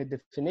you on the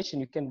definition.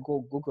 You can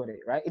go Google it,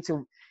 right? It's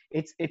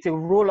a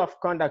rule of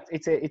conduct.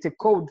 It's a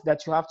code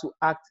that you have to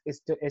act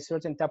a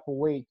certain type of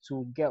way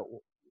to get,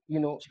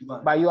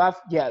 but you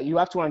have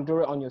to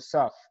endure it on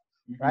yourself,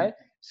 right?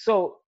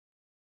 So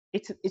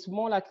it's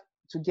more like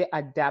to get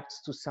adapt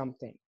to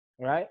something,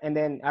 right? And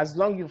then as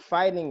long you're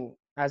fighting,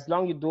 as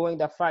long you're doing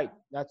the fight,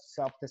 that's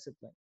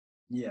self-discipline.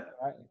 Yeah.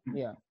 Right?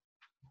 Yeah.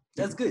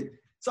 That's good.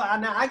 So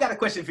now I got a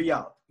question for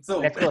y'all. So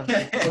let's go.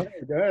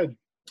 Good.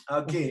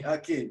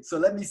 Okay. So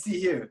let me see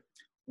here.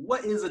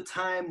 What is a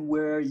time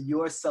where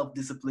your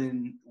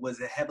self-discipline was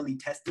heavily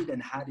tested,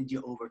 and how did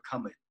you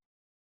overcome it?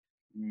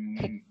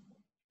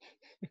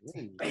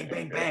 Bang,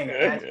 bang, bang.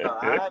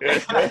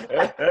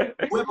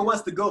 Whoever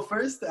wants to go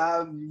first,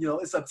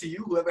 it's up to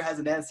you. Whoever has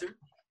an answer,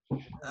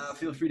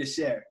 feel free to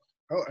share.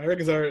 Oh, Eric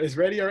is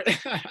ready already.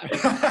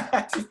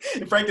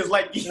 Frank is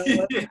like,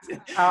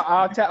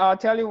 I'll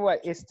tell you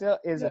what, it still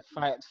is a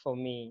fight for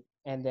me.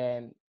 And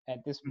then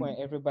at this point,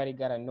 everybody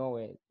gotta know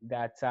it,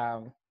 that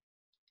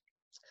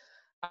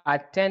I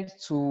tend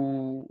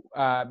to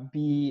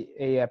be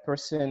a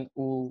person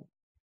who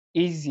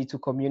easy to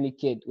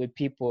communicate with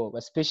people,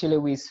 especially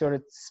with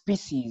certain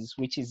species,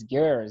 which is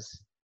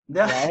girls.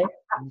 Right?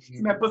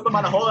 Man, put them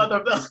on a whole other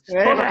bill.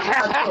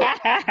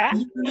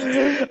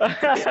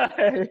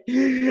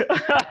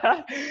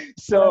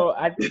 So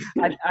I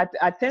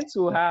tend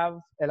to have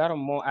a lot of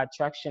more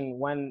attraction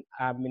when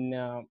I'm in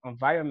an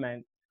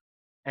environment,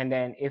 and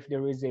then if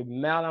there is a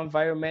male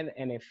environment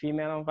and a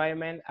female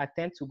environment, I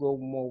tend to go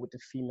more with the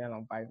female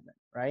environment,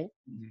 right?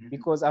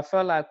 Because I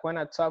feel like when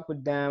I talk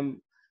with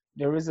them,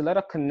 there is a lot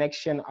of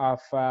connection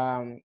of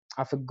a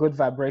good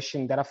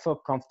vibration that I feel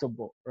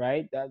comfortable,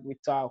 right? That we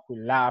talk, we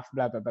laugh,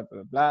 blah, blah, blah,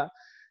 blah, blah.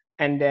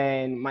 And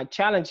then my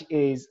challenge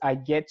is I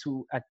get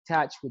to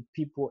attach with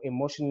people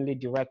emotionally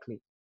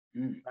directly,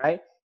 right?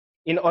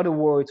 In other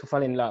words, to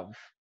fall in love.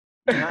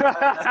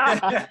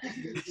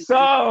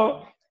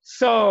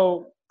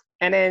 So,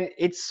 and then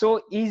it's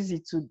so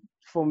easy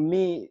for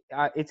me,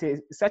 it's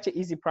such an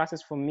easy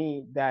process for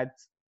me that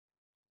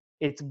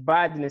it's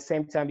bad in the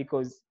same time,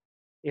 because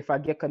if I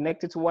get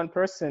connected to one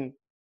person,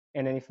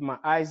 and then if my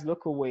eyes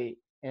look away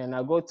and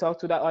I go talk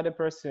to that other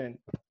person,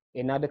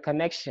 another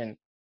connection,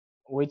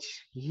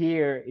 which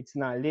here it's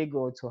not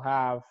legal to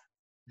have.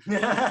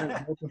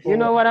 You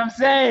know what I'm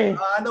saying?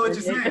 I know what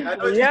you're saying.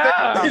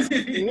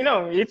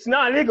 It's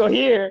not legal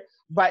here,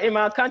 but in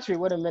my country,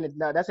 wait a minute,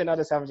 now that's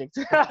another subject.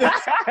 Put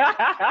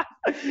the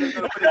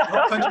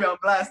whole country on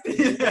blast.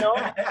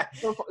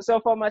 So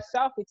for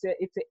myself, it's an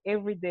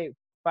everyday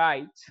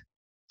fight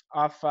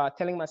of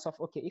telling myself,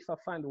 okay, if I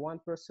find one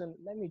person,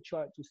 let me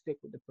try to stick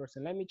with the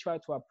person. Let me try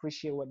to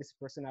appreciate what this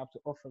person has to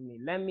offer me.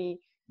 Let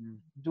me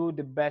do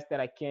the best that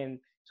I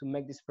can to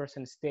make this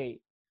person stay.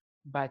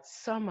 But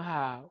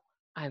somehow,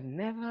 I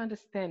never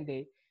understand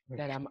it,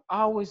 that I'm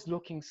always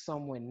looking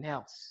someone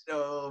else.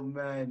 Oh,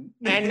 man.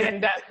 And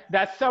then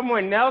that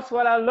someone else,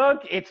 when I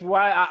look, it's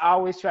why I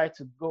always try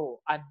to go.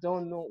 I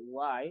don't know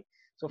why.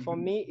 So for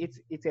me,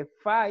 it's a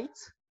fight.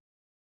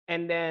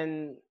 And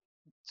then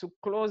to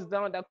close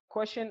down that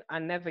question, I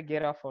never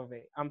get off of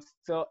it. I'm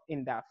still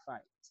in that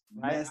fight.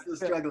 Right? Man, still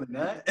struggling,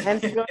 huh? I'm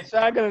still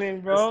struggling,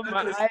 bro.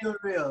 My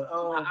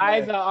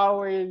eyes are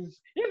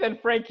always, even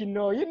Frank, you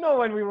know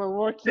when we were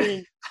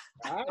working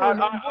I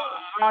remember.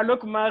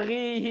 Look,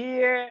 Marie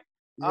here.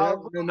 Yeah,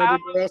 another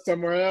girl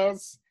somewhere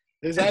else.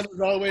 His eyes was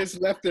always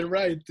left and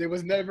right. It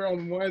was never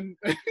on one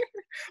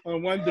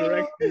on one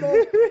direction.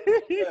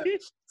 Yeah.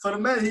 So the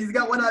man, he's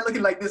got one eye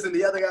looking like this, and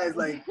the other guy is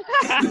like,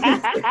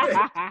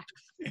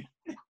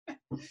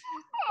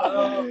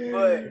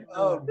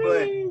 oh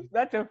boy.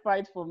 That's a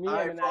fight for me. All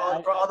right,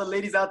 and for all the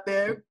ladies out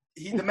there,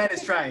 the man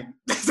is trying.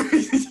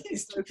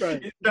 he's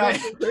trying.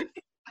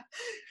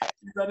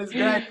 He's on his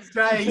grind. He's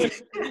trying.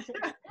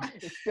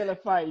 It's still a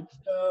fight.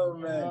 Oh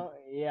man.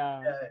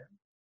 Yeah.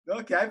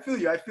 Okay, I feel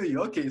you.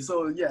 Okay,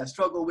 so yeah,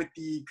 struggle with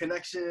the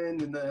connection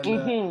and the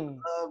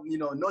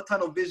no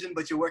tunnel vision,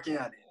 but you're working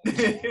at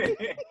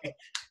it.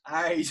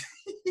 All right,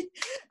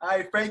 all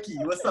right, Frankie,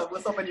 what's up?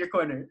 What's up in your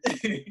corner?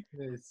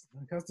 Yes,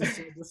 when it comes to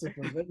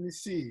self-discipline, let me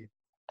see.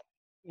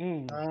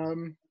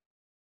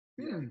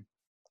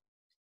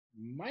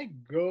 Might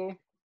go.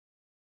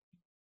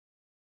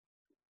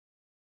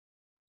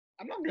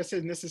 I'm not gonna say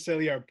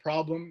necessarily a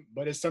problem,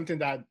 but it's something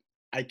that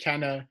I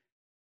kind of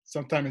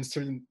sometimes in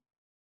certain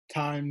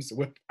times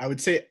with, I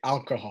would say,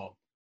 alcohol.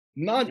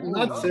 Not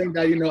saying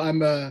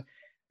that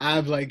I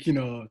have like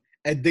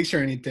addiction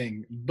or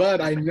anything,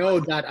 but I know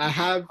that I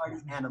have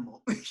party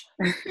animal.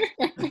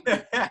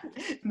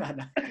 Nah.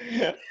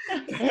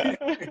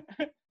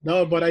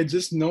 No, but I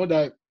just know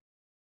that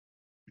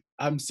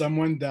I'm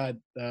someone that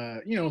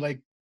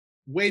like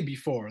way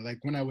before, like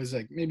when I was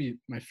like maybe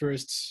my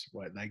first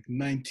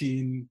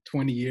 19,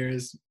 20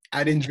 years,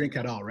 I didn't drink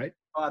at all, right?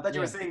 Oh, I thought you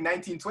were saying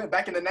 1920.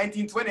 Back in the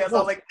 1920s, I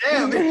was like,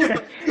 damn,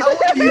 how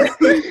old are you?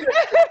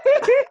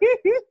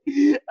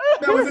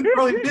 That was in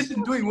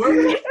prohibition doing work.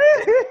 You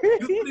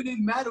put it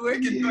in mad work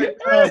and doing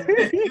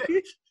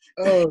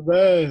Oh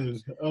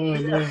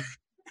man.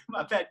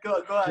 My bad, go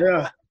on.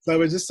 Yeah. So I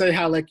would just say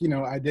how I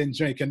didn't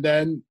drink. And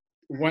then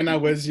when I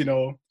was,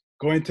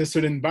 going to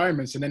certain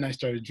environments and then I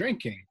started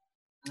drinking.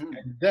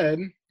 And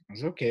then I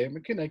was okay, I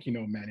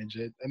can manage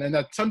it. And then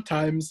that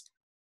sometimes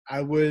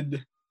I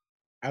would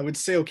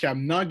say, okay,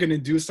 I'm not gonna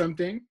do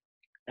something.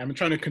 I'm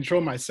trying to control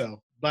myself.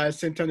 But at the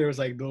same time, there was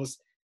like those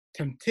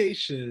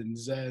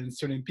temptations and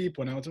certain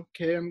people, and I was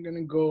okay, I'm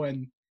gonna go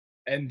and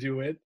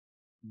do it.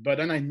 But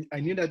then I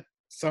knew that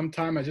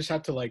sometime I just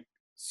had to like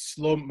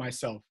slow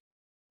myself.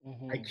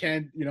 I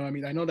can't,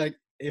 I know that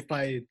if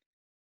I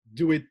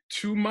do it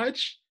too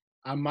much,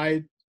 I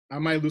might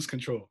lose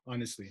control,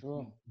 honestly.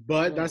 Sure.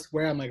 But that's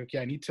where I'm like, okay,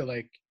 I need to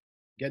like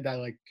get that,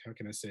 like, how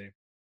can I say?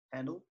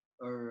 Handle?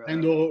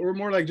 Or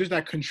more like just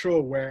that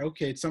control where,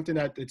 okay, it's something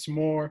that it's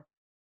more,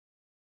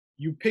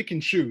 you pick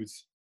and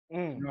choose.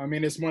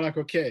 It's more like,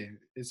 okay,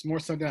 it's more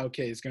something that,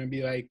 okay, it's going to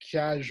be like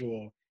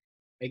casual.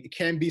 It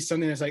can be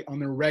something that's like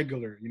on a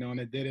regular, on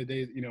a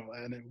day-to-day,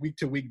 on a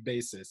week-to-week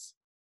basis.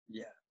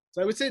 Yeah.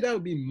 So I would say that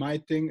would be my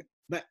thing.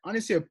 But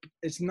honestly,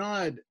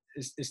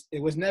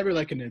 it was never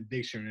like an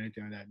addiction or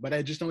anything like that. But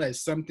I just know that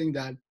it's something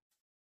that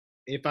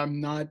if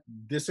I'm not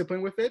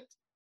disciplined with it,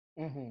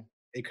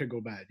 it could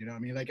go bad.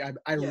 Like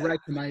I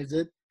recognize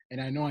it, and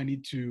I know I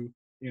need to,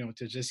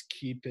 to just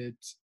keep it.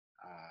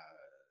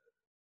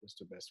 What's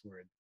the best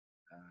word?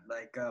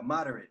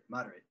 Moderate.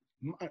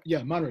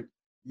 Yeah, moderate.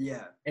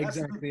 Yeah.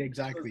 Exactly.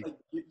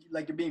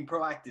 Like you're being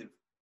proactive.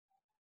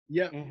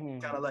 Yeah.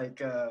 Kind of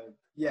like,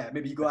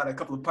 maybe you go out to a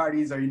couple of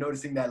parties, or you're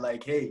noticing that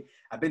like, hey,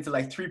 I've been to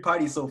like 3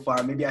 parties so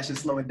far. Maybe I should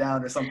slow it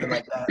down or something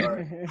like that. Or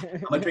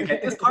I'm gonna drink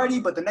at this party,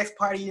 but the next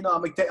party,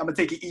 I'm gonna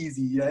take it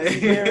easy.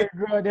 There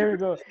we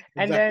go.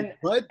 And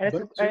exactly.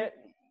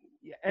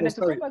 then, to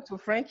come back to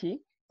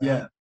Frankie.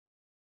 Yeah.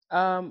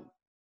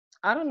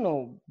 I don't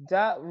know.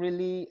 That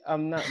really,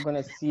 I'm not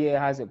gonna see it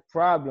as a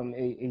problem,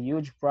 a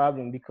huge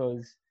problem,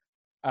 because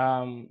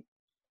I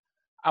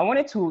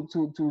wanted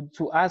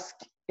to ask: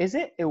 is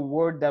it a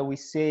word that we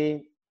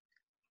say,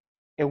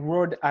 a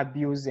word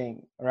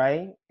abusing,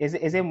 right? Is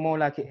it more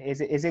like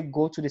is it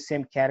go to the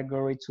same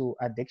category to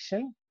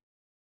addiction?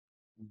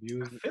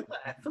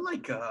 I feel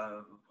like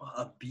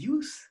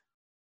abuse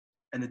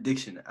and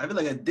addiction. I feel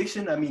like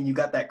addiction, you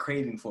got that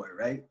craving for it,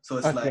 right? So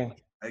it's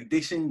like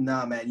addiction,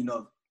 nah, man,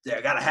 I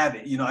gotta have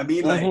it.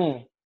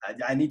 Like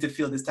I need to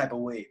feel this type of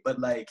way. But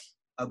like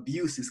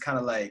abuse is kind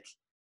of like,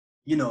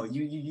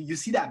 you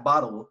see that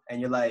bottle and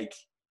you're like,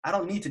 I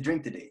don't need to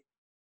drink today,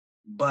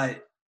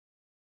 but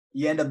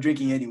you end up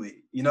drinking anyway.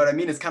 You know what I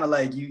mean? It's kind of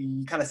like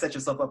you kind of set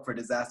yourself up for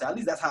disaster. At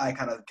least that's how I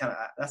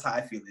that's how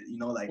I feel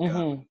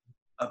it.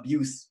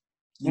 Abuse.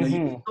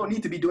 You don't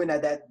need to be doing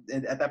that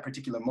at that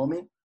particular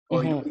moment,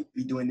 or you don't need to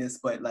be doing this,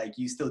 but like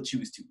you still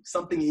choose to.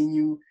 Something in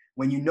you,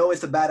 when you know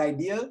it's a bad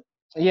idea,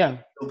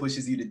 still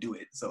pushes you to do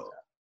it. So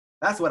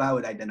that's what I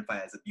would identify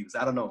as abuse.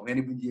 I don't know.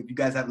 If you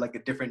guys have like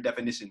a different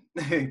definition.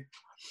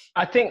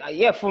 I think,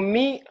 for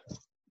me,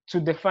 to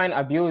define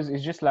abuse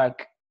is just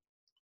like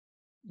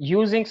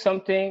using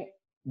something,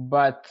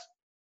 but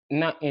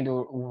not in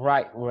the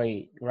right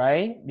way,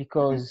 right?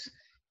 Because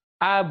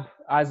ab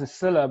as a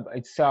syllable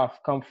itself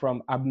come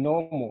from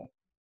abnormal,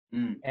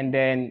 and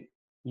then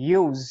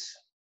use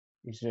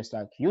is just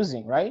like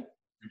using, right?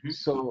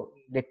 So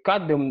they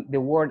cut the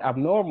word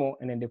abnormal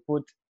and then they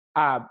put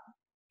ab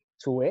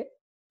to it,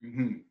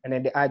 And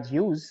then they add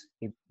use,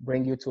 it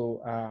bring you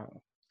to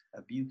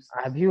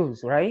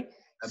abuse, right?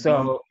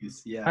 So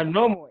yeah. a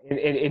normal,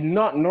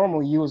 not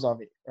normal use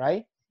of it,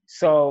 right?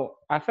 So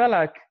I felt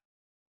like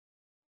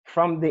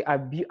from the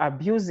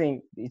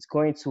abusing, it's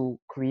going to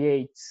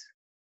create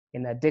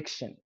an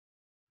addiction.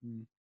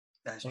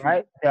 That's true.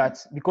 Right?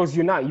 That's because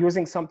you're not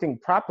using something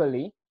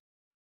properly.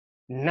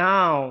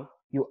 Now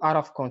you're out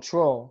of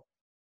control.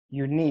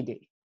 You need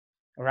it,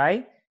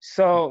 right?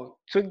 So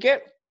to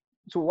get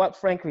to what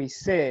Frankie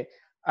said,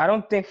 I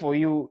don't think for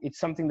you it's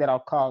something that I'll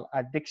call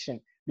addiction,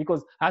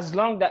 because as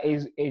long that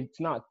is it's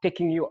not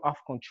taking you off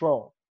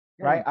control,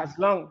 right? As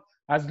long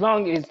as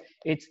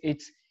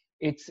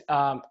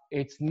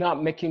it's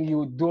not making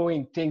you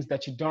doing things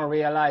that you don't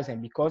realize,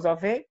 and because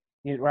of it,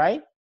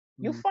 right?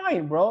 You're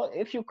fine, bro.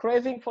 If you're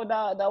craving for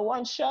that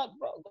one shot,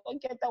 bro, go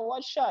get that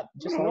one shot.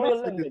 Just know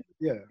your limit.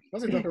 Yeah,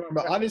 that's nothing wrong.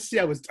 But honestly,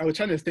 I was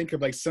trying to think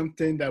of like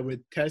something that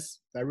would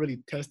really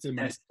tested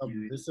my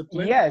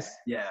self-discipline. Yes.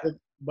 Yeah.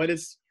 But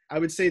I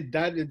would say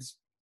that is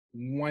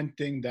one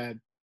thing that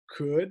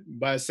could,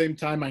 but at the same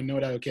time, I know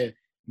that, okay,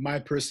 my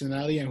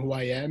personality and who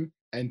I am,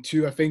 and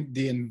two, I think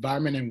the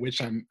environment in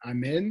which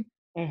I'm in,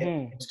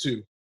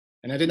 too.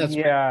 And I think that's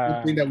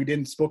one thing that we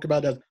didn't spoke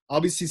about. That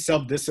obviously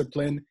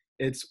self-discipline.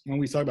 It's when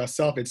we talk about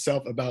self, it's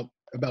self about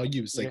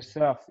you, like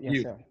yourself.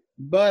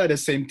 But at the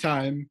same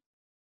time,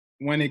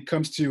 when it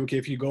comes to, okay,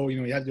 if you go,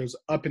 you have those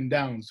up and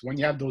downs. When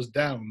you have those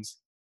downs,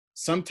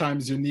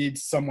 sometimes you need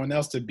someone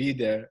else to be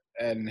there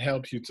and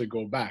help you to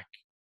go back.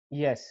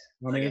 Yes.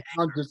 I mean, it's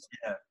not just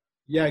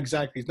yeah,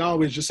 exactly. It's not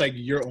always just like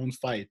your own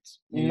fight.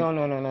 No.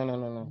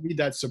 You need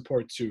that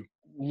support too.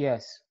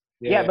 Yes.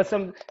 Yeah,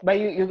 but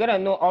you gotta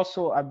know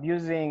also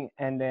abusing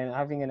and then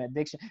having an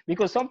addiction,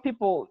 because some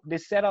people, they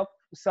set up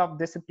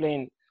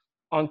self-discipline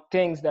on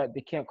things that they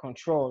can't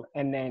control,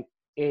 and then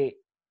it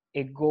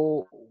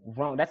go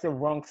wrong. That's the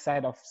wrong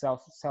side of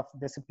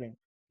self-discipline.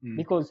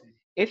 Because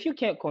if you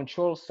can't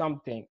control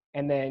something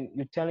and then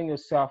you're telling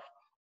yourself,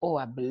 oh,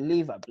 I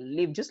believe,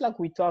 just like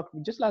we talk,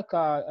 just like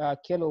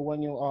Kelo,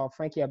 when you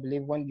Frankie, I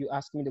believe when you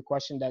asked me the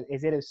question that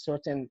is it a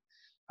certain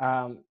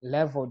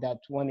level that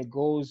when it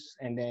goes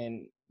and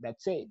then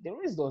that's it,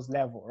 there is those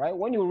level, right?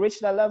 When you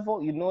reach that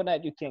level, you know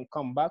that you can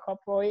come back up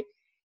for it.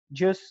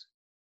 Just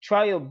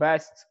try your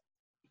best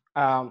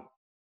to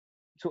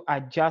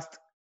adjust,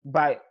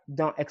 but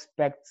don't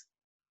expect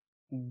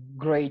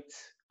great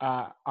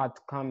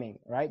outcoming,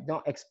 right?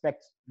 Don't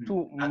expect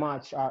too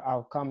much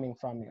outcoming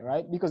from it,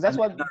 right? Because that's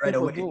what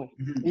people do.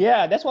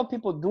 Yeah, that's what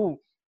people do.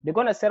 They're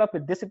gonna set up a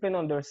discipline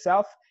on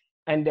themselves,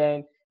 and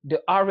then they're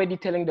already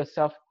telling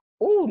themselves,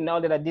 oh, now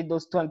that I did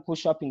those 20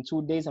 push-ups in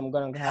 2 days, I'm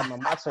gonna have my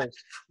muscles.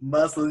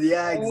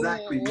 Yeah,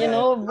 exactly. You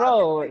know,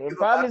 bro,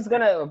 probably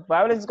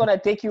it's gonna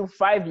take you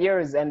 5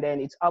 years, and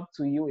then it's up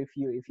to you if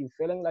you're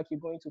feeling like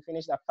you're going to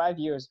finish that 5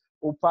 years,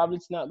 or probably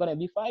it's not gonna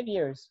be 5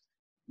 years.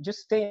 Just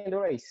stay in the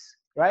race,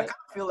 right?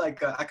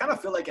 I kind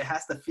of feel like it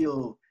has to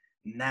feel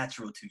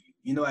natural to you.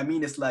 You know what I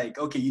mean? It's like,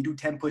 okay, you do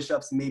 10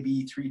 push-ups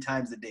maybe 3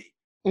 times a day.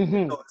 So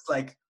it's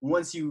like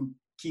once you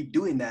keep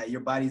doing that,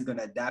 your body's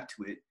gonna adapt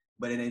to it.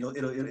 But then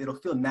it'll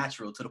feel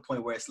natural to the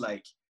point where it's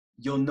like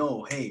you'll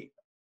know, hey,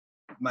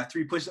 my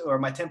 10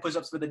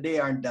 push-ups for the day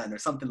aren't done, or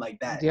something like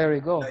that. There we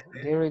go.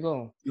 There we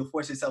go. You'll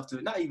force yourself to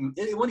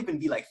it won't even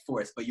be like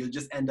force, but you'll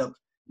just end up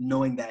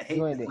knowing that, hey,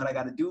 this is what I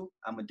gotta do,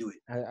 I'm gonna do it.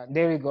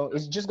 There we go.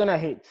 It's just gonna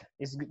hit.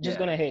 It's just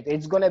gonna hit.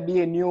 It's gonna be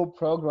a new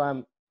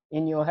program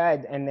in your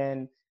head, and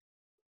then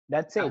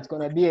that's it. It's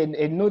gonna be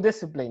a new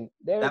discipline.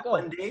 There we go.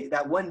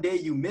 That one day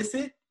you miss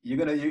it, you're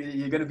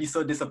gonna be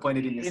so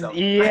disappointed in yourself.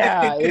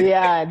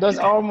 Yeah. Those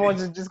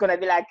hormones is just gonna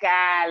be like,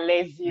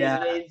 lazy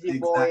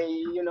boy,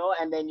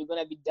 and then you're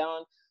gonna be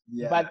down.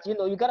 Yeah. But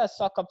you gotta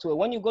suck up to it.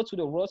 When you go to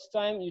the roast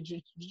time, you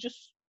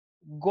just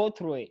go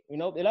through it. A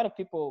lot of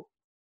people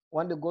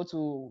want to go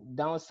to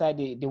downside,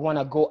 they want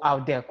to go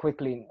out there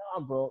quickly.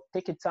 No, bro,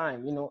 take your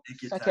time.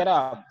 Suck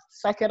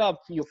it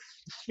up. You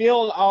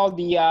feel all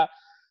the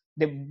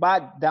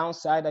bad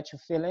downside that you're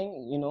feeling,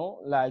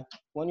 like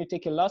when you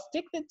take a loss,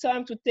 take the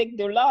time to take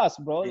the loss,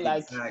 bro.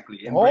 Exactly.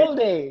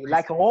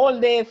 Like a whole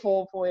day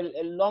for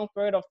a long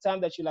period of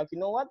time that you're like, you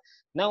know what?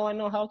 Now I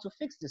know how to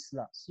fix this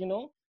loss, And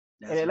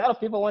a lot of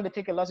people, when they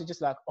take a loss, it's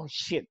just like, oh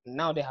shit,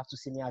 now they have to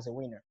see me as a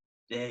winner.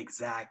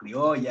 Exactly.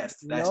 Oh yes,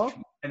 that's true.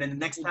 And then the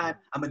next time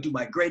I'm gonna do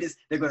my greatest,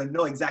 they're gonna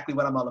know exactly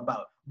what I'm all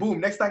about.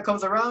 Boom, next time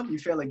comes around, you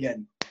fail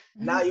again.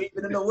 Now you're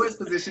even in the worst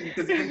position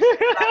because there you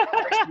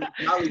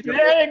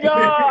go.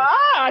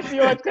 I see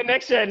what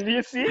connection. Do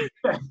you see?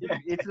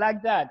 It's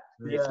like that.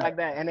 It's like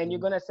that. And then you're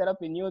gonna set up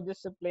a new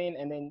discipline,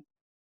 and then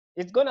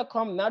it's gonna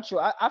come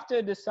natural.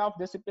 After the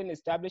self-discipline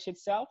establish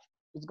itself,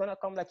 it's gonna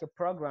come like a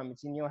program.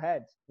 It's in your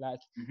head. Like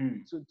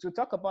to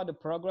talk about the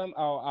program,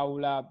 I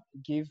will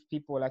give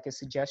people like a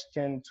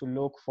suggestion to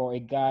look for a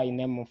guy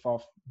named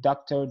of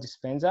Dr.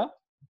 Dispenza.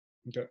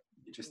 Okay.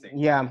 Interesting.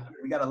 Yeah.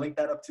 We gotta link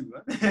that up too.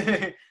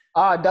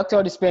 Huh?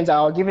 Dr. Dispenza,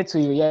 I'll give it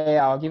to you.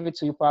 Yeah, I'll give it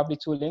to you. Probably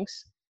 2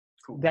 links.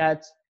 Cool.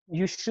 That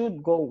you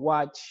should go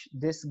watch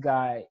this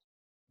guy,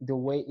 the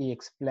way he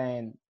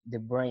explained the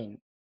brain.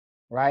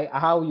 right?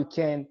 How you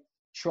can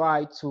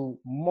try to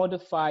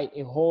modify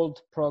a old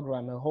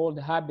program, a old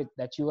habit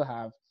that you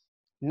have,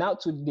 not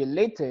to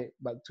delete it,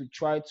 but to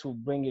try to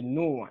bring a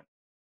new one,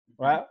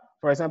 right?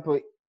 For example,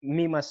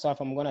 me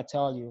myself, I'm gonna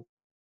tell you,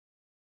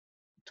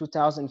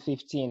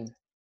 2015,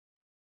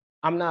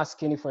 I'm not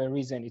skinny for a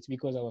reason. It's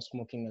because I was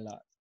smoking a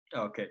lot.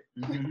 Okay.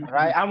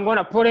 Right? I'm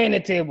gonna put it in the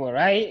table,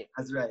 right?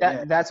 That's right.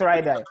 That's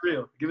right. Give it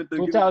real. Give it the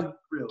 2000,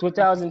 real.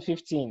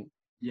 2015.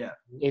 Yeah.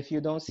 If you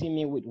don't see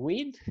me with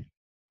weed,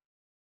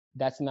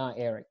 that's not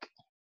Eric.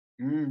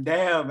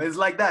 Damn, it's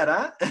like that,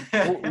 huh?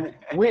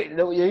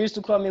 You used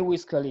to call me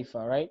Wiz Khalifa,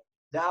 right?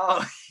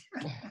 No.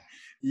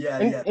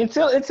 Yeah.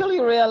 Until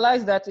you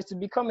realize that it's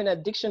become an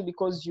addiction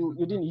because you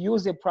didn't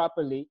use it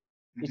properly.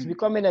 It's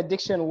become an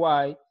addiction.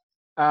 Why?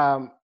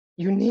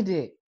 You need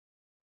it.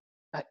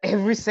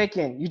 Every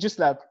second, you just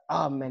like,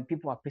 oh man,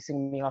 people are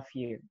pissing me off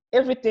here.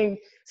 Everything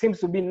seems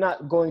to be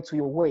not going to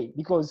your way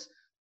because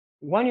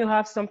when you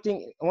have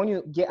something, when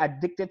you get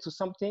addicted to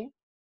something,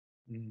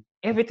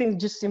 everything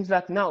just seems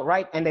like now,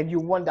 right? And then you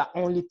want the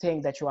only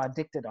thing that you're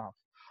addicted of.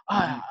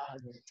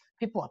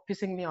 People are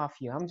pissing me off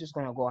here. I'm just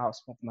gonna go out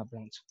smoke my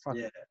blunt.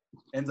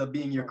 Ends up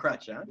being your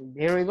crutch, huh?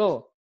 Here we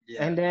go.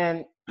 Yeah.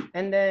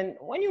 And then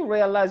when you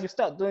realize, you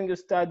start doing your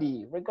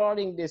study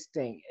regarding this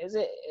thing, is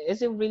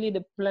it really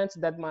the plants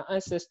that my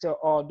ancestor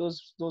or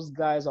those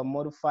guys are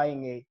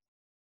modifying it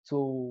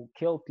to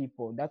kill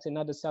people? That's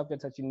another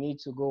subject that you need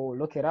to go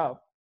look it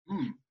up.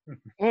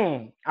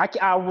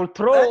 I will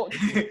throw.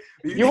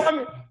 You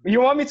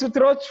want me to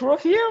throw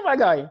truth here, my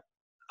guy?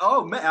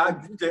 Oh man,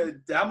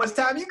 how much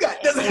time you got?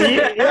 The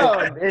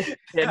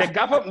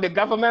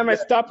government may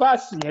stop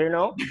us. You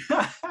know.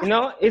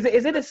 Is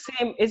it the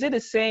same? Is it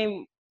the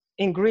same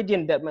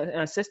ingredient that my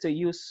ancestor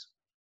used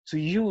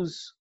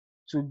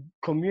to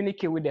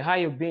communicate with the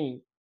higher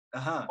being?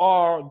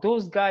 Or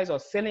those guys are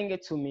selling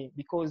it to me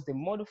because they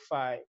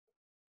modify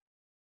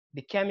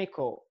the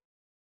chemical,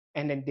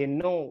 and then they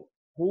know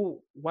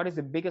what is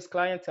the biggest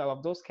clientele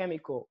of those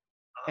chemical,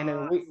 and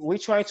then we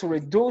try to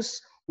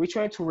reduce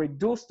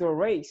the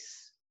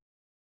race,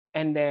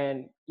 and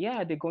then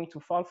they're going to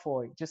fall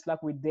for it, just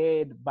like we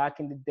did back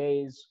in the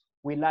days.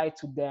 We lied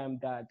to them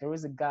that there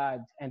is a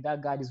God and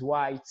that God is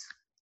white,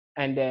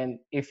 and then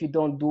if you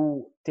don't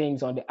do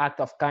things on the act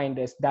of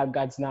kindness, that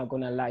God's not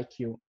gonna like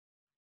you.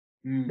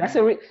 That's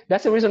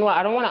the reason why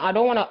I don't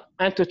want to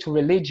enter to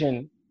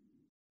religion.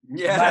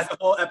 Yeah, that's the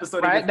whole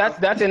episode. Right,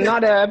 that's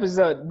another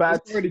episode.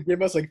 But you already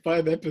gave us like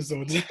 5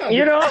 episodes.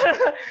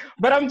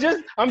 But I'm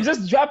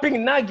just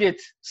dropping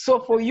nuggets.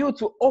 So for you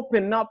to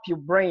open up your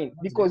brain,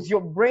 because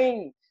your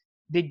brain,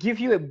 they give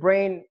you a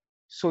brain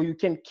so you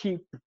can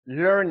keep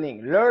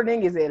learning.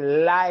 Learning is a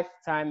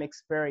lifetime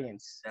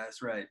experience.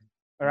 That's right.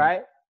 All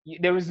right.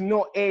 There is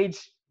no age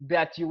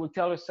that you will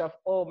tell yourself,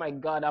 oh my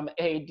God, I'm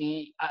AD,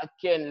 I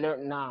can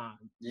learn. Nah.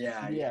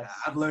 Yeah.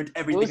 I've learned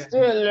everything. You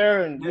still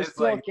learn. You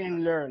still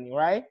can learn,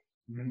 right?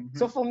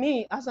 So for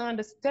me, as I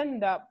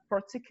understand that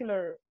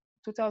particular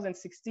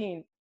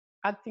 2016,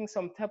 acting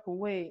some type of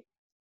way,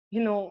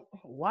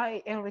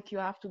 why, Eric, you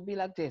have to be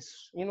like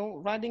this?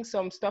 Writing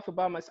some stuff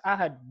about myself. I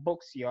had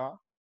books, y'all.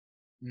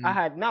 I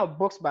had now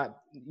books,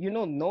 but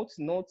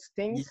notes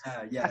things.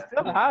 Yeah.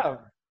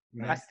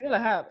 I still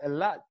have a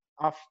lot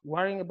of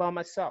worrying about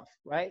myself,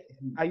 right?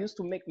 I used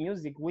to make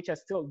music, which I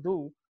still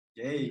do,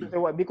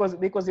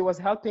 because it was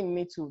helping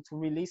me to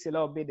release a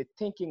little bit the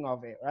thinking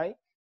of it, right?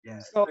 Yeah,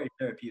 so, very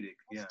therapeutic.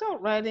 Yeah. Start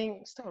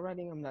writing.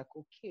 I'm like,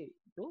 okay,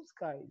 those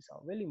guys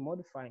are really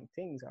modifying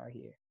things out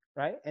here,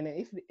 right? And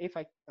if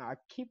I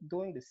keep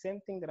doing the same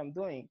thing that I'm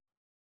doing,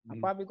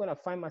 I'm probably gonna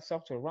find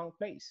myself to the wrong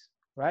place,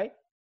 right?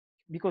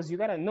 Because you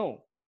gotta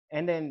know.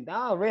 And then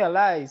now I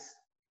realize,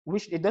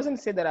 which it doesn't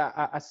say that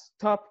I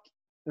stopped.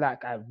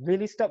 Like I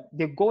really stopped.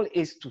 The goal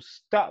is to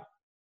stop,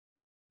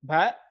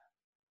 but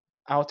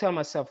I'll tell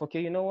myself, okay,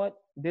 you know what?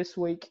 This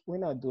week we're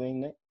not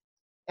doing it.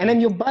 And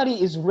then your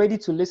body is ready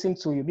to listen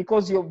to you,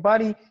 because your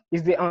body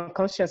is the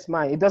unconscious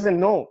mind. It doesn't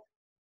know.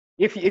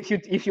 If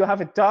you have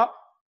a thought,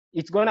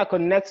 it's gonna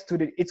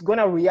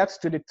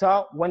react to the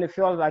thought when it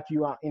feels like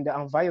you are in the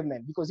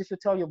environment. Because if you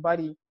tell your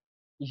body,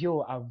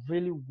 yo, I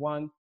really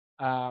want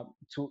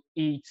to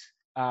eat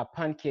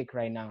pancake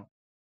right now,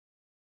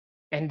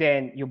 and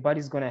then your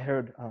body's gonna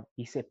hear,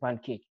 he said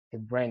pancake. The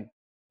brain,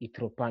 he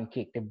throw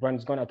pancake. The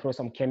brain's gonna throw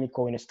some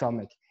chemical in the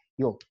stomach.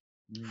 Yo,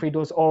 free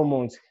those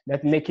hormones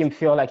that make him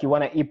feel like you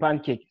want to eat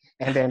pancake,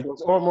 and then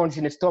those hormones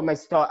in the stomach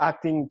start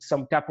acting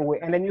some type of way,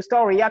 and then you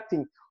start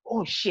reacting.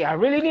 Oh shit, I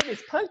really need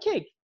this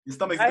pancake. Your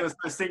stomach's gonna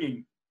start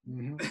singing.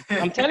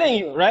 I'm telling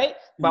you, right?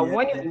 But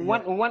when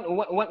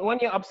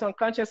your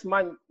subconscious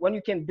mind, when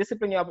you can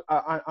discipline your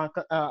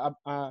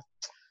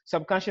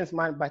subconscious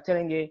mind by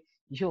telling it,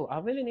 yo, I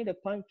really need a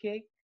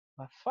pancake,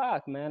 but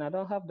fuck, man, I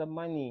don't have the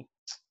money.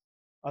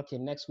 Okay,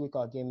 next week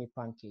I'll get me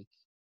pancake.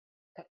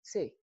 That's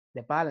it.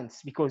 The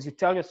balance, because you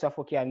tell yourself,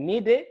 okay, I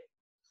need it.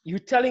 You're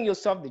telling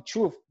yourself the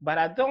truth, but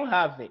I don't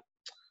have it.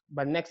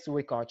 But next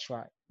week I'll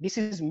try. This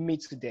is me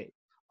today.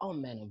 Oh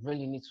man, I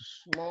really need to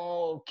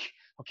smoke.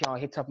 Okay, I'll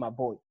hit up my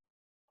boy.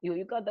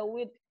 You got the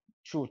weed?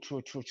 True.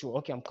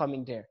 Okay, I'm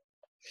coming there.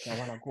 I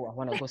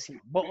wanna go see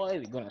my boy.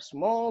 We're gonna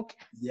smoke.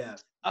 Yeah.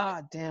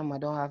 Ah, damn, I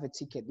don't have a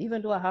ticket.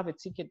 Even though I have a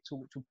ticket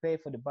to pay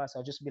for the bus,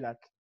 I'll just be like,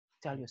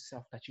 tell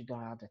yourself that you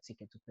don't have the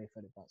ticket to pay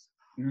for the bus.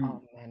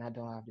 Oh man, I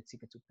don't have the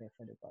ticket to pay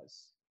for the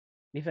bus.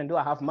 Even though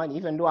I have money,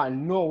 even though I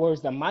know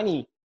where's the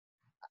money,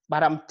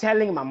 but I'm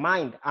telling my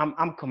mind,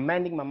 I'm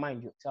commanding my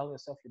mind. You tell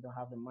yourself you don't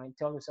have the mind.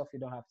 Tell yourself you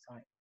don't have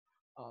time.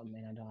 Oh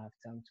man, I don't have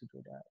time to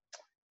do that.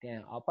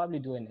 Damn, I'll probably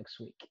do it next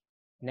week.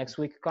 Next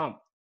week come.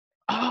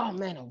 Oh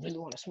man, I really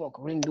want to smoke.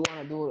 I really do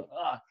want to do it.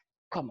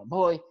 Come on,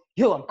 boy.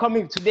 Yo, I'm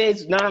coming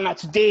today's. No.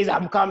 Today's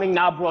I'm coming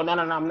now, bro. No.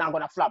 I'm not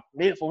gonna flop.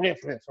 For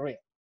real.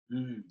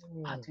 Do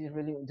you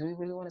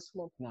really want to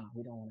smoke? No,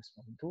 we don't want to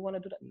smoke. Do you want to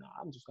do that? No,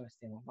 I'm just gonna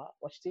stay home.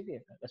 Watch TV.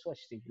 Let's watch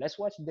TV. Let's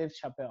watch Dave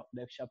Chappelle.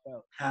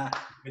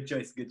 Good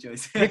choice.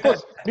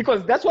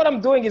 because that's what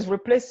I'm doing is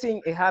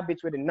replacing a habit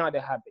with another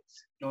habit.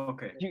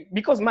 Okay.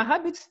 Because my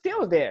habit's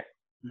still there,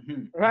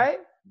 right?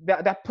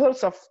 The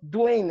pulse of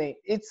doing it,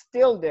 it's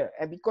still there.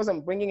 And because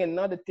I'm bringing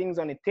another things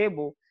on the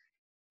table,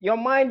 your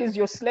mind is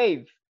your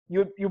slave.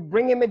 You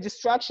bring him a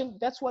distraction.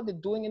 That's what they're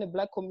doing in the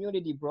Black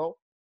community, bro.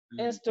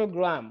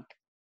 Instagram.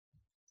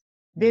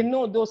 They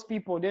know those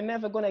people. They're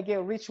never going to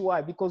get rich.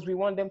 Why? Because we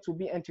want them to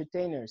be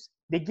entertainers.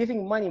 They're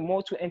giving money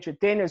more to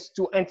entertainers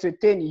to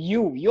entertain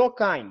you, your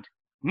kind,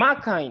 my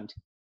kind.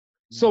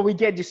 So we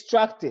get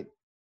distracted.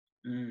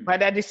 By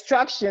that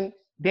distraction,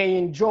 they're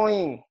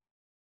enjoying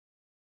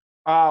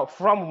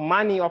from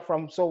money or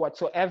from so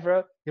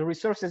whatsoever, the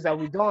resources that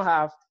we don't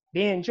have,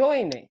 they're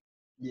enjoying it.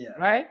 Yeah.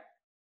 Right?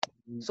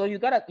 So you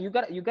gotta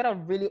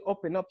really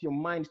open up your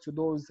mind to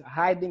those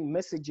hiding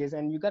messages,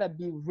 and you gotta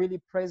be really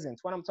present.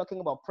 When I'm talking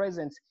about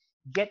presence,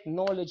 get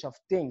knowledge of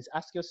things.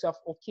 Ask yourself,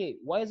 okay,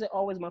 why is it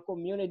always my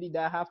community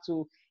that I have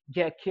to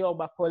get killed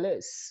by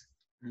police?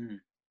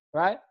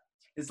 Right?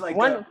 It's like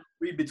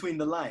read between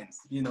the lines,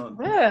 you know.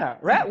 Yeah,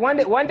 right.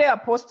 One day I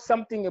post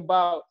something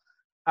about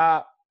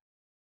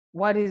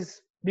what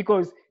is,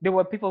 because there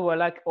were people who were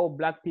like, oh,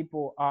 Black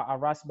people are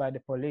harassed by the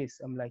police.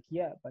 I'm like,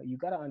 yeah, but you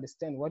gotta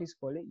understand what is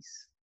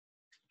police.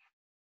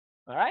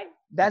 All right,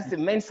 that's the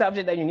main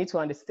subject that you need to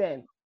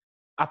understand.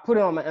 I put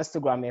it on my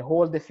Instagram, a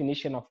whole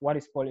definition of what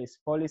is police.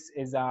 Police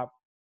is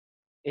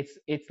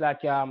it's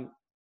like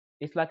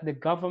the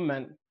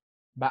government,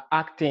 but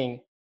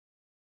acting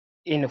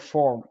in the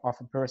form of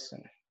a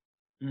person.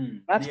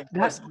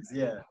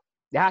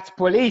 That's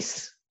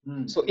police.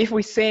 So if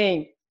we're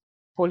saying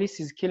police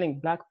is killing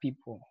Black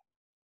people,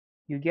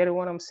 you get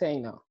what I'm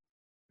saying now?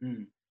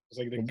 It's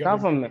like the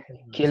government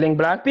killing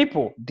Black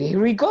people. There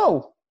we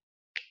go.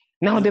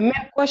 Now the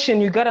main question,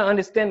 you gotta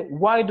understand,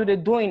 why do they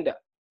doing that?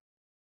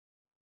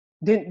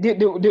 They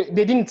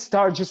didn't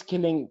start just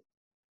killing.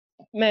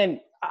 Man,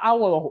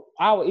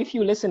 if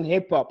you listen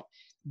hip hop,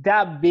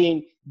 that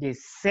being the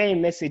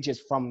same messages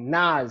from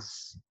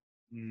Nas,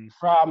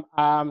 from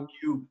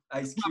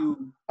Ice Cube,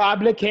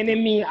 Public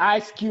Enemy,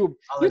 Ice Cube.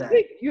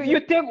 You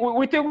think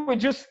we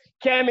just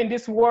came in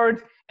this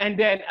world and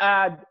then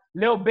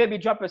Lil Baby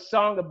drop a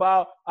song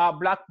about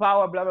Black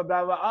Power, blah blah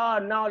blah blah. Oh,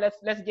 now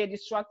let's get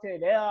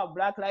distracted. Yeah,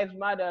 Black Lives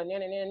Matter.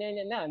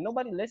 Nah.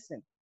 Nobody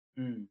listened.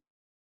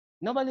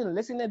 Nobody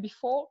listened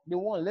before. They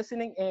weren't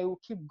listening, and it will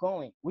keep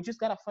going. We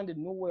just gotta find a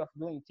new way of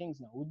doing things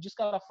now. We just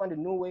gotta find a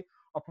new way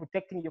of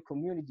protecting your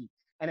community.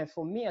 And then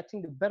for me, I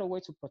think the better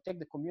way to protect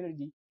the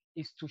community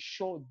is to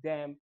show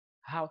them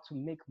how to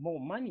make more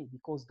money,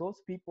 because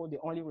those people, they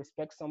only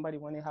respect somebody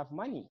when they have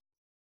money.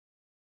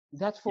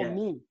 That's for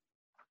me.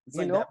 It's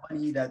like that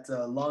money, that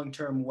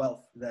long-term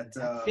wealth, that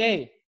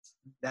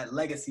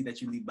legacy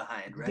that you leave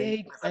behind,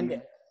 right?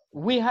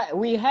 We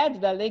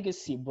had that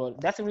legacy, bro.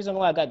 That's the reason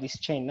why I got this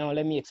chain. Now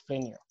let me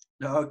explain you.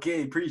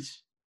 Okay,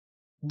 preach.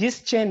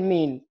 This chain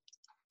mean,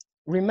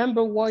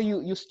 remember where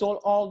you stole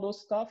all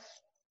those stuff?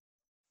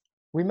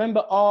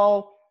 Remember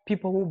all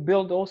people who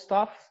built those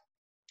stuff?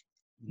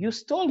 You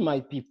stole my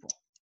people,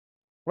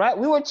 right?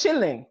 We were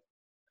chilling,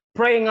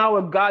 praying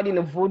our God in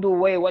a voodoo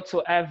way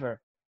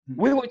whatsoever.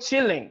 We were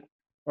chilling,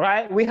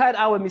 right? We had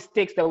our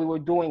mistakes that we were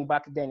doing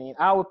back then in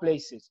our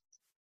places.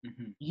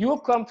 You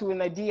come to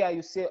an idea,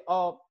 you say,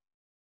 oh,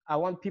 I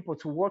want people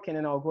to work, and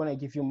then I'm going to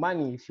give you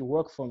money if you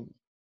work for me.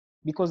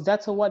 Because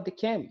that's what they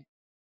came.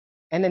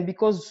 And then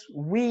because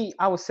we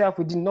ourselves,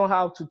 we didn't know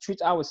how to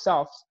treat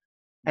ourselves,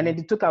 and then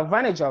they took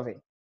advantage of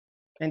it.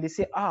 And they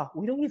say,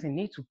 we don't even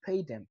need to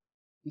pay them.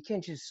 You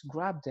can just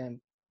grab them,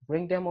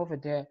 bring them over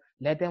there,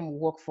 let them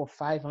work for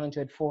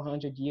 500,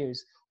 400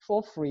 years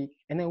for free,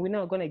 and then we're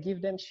not going to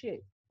give them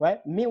shit,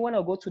 right? Me, when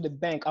I go to the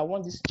bank, I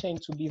want this chain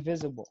to be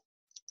visible.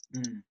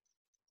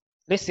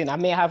 Listen, I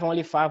may have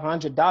only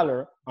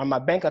 $500 on my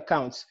bank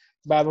accounts,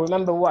 but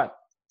remember what?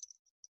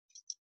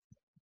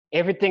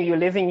 Everything you're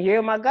living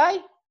here, my guy,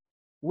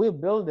 we'll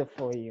build it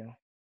for you.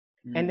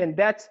 And then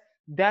that's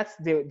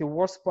the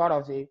worst part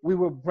of it. We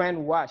were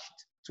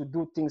brainwashed to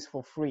do things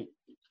for free,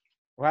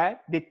 right?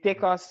 They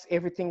take us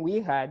everything we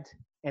had,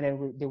 and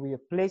then they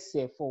replace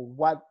it for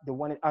what they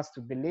wanted us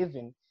to believe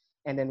in,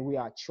 and then we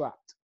are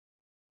trapped.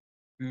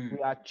 We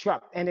are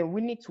trapped, and then we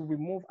need to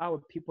remove our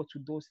people to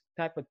those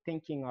type of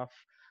thinking of,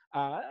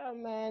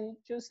 man,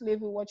 just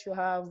live with what you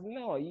have.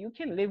 No, you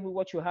can live with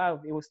what you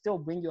have. It will still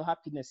bring you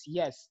happiness.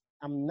 Yes,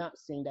 I'm not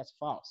saying that's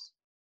false,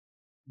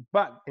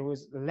 but there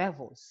is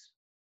levels,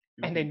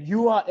 and then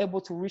you are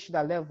able to reach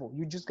that level.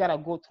 You just gotta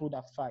go through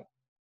that fight,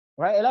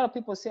 right? A lot of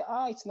people say,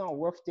 it's not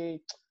worth it.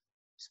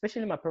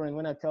 Especially my parents,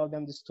 when I tell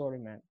them the story,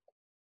 man.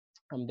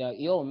 I'm like,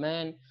 yo,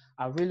 man,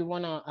 I really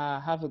want to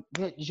have a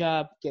good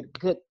job, get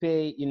good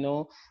pay,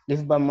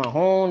 live by my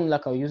own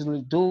like I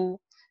usually do.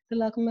 They're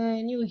like,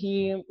 man, you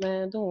here,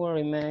 man, don't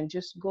worry, man,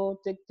 just go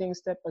take things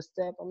step by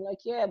step. I'm like,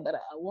 yeah, but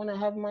I want to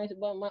have my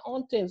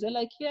own things. They're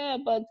like, yeah,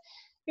 but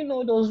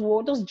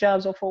those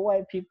jobs are for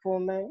white people,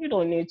 man. You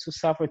don't need to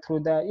suffer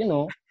through that.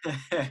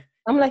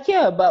 I'm like,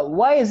 yeah, but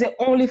why is it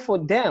only for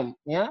them?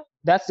 Yeah,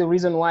 that's the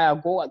reason why I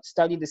go and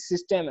study the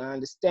system and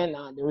understand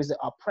there is an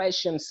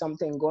oppression,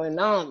 something going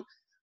on.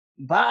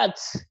 But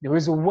there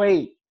is a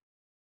way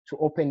to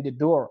open the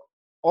door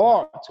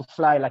or to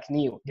fly like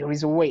Neo. There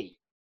is a way.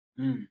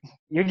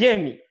 You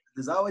get me?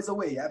 There's always a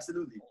way.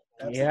 Absolutely.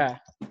 Yeah.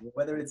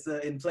 Whether it's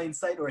in plain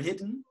sight or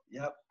hidden,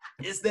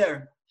 it's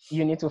there.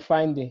 You need to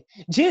find it.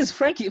 Jeez,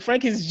 Frank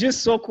is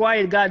just so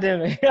quiet.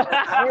 Goddamn it.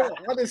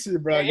 Honestly,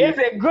 bro. He's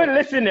a good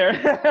listener.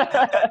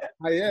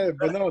 Yeah,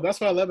 but no, that's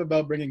what I love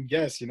about bringing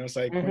guests. It's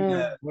like when you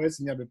have voice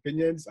and you have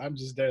opinions, I'm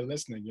just there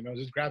listening.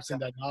 Just grasping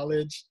that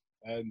knowledge.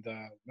 And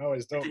no,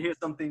 it's dope to hear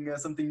something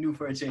new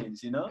for a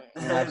change.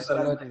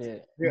 Absolutely.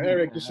 Yeah,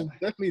 Eric, you should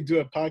definitely do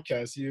a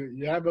podcast.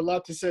 You have a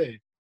lot to say.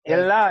 A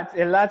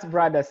lot,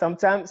 brother.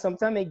 Sometimes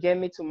it get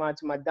me to my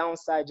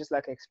downside. Just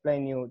like I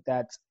explain you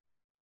that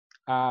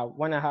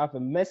when I have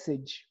a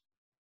message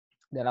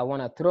that I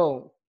want to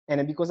throw, and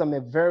then because I'm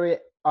a very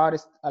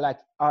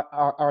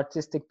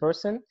artistic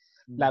person,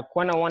 like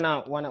when I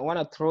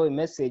wanna throw a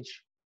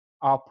message,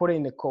 I'll put it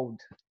in the code.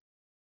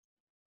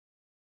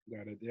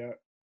 Got it. Yeah.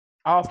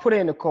 I'll put it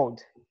in the code.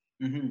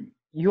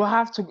 You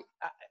have to.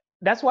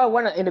 That's why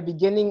in the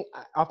beginning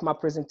of my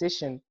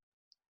presentation,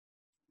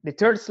 the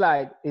third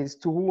slide is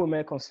to whom am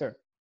I concerned.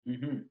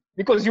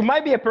 Because you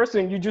might be a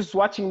person, you're just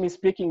watching me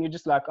speaking, you're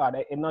just like,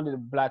 another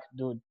black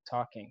dude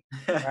talking,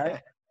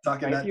 right?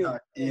 Yeah.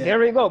 There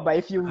we go. But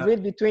if you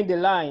read between the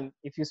line,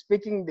 if you're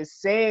speaking the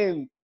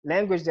same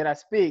language that I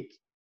speak,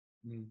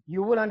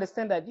 you will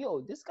understand that,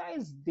 this guy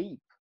is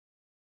deep,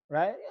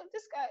 right?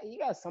 This guy, he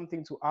got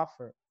something to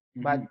offer.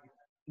 But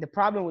the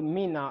problem with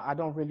me now, I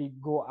don't really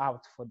go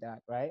out for that,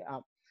 right?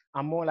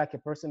 I'm more like a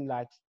person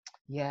like,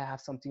 I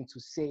have something to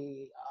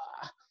say,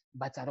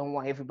 but I don't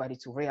want everybody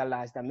to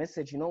realize that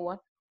message. You know what?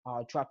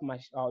 I'll drop my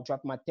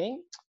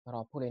thing, but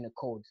I'll put in a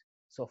code.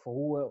 So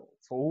for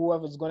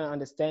whoever's gonna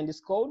understand this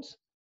code,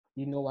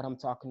 you know what I'm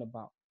talking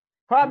about.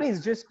 Probably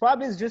it's just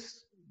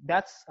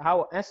that's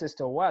how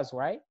ancestor was,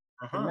 right?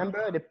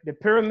 Remember the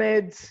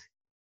pyramids,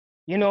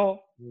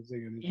 hieroglyph,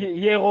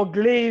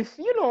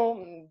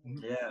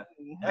 Yeah,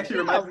 actually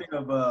reminds me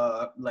of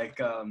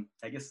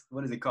I guess,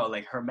 what is it called,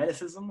 like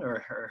Hermeticism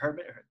or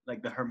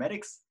like the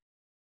Hermetics.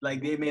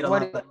 Like they made a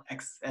lot of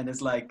texts, and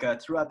it's like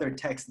throughout their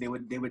text they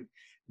would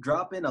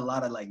drop in a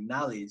lot of like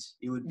knowledge.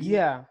 It would be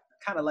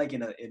kind of like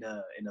in a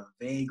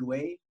vague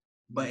way,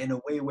 but in a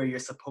way where you're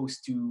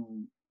supposed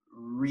to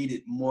read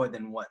it more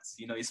than once.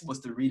 You're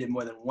supposed to read it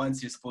more than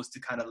once. You're supposed to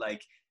kind of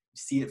like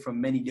see it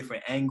from many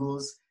different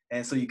angles,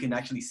 and so you can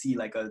actually see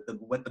like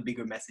what the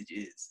bigger message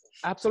is.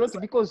 Absolutely,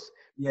 because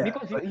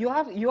you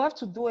have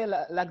to do it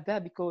like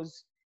that,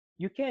 because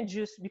you can't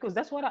just, because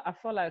that's what I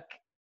feel like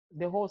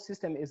the whole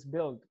system is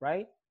built,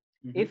 right?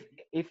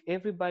 If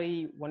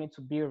everybody wanted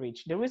to be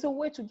rich, there is a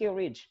way to get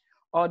rich,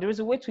 or there is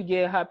a way to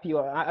get happy.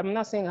 Or I'm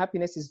not saying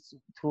happiness is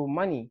through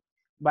money,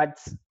 but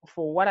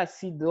for what I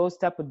see those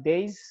type of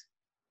days,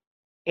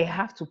 it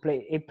have to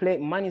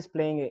money is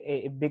playing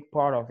a big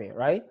part of it,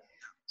 right?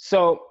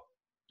 So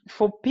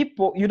for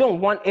people, you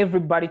don't want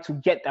everybody to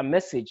get that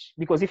message,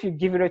 because if you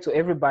give it to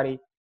everybody,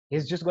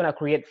 it's just gonna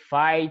create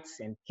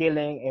fights and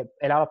killing.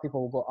 A lot of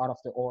people will go out of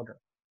the order,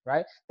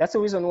 right? That's the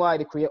reason why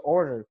they create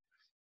order.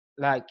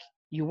 Like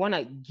you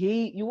wanna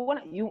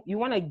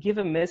give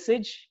a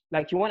message,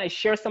 like you wanna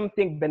share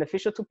something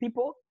beneficial to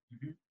people,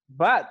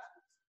 but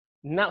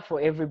not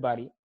for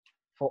everybody,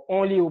 for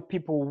only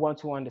people who want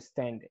to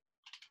understand it.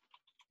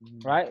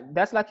 Right?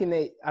 That's like in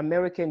the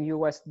American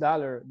US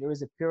dollar, there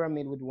is a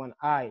pyramid with one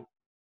eye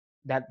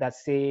that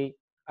say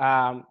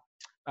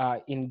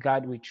in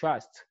God we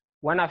trust.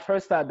 When I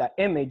first saw that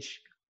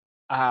image,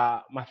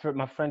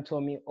 my friend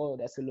told me, "Oh,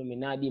 that's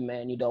Illuminati,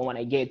 man. You don't want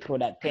to get through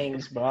that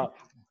things, bro.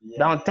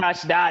 Don't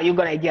touch that. You're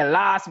gonna get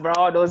lost,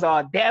 bro. Those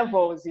are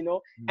devils,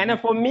 And then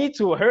for me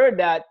to hear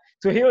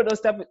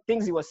those type of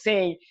things he was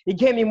saying, it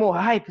gave me more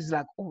hype. It's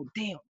like, oh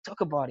damn,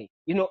 talk about it.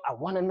 I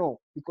want to know,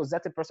 because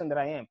that's the person that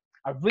I am.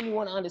 I really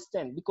want to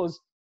understand, because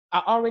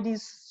I already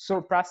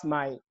surpassed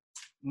my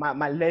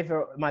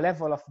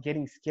level of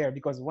getting scared,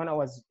 because when I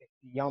was a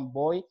young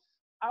boy,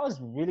 I was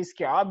really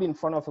scared. I'll be in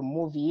front of a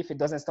movie. If it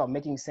doesn't start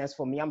making sense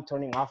for me, I'm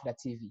turning off the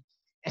TV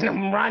and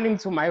I'm running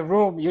to my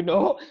room,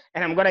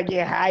 and I'm going to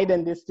get hide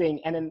in this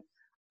thing. And then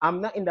I'm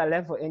not in that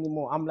level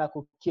anymore. I'm like,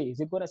 okay, is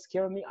it gonna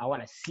scare me? I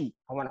wanna see,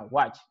 I wanna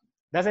watch.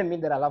 Doesn't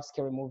mean that I love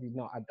scary movies.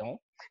 No, I don't.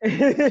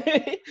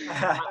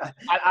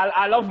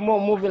 I love more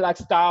movie like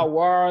Star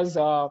Wars,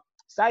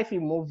 sci-fi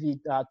movie,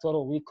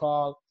 Total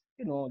Recall,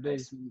 you know,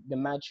 those The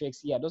Matrix.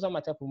 Yeah, those are my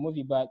type of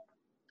movie. But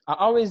I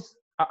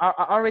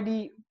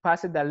already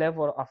passed that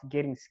level of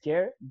getting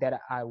scared that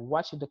I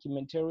watched a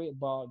documentary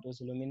about those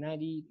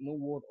Illuminati, New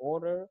World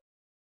Order.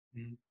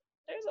 Mhm.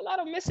 There's a lot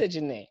of message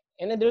in there,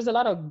 and then there's a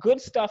lot of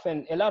good stuff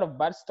and a lot of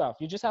bad stuff.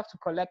 You just have to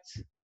collect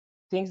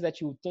things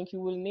that you think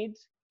you will need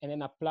and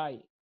then apply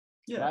it.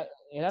 Yeah, Right?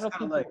 A lot it's of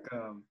kind of people.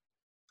 like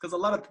because a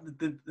lot of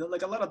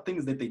like a lot of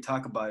things that they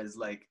talk about is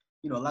like,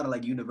 you know, a lot of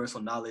like universal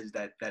knowledge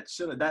that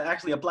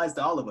actually applies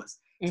to all of us.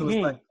 So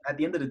it's like at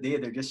the end of the day,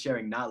 they're just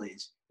sharing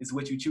knowledge. It's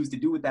what you choose to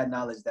do with that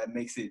knowledge that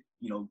makes it,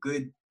 you know,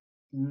 good,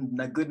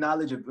 not good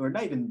knowledge or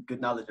not even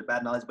good knowledge or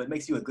bad knowledge, but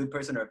makes you a good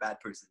person or a bad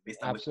person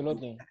based on what you do.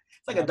 Absolutely.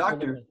 It's like a doctor.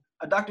 Absolutely.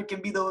 A doctor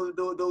can be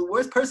the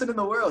worst person in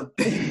the world.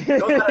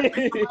 Knows how to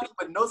treat somebody,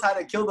 but knows how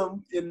to kill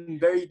them in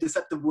very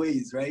deceptive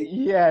ways, right?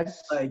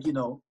 Yes. Like, you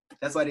know,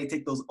 that's why they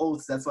take those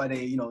oaths. That's why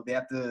they, you know, they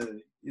have to,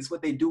 it's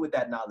what they do with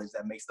that knowledge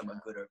that makes them a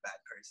good or bad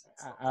person.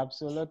 So,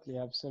 Absolutely.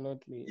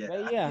 Absolutely. yeah,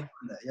 But I yeah. feel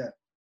that, yeah.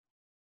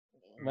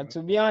 But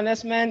to be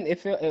honest, man,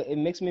 it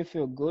makes me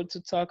feel good to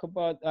talk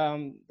about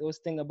those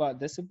things about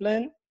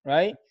discipline,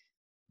 right?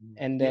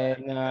 And Yeah.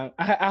 then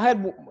I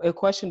had a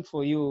question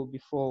for you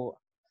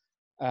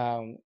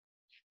um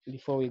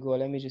before we go.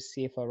 Let me just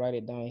see if I write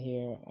it down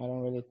here. I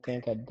don't really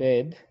think I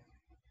did.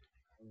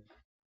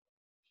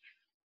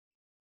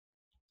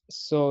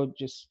 So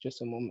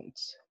just a moment.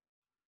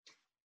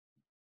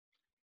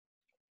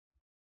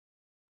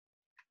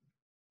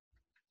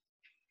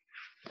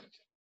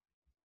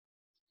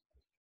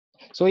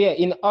 So yeah,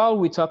 in all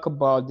we talk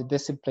about the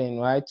discipline,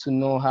 right? To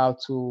know how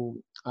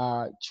to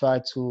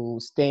try to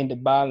stay in the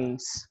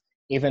balance,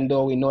 even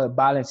though we know a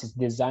balance is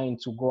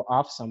designed to go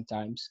off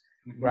sometimes,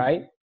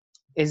 right?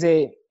 Is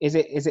it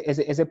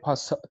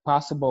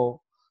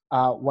possible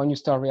when you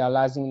start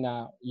realizing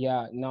that,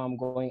 yeah, now I'm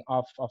going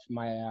off of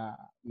my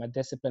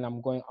discipline,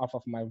 I'm going off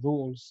of my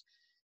rules?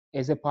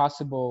 Is it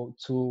possible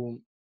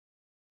to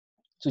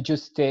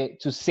just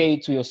say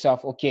to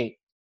yourself, okay,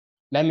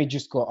 let me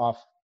just go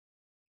off,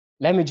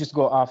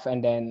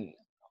 and then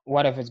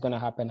whatever's gonna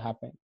happen,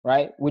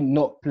 right? With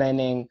no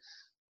planning,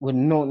 with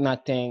no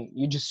nothing,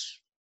 you just,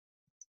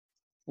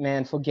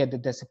 man, forget the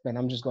discipline.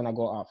 I'm just gonna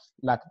go off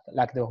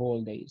like the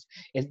whole days.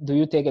 Do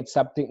you think it's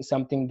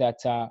something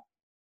that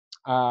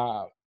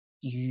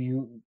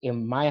it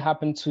might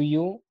happen to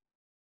you,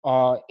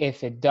 or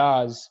if it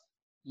does,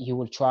 you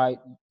will try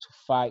to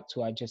fight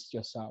to adjust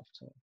yourself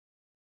to?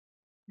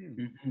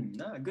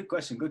 Nah, good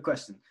question. Good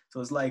question.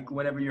 So it's like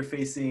whenever you're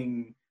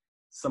facing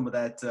some of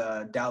that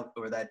doubt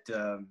or that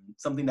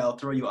something that'll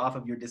throw you off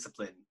of your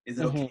discipline, is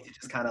it okay to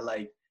just kind of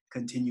like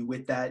continue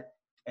with that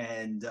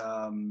and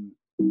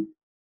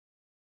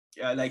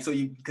yeah, like so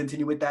you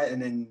continue with that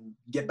and then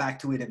get back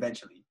to it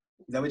eventually?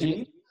 Is that what you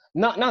mean?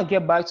 Not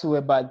get back to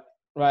it, but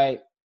right.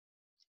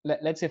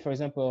 Let's say, for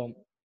example,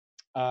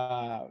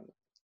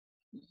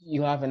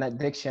 you have an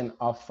addiction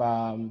of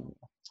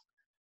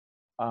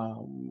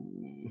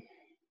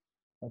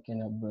what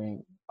can I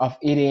bring, of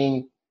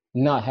eating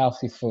not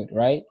healthy food,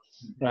 right?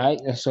 Right.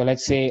 So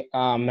let's say,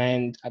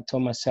 man, I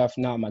told myself,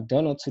 now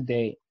McDonald's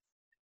today,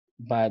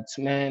 but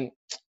man,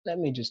 let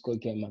me just go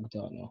get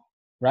McDonald's,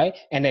 right?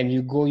 And then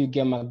you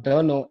get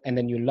McDonald's, and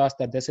then you lost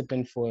that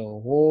discipline for a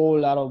whole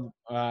lot of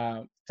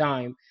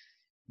time.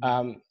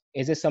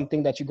 Is it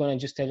something that you're gonna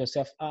just tell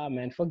yourself,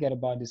 man, forget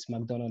about this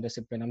McDonald's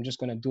discipline, I'm just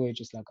gonna do it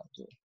just like I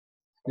do?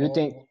 You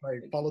think,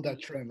 like follow that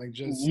trend, like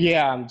just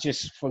yeah,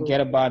 just forget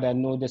about that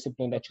no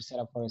discipline that you set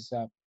up for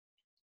yourself?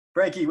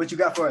 Frankie, what you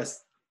got for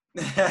us?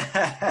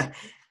 I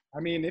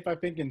mean, if I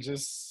think in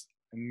just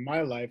in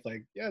my life,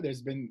 like, yeah,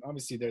 there's been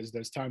obviously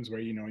there's times where,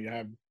 you know, you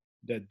have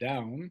the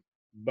down,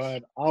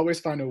 but I always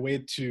find a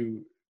way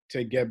to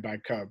get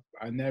back up.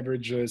 I never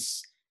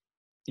just,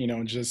 you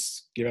know,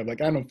 just give up.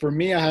 Like, I don't know, for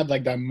me, I had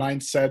like that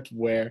mindset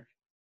where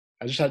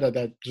I just had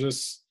that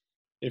just,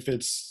 if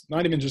it's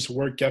not even just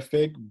work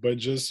ethic, but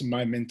just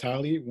my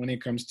mentality when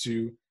it comes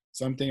to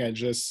something,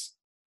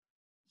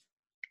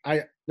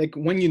 I like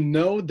when you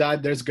know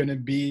that there's gonna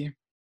be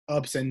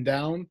ups and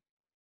down,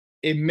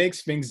 it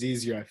makes things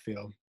easier. I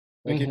feel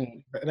like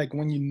like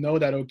when you know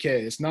that,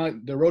 okay, it's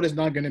not, the road is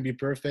not gonna be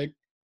perfect.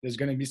 There's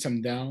gonna be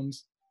some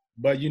downs,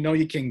 but you know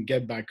you can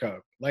get back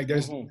up. Like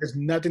there's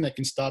nothing that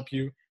can stop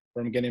you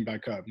from getting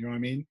back up. You know what I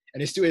mean?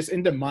 And it's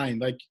in the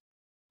mind, like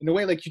in a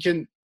way, like you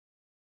can.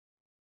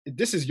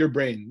 This is your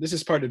brain. This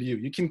is part of you.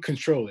 You can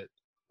control it.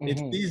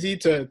 It's easy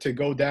to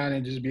go down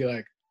and just be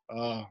like,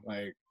 oh,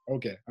 like,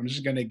 okay, I'm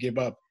just gonna give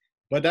up.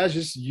 But that's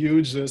just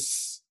you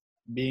just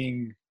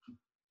being,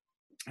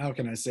 how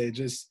can I say,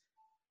 just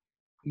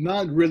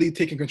not really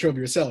taking control of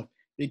yourself.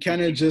 You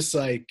kind of just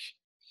like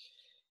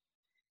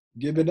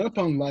giving up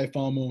on life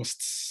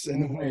almost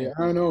in a way.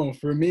 I don't know.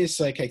 For me, it's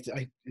like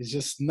it's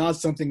just not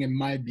something in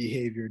my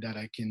behavior that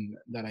I can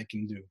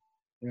do.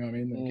 You know what I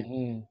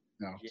mean? Like,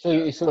 No.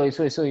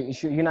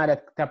 You're not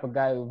that type of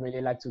guy who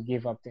really like to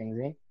give up things,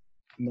 eh?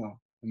 No.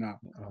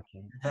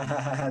 Okay.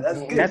 That's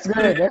good. That's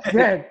good. That's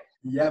good.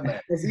 Yeah, man.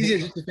 It's easier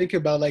just to think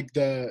about like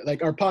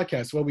our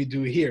podcast, what we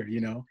do here.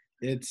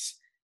 It's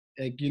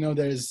like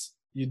there's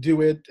you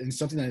do it and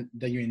something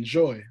that you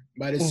enjoy,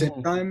 but at the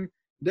same time,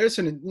 there's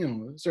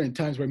certain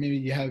times where maybe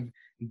you have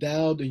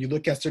doubt or you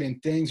look at certain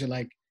things, you're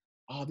like,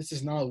 oh, this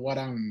is not what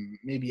I'm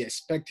maybe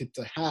expected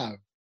to have.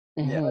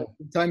 Yeah.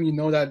 Time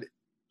that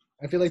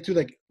I feel like too,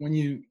 like when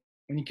you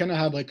kind of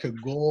have like a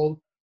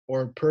goal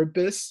or a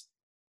purpose,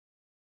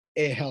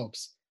 it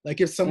helps.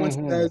 Like if someone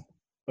says,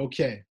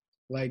 okay,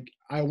 like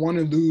I want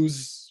to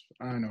lose,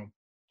 I don't know,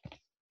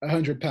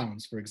 100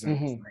 pounds, for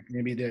example. Like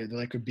maybe they're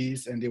like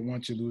obese and they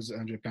want to lose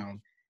 100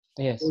 pounds.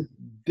 Yes. If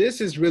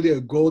this is really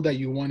a goal that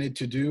you wanted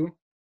to do,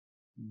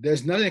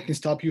 there's nothing that can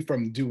stop you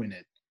from doing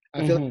it.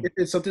 I feel like if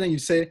it's something that you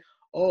say,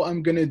 oh,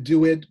 I'm gonna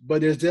do it,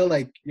 but there's still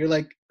like you're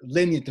like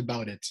lenient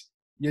about it.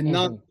 You're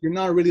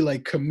not really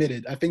like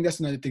committed. I think that's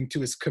another thing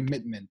too, is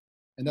commitment.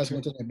 And that's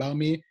one thing about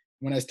me.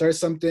 When I start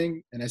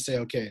something and I say,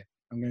 okay,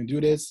 I'm gonna do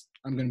this,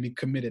 I'm gonna be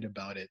committed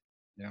about it.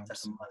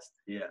 That's a must.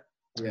 Yeah.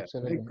 Yeah.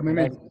 Absolutely.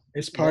 Commitment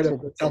is part of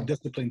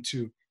self-discipline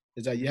too,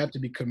 is that you have to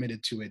be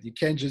committed to it. You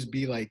can't just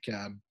be like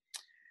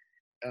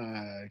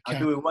I'll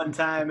do it one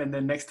time and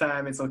then next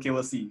time it's okay,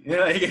 we'll see. You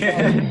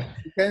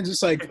can't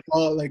just like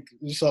follow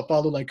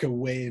like a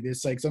wave.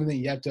 It's like something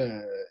you have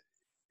to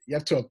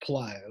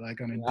apply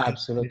like on a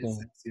daily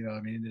basis. You know what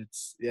I mean?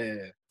 It's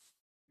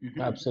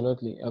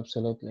Absolutely.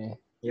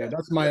 Yeah,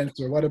 that's my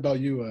answer. What about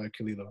you,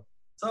 Kalilo?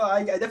 So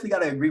I definitely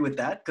gotta agree with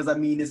that, because I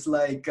mean it's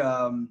like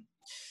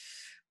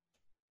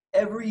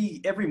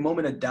every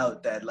moment of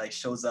doubt that like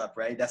shows up,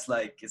 right? That's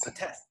like it's a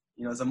test.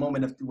 It's a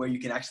moment of where you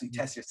can actually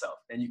test yourself,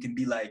 and you can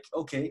be like,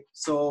 okay,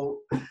 so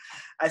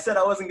I said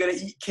I wasn't gonna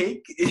eat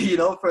cake,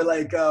 for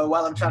like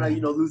while I'm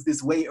trying to lose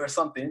this weight or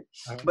something,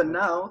 but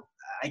now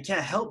I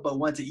can't help but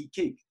want to eat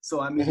cake. So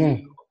I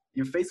mean,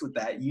 you're faced with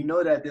that. You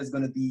know that there's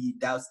gonna be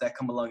doubts that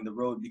come along the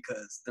road,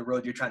 because the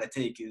road you're trying to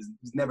take is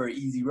never an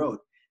easy road.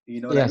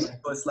 You know what I mean?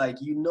 So it's like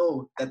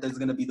that there's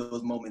gonna be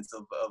those moments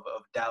of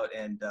doubt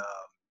and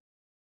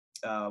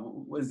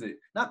what is it?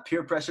 Not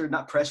peer pressure,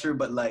 not pressure,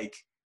 but like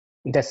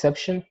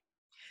deception.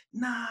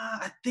 Nah,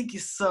 I think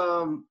it's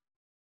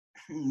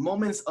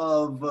moments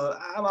of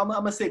I'm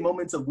gonna say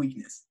moments of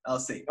weakness. I'll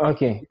say.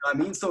 Okay. You know what I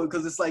mean? So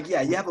because it's like,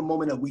 yeah, you have a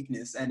moment of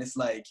weakness, and it's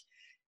like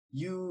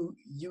you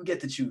get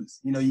to choose.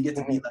 You get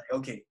to be like,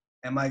 okay,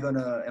 am I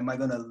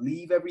gonna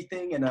leave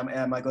everything, and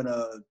am I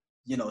gonna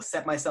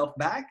set myself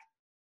back,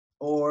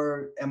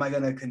 or am I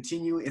gonna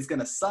continue? It's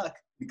gonna suck,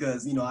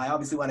 because I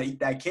obviously want to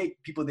eat that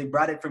cake. People, they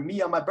brought it for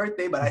me on my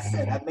birthday, but I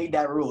said I made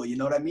that rule. You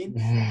know what I mean?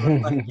 So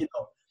it's like,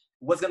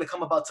 what's gonna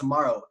come about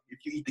tomorrow if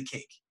you eat the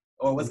cake,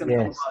 or what's gonna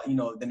come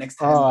about the next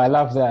time. Oh, I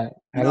love that.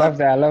 I love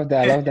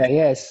that.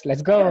 Yes,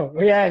 let's go.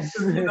 Yes.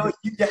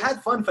 You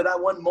had fun for that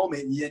one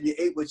moment, and you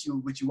ate what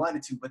you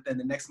wanted to, but then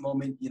the next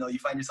moment, you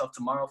find yourself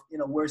tomorrow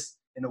in a worse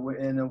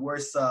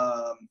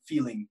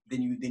feeling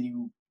than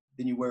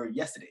you were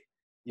yesterday.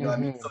 You know what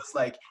I mean? So it's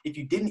like, if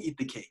you didn't eat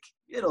the cake,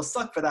 it'll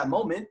suck for that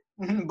moment.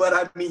 But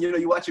I mean,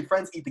 you watch your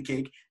friends eat the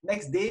cake.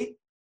 Next day,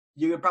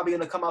 you're probably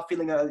gonna come out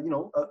feeling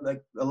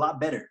like a lot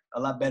better,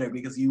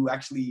 because you're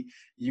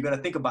gonna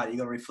think about it. You're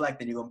gonna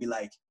reflect, and you're gonna be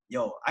like,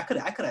 yo, I could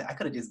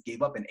have just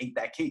gave up and ate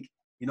that cake.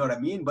 You know what I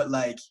mean? But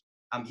like,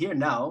 I'm here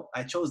now.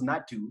 I chose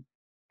not to.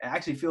 I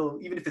actually feel,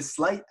 even if it's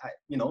slight,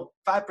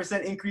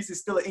 5% increase is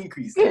still an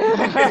increase. You know what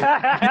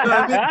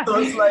I mean? So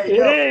it's like,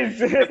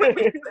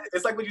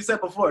 it's like what you said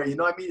before. You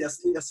know what I mean?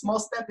 A small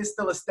step is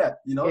still a step.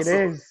 It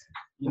is.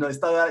 It's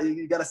still,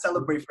 you gotta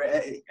celebrate for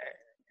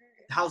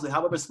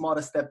however small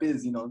the step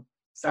is.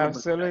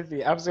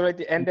 Absolutely.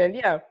 And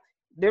then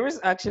there is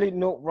actually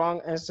no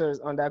wrong answers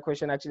on that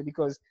question, actually,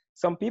 because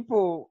some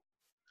people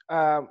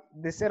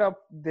they set up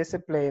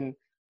discipline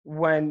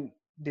when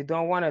they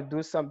don't want to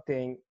do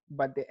something,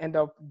 but they end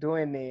up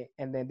doing it,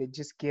 and then they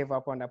just give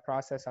up on the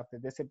process of the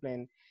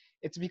discipline.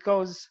 It's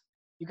because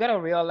you got to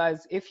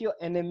realize, if your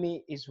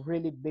enemy is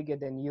really bigger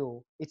than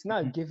you, it's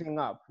not giving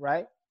up,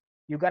 right?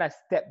 You got to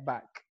step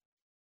back.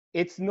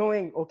 It's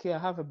knowing, okay, I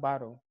have a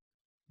battle.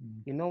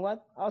 You know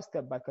what? I'll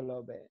step back a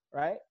little bit,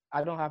 right?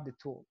 I don't have the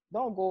tool.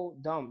 Don't go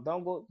dumb.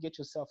 Don't go get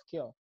yourself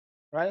killed,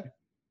 right?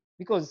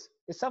 Because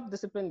the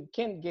self-discipline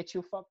can get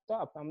you fucked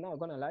up. I'm not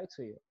going to lie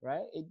to you,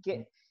 right?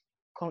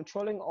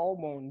 Controlling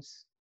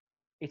hormones,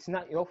 it's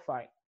not your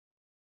fight,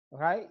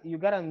 right? You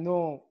got to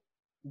know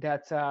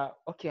that,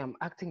 okay, I'm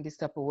acting this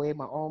type of way.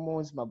 My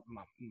hormones,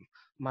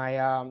 my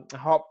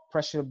heart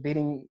pressure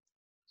beating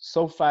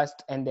so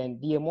fast, and then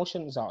the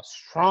emotions are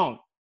strong,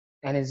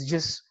 and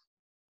it's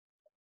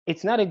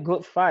not a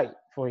good fight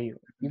for you.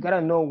 You got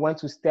to know when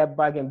to step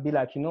back and be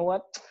like, you know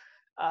what?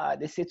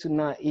 They say to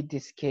not eat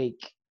this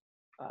cake.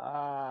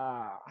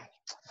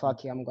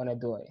 Fuck it, I'm going to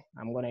do it.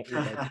 I'm going to eat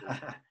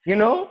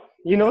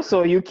it.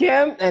 So you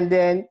can, and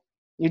then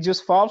you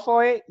just fall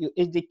for it. You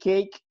eat the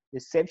cake,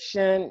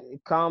 deception,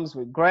 it comes,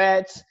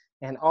 regrets,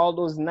 and all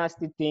those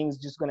nasty things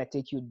just going to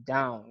take you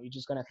down. You're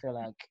just going to feel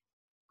like,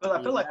 Because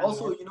I feel like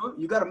also, you know,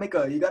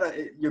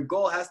 your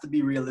goal has to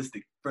be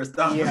realistic first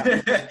off.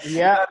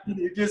 Yeah.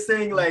 If you're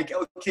saying like,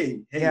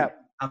 okay, hey,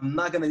 I'm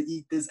not gonna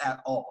eat this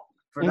at all.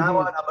 For now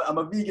on, I'm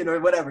a vegan or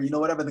whatever, you know,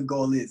 whatever the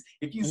goal is.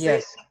 If you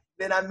say,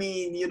 then I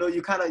mean, you know,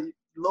 you kind of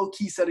low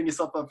key setting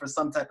yourself up for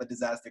some type of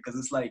disaster. Because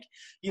it's like,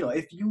 you know,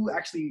 if you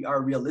actually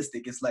are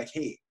realistic, it's like,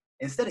 hey,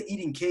 instead of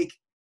eating cake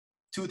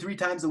 2-3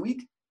 times a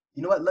week,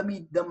 you know what? Let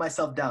me dumb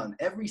myself down.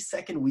 Every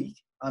second week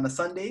on a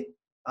Sunday,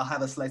 I'll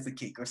have a slice of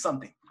cake or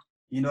something.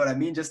 You know what I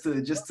mean? Just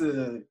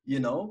to you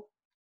know,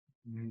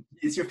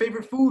 it's your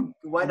favorite food.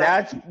 Why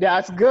not?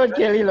 That's good,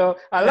 Kelilo.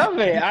 I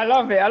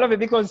love it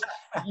because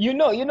you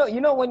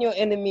know when your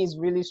enemy is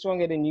really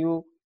stronger than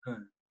you.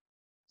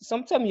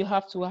 Sometimes you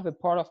have to have a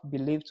part of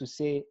belief to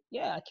say,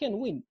 yeah, I can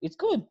win. It's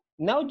good.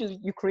 Now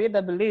you create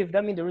that belief.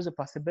 That means there is a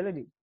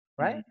possibility,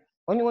 right?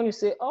 Only when you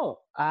say, oh,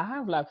 I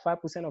have like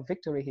 5% of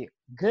victory here.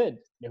 Good.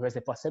 There is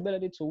a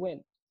possibility to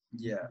win.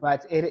 Yeah.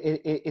 But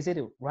is it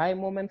the right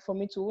moment for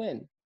me to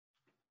win?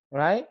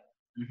 Right?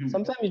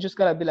 Sometimes you just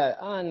gotta be like,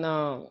 oh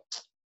no,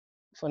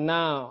 for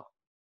now,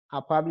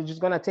 I'm probably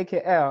just gonna take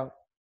it L.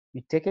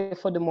 You take it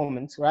for the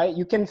moment, right?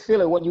 You can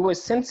feel it when you were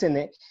sensing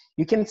it.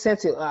 You can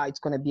sense it. It's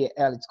gonna be an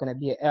L. It's gonna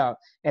be an L.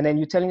 And then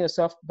you're telling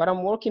yourself, but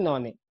I'm working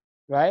on it,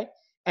 right?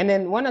 And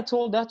then when I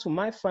told that to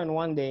my friend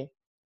one day,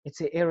 it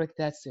said, Eric,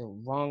 that's the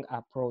wrong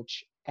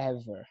approach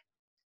ever,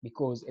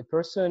 because a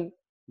person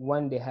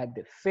when they had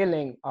the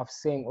feeling of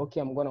saying, okay,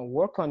 I'm gonna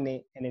work on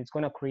it, and it's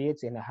gonna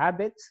create a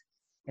habit,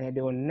 and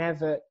they will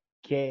never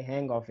get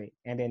hang of it,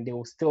 and then they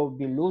will still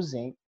be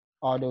losing,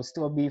 or they'll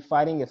still be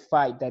fighting a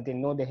fight that they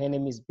know the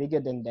enemy is bigger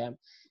than them,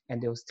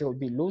 and they'll still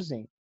be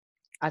losing.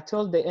 I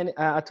told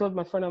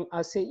my friend,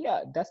 I said,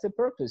 yeah, that's the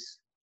purpose.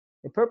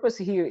 The purpose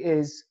here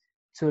is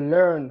to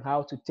learn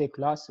how to take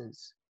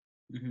losses,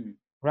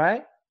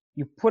 right?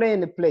 You put it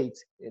in the plate.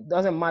 It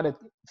doesn't matter,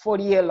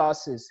 48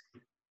 losses,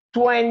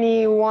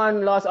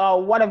 21 loss,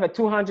 or whatever,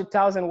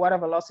 200,000,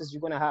 whatever losses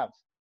you're gonna have.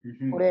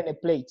 Put it in a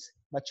plate.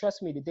 But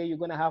trust me, the day you're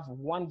gonna have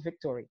one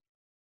victory,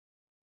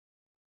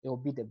 it will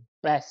be the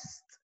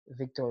best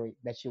victory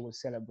that you will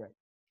celebrate.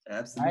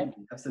 Absolutely, right?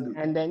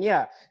 absolutely. And then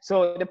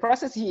so the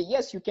process here,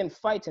 yes, you can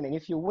fight, and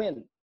if you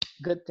win,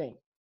 good thing.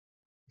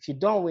 If you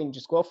don't win,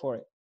 just go for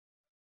it.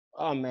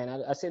 Oh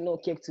man, I said no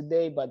cake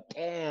today, but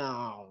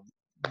damn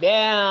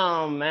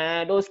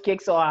man, those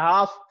cakes are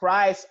half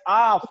price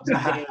off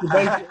today.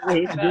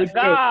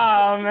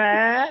 Oh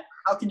man.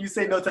 How can you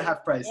say no to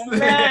half price?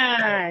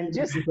 Man,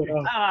 just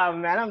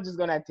man, I'm just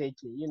gonna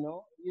take it.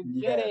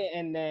 You get it,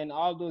 and then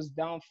all those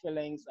down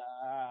feelings.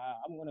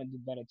 I'm gonna do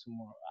better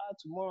tomorrow.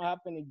 Tomorrow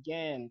happen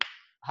again.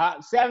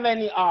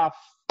 70% off.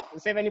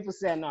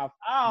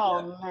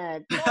 Oh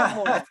man, come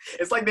on.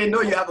 It's like they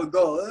know you have a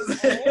goal.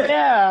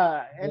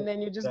 And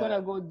then you're just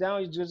gonna go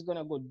down. You're just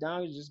gonna go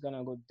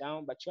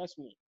down. But trust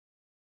me,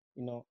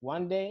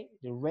 one day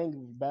the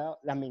ring bell.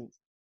 I mean,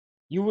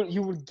 you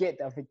will get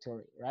a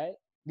victory, right?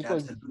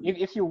 Because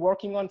if you're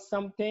working on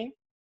something,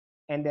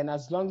 and then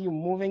as long you're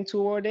moving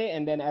toward it,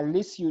 and then at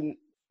least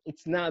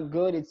it's not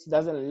good, it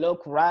doesn't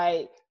look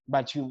right,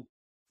 but you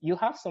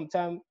have some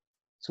time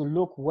to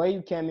look where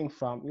you're coming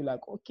from. You're like,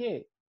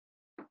 okay,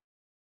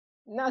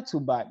 not too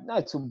bad.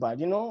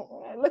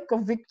 Look, a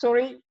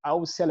victory, I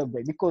will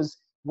celebrate. Because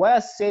why I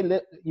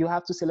say you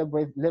have to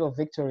celebrate little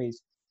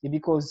victories is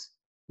because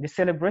the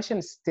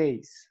celebration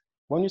stays.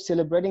 When you're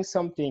celebrating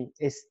something,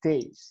 it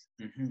stays.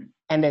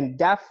 And then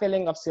that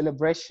feeling of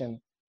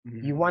celebration,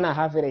 you want to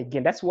have it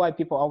again. That's why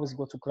people always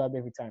go to club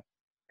every time.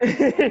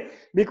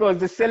 Because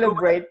they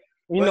celebrate,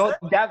 that's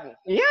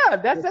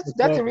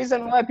the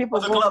reason why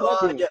people go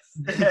clubbing.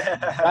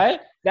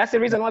 Right? That's the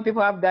reason why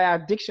people have the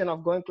addiction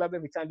of going club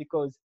every time,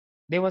 because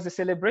there was a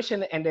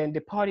celebration and then the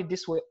party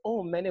this way.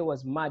 Oh man, it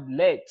was mad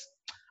late.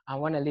 I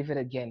want to live it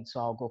again, so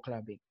I'll go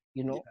clubbing,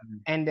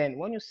 And then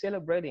when you're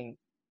celebrating,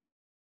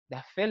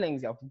 the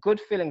feelings of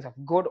good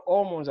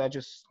hormones are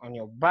just on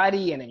your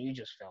body, and then you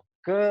just feel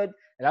good.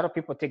 A lot of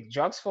people take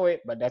drugs for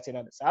it, but that's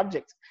another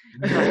subject.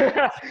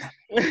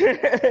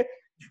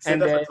 And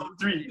then, top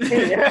 3.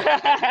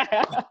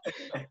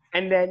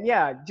 And then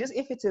just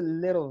if it's a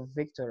little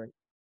victory,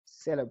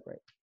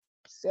 celebrate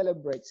your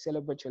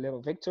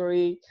little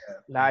victory.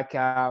 Like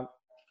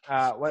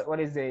what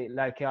is it,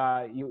 like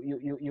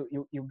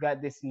you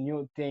got this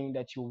new thing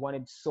that you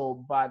wanted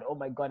so bad. Oh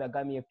my god, I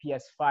got me a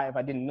PS5.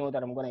 I didn't know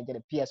that I'm gonna get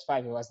a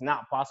PS5. It was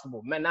not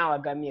possible, man. Now I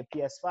got me a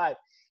PS5.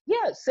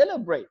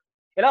 Celebrate.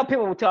 A lot of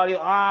people will tell you,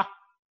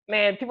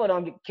 man, people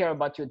don't care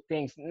about your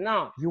things.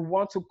 No, you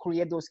want to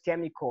create those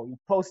chemicals. You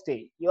post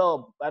it.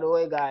 Yo, by the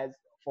way, guys,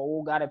 for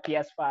who got a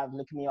PS5,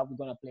 look me up. We're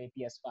gonna play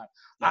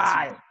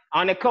PS5.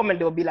 On a comment,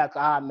 they'll be like,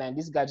 man,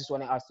 this guy just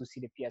wanted us to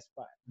see the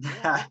PS5.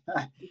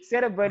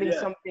 Celebrating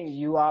something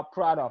you are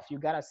proud of. You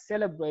gotta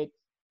celebrate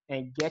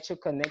and get your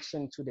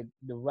connection to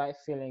the right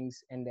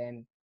feelings, and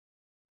then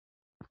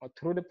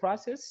through the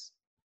process,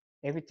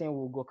 everything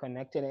will go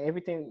connected, and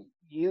everything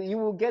you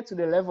will get to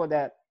the level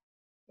that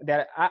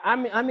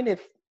I'm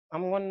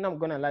not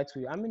gonna lie to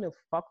you. I'm in a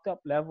fucked up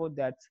level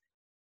that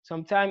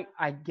sometimes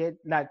I get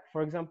like,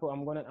 for example,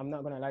 I'm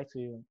not gonna lie to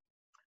you.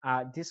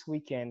 This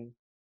weekend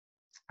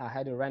I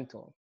had a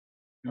rental,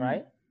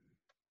 right?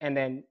 And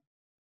then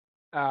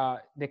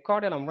the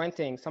car that I'm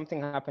renting,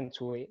 something happened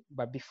to it.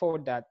 But before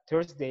that,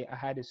 Thursday, I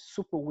had a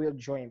super weird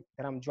dream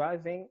that I'm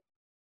driving.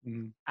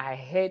 I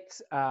hit,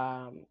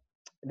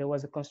 there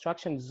was a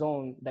construction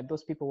zone that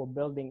those people were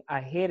building.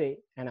 I hit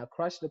it and I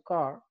crashed the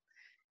car.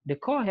 The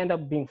car ended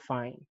up being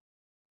fine.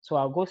 So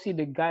I'll go see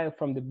the guy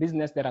from the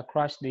business that I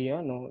crashed the,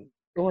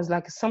 it was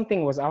like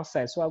something was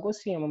outside. So I'll go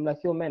see him. I'm like,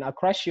 yo, man, I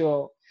crashed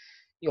your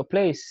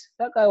place.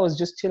 That guy was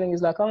just chilling.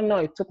 He's like, oh no,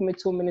 it took me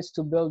 2 minutes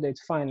to build it.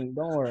 It's fine.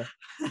 Don't worry.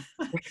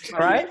 All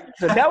right.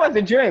 So that was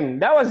the dream.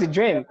 That was the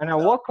dream. And I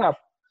woke up.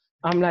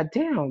 I'm like,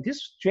 damn,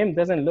 this dream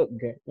doesn't look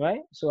good,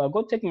 right? So I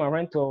go take my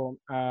rental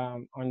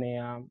on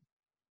the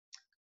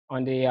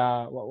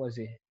what was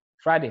it?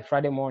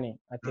 Friday morning.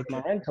 I take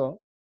my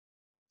rental.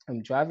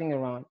 I'm driving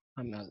around.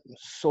 I'm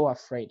so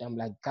afraid. I'm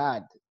like,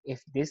 God,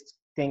 if this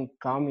thing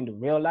come into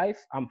real life,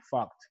 I'm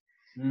fucked.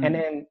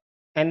 And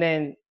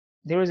then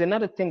there is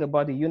another thing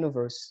about the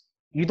universe.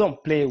 You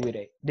don't play with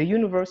it. The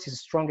universe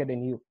is stronger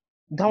than you.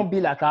 Don't be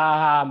like,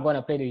 I'm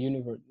gonna play the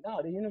universe.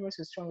 No, the universe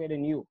is stronger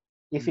than you.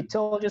 If it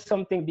told you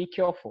something, be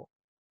careful,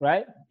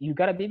 right? You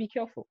gotta be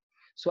careful.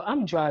 So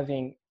I'm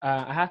driving.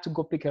 I had to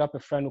go pick it up a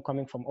friend who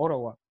coming from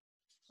Ottawa.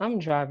 I'm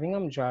driving.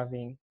 I'm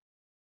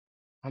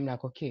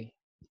like, okay,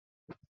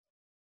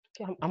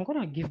 I'm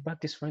gonna give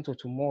back this rental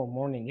tomorrow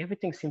morning.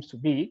 Everything seems to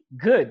be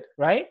good,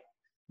 right?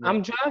 Yeah.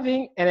 I'm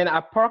driving and then I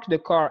park the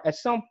car. At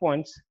some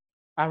point,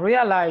 I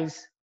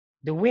realized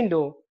the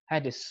window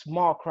had a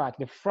small crack,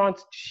 the front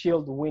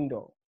shield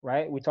window,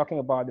 right? We're talking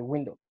about the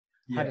window.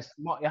 Yeah.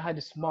 It had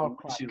a small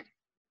crack.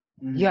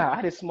 Yeah, I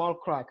had a small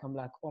crack. I'm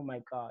like, oh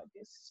my God,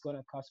 this is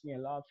gonna cost me a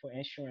lot for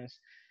insurance.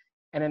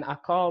 And then I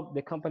called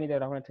the company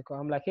that I rent the car.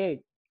 I'm like,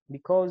 hey,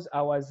 because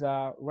I was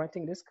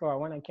renting this car,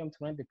 when I came to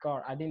rent the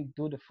car, I didn't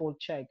do the full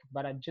check,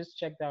 but I just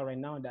checked out right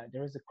now that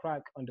there is a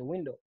crack on the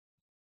window.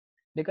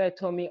 The guy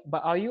told me,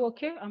 but are you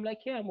okay? I'm like,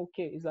 yeah, I'm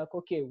okay. He's like,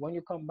 okay, when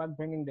you come back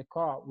bringing the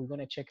car, we're going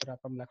to check it up.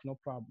 I'm like, no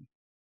problem.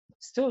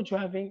 Still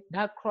driving,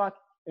 that crack,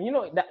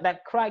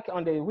 that crack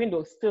on the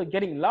window is still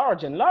getting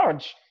large and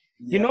large.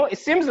 Yeah. It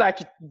seems like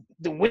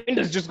the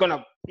window's just going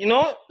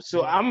to,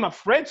 so I'm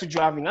afraid to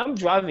driving. I'm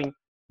driving.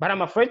 But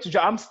I'm afraid to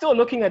drive. I'm still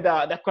looking at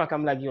that crack.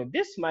 I'm like, yo,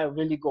 this might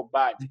really go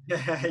bad.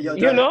 Yeah,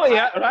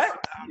 right?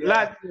 Yeah.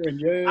 Like,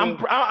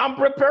 I'm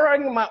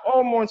preparing my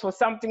hormones for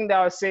something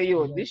that will say,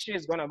 yo, this shit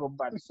is gonna go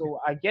bad. So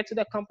I get to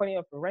the company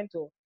of the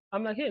rental.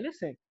 I'm like, hey,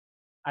 listen,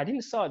 I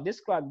didn't saw this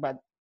crack, but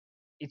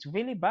it's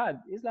really bad.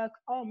 It's like,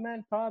 oh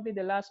man, probably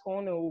the last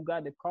owner who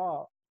got the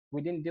car,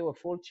 we didn't do a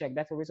full check.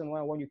 That's the reason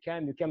why when you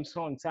came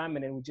so on time,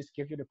 and then we just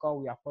give you the car.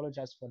 We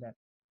apologize for that.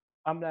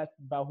 I'm like,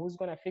 but who's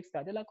gonna fix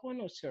that? They're like, oh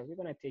no, sir, we're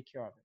gonna take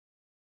care of it.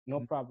 No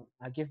problem.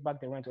 I give back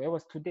the rental. It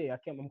was today.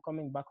 I'm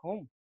coming back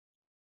home.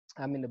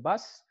 I'm in the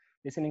bus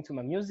listening to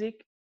my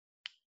music.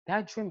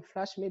 That dream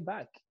flashed me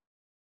back.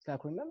 It's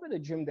like, remember the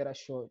dream that I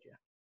showed you,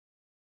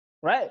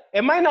 right?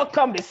 It might not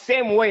come the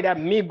same way that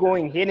me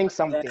hitting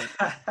something,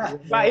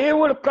 but it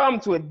will come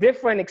to a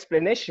different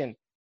explanation.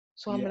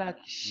 So I'm like,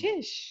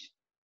 sheesh.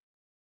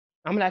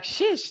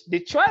 They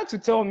tried to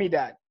tell me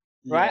that,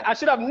 right? I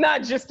should have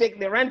not just taken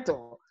the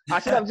rental. I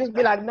should have just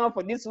been like, no,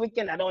 for this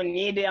weekend, I don't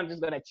need it. I'm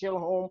just going to chill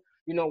home,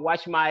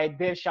 watch my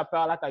Dave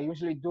Chappelle like I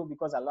usually do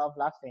because I love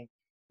laughing.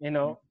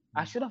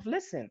 I should have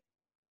listened,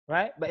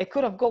 right? But it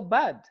could have gone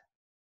bad.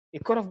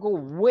 It could have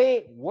gone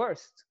way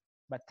worse.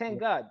 But thank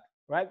God,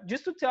 right?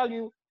 Just to tell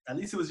you. At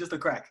least it was just a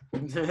crack.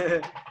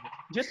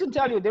 Just to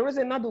tell you, there is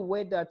another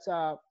way that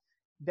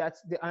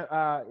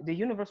the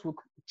universe will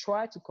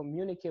try to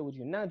communicate with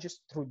you, not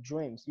just through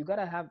dreams. You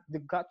gotta have the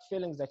gut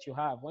feelings that you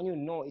have when you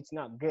know it's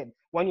not good.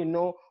 When you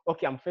know,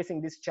 okay, I'm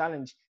facing this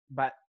challenge,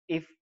 but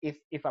if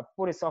I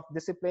put a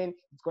self-discipline,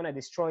 it's gonna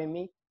destroy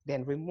me.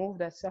 Then remove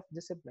that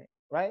self-discipline,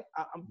 right?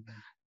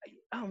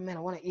 Oh man, I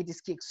want to eat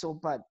this cake so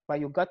bad, but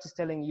your gut is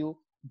telling you,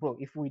 bro,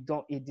 if we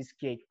don't eat this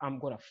cake, I'm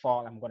gonna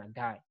fall, I'm gonna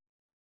die.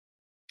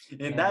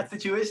 In that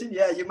situation,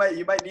 you might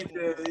need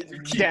to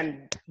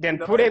then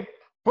put it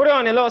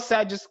on the low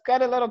side. Just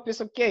cut a little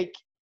piece of cake.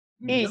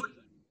 Eat.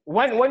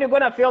 When you're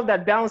gonna feel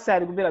that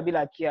downside, you'll be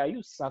like, yeah,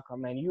 you sucker,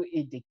 man. You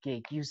eat the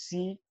cake. You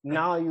see,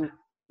 now you're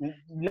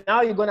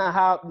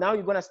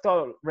gonna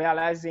start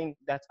realizing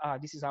that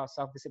this is how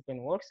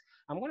self-discipline works.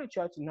 I'm gonna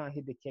try to not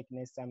hit the cake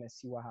next time and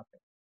see what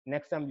happens.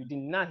 Next time you did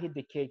not hit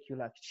the cake, you're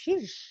like,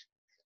 sheesh,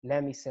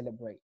 let me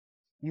celebrate.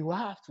 You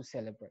have to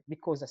celebrate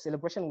because the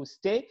celebration will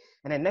stay.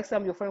 And then next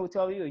time your friend will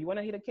tell you, you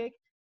wanna eat a cake?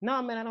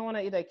 No, man, I don't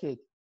wanna eat a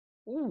cake.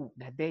 Ooh,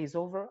 that day is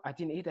over. I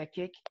didn't eat that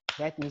cake.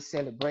 Let me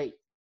celebrate.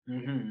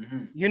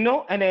 And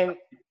then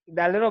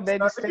that little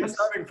baby steps. If you're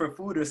starving for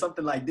food or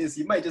something like this,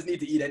 you might just need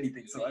to eat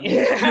anything. So I mean,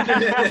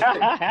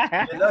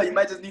 you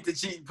might just need to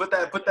cheat. Put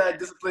that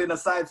discipline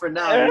aside for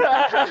now.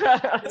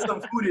 Get some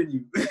food in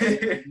you.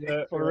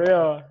 For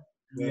real.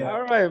 Yeah.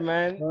 All right,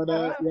 man.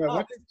 But,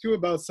 one thing too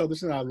about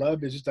self-discipline I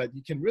love is just that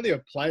you can really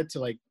apply it to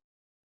like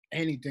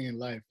anything in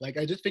life. Like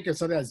I just think of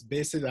something as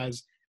basic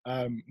as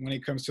when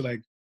it comes to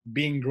like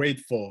being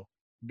grateful,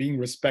 being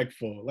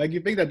respectful. Like, you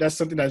think that that's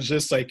something that's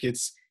just like it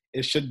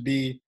should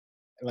be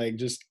like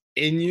just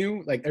in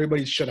you, like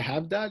everybody should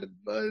have that,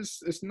 but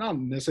it's not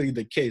necessarily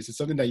the case. It's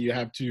something that you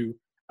have to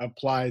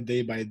apply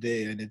day by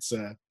day, and it's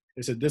a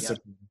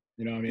discipline.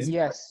 You know what I mean?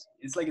 Yes.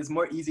 It's like it's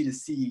more easy to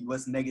see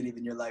what's negative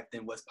in your life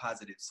than what's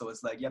positive. So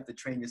it's like you have to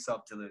train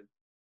yourself to,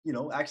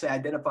 actually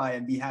identify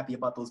and be happy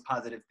about those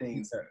positive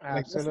things. Like,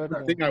 Absolutely.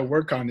 the thing I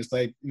work on is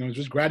like,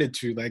 just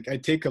gratitude. Like, I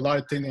take a lot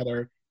of things that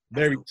are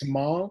very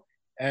small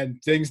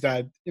and things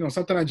that,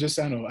 sometimes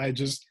I don't know,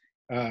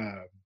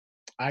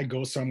 I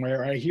go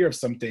somewhere or I hear of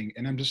something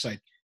and I'm just like,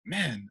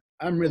 man,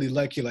 I'm really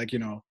lucky. Like,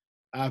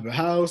 I have a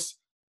house,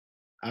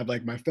 I have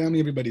like my family,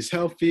 everybody's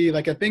healthy.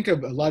 Like, I think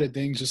of a lot of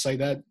things just like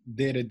that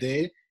day to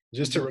day,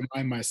 just to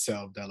remind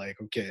myself that like,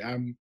 okay,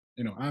 I'm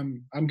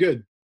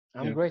good.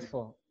 I'm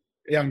grateful.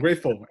 Yeah, I'm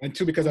grateful. And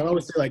two, because I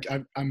always say like,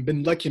 I've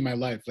been lucky in my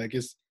life. Like,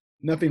 it's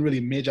nothing really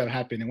major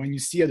happened. And when you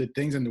see other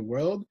things in the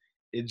world,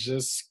 it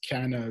just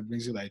kind of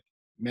brings you like,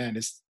 man,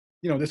 it's,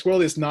 this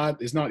world is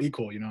not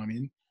equal. You know what I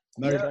mean?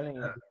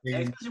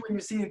 Especially when you're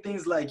seeing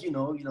things like,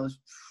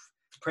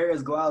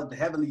 prayers go out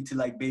heavily to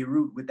like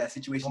Beirut with that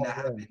situation that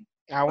happened.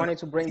 I wanted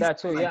to bring that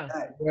too, like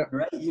that,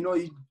 right?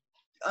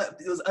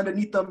 It was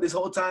underneath them this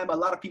whole time. A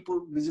lot of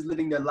people were just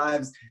living their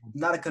lives,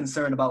 not a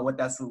concern about what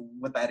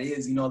that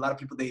is. A lot of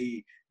people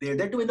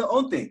they're doing their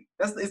own thing.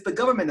 It's the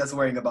government that's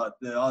worrying about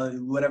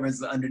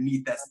whatever's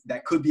underneath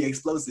that could be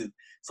explosive.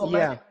 So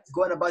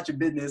going about your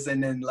business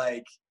and then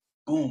like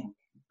boom,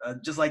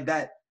 just like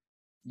that,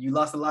 you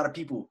lost a lot of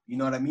people. You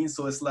know what I mean?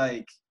 So it's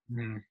like,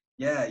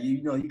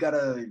 you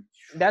gotta.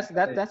 That's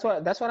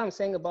what I'm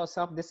saying about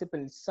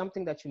self-discipline. It's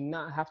something that you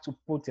not have to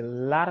put a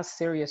lot of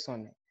serious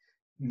on it.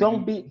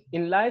 Don't be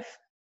in life.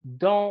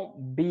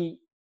 Don't be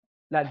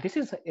like, this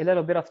is a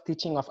little bit of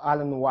teaching of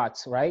Alan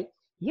Watts, right?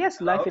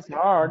 Yes, life is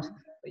hard.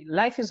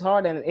 Life is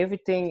hard and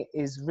everything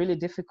is really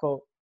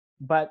difficult.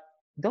 But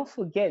don't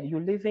forget,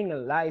 you're living a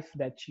life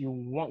that you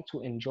want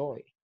to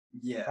enjoy.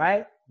 Yeah.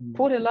 Right?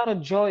 Put a lot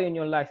of joy in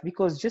your life,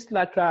 because just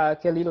like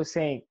Kelly was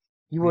saying,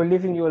 you were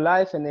living your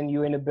life and then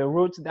you're in a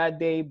Beirut that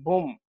day,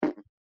 boom,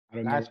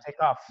 life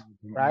take off,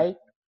 right?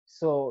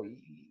 So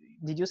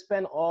did you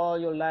spend all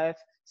your life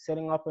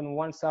setting up in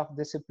one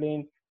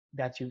self-discipline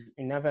that you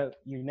never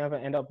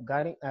end up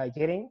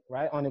getting,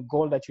 right? On a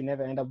goal that you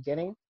never end up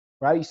getting,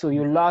 right? So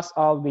you lost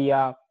all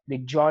the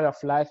joy of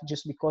life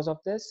just because of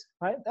this,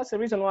 right? That's the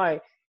reason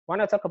why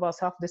when I talk about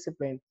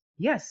self-discipline,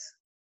 yes,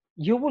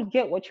 you will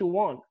get what you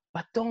want,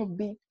 but don't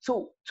be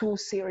too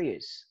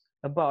serious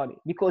about it,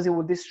 because it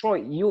will destroy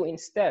you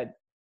instead.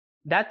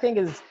 That thing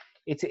is,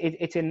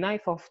 it's a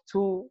knife of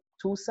two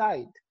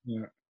sides.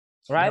 Yeah.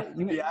 Right?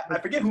 I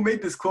forget who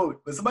made this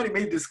quote, but somebody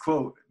made this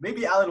quote.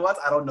 Maybe Alan Watts,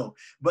 I don't know.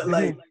 But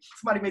like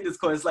somebody made this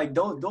quote. It's like,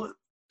 don't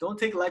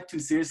take life too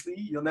seriously.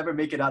 You'll never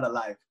make it out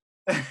alive.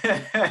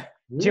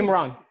 Jim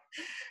Rohn.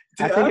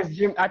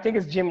 I think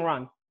it's Jim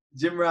Rohn.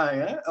 Jim Rohn,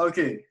 yeah?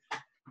 Okay.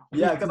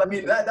 Yeah, because I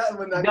mean that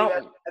when at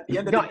the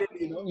end of the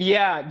day,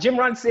 Yeah, Jim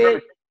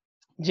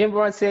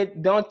Rohn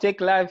said, don't take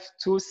life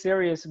too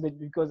serious, but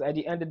because at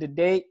the end of the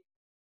day,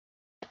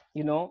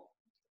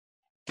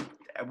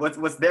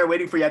 what's there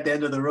waiting for you at the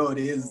end of the road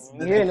is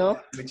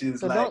which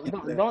is so like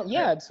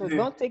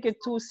don't take it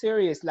too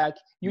serious. Like,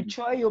 you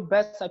try your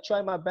best, I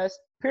try my best,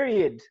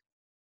 period.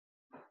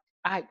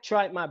 I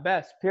tried my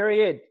best,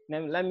 period.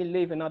 Then let me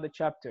live another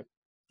chapter.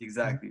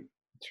 Exactly.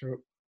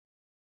 True.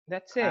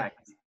 That's it.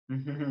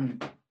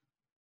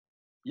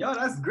 Yo,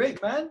 that's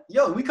great, man.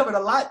 Yo, we covered a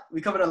lot.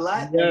 Yeah,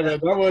 man,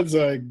 that was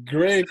a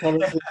great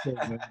conversation.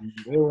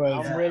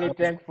 I'm really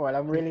thankful.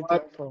 Eric.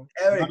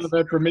 A lot of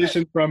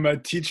information from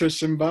teacher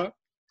Simba.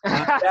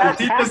 Yeah,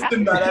 teacher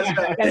Simba, that's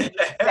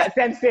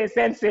right.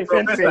 Sensei.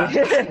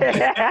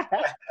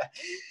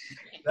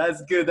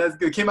 That's good.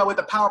 Came out with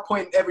the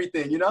PowerPoint and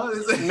everything,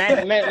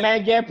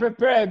 man, get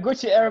prepared.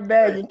 Gucci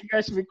airbag in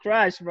case we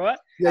crash, bro.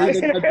 Yeah,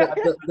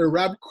 the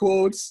rap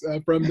quotes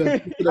from the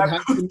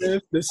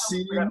happiness, the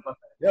scene.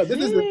 Yeah, this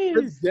is the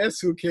first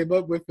guest who came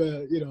up with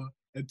a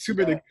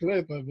 2-minute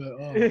clip of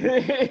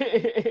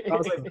it. I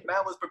was like,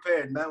 man was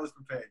prepared.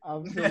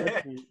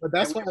 Absolutely. But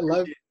that's why I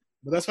love.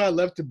 But that's why I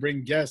love to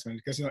bring guests, man,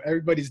 because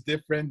everybody's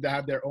different. They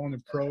have their own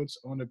approach,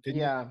 own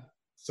opinion. Yeah.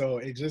 So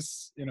it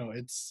just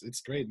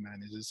it's great,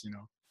 man. It's just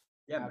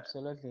Yeah,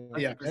 absolutely.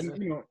 Yeah,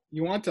 and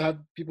you want to have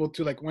people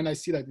too. Like, when I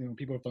see that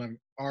people from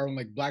our own,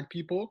 like, Black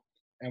people,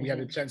 and we have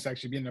a chance to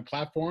actually be in a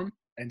platform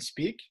and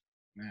speak,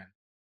 man,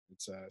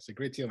 it's a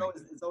great feeling.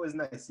 It's always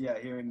nice,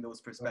 hearing those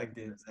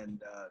perspectives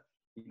and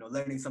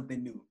learning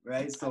something new,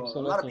 right? So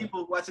Absolutely. A lot of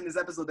people watching this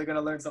episode, they're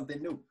gonna learn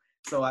something new.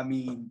 So I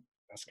mean,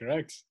 that's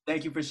correct.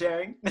 Thank you for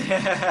sharing.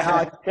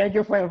 Thank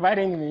you for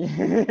inviting me.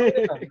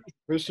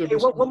 For sure. Hey,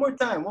 one more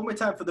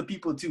time for the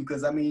people too,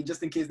 because I mean,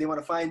 just in case they want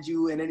to find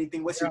you and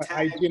anything. What's your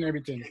tag? IG and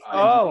everything.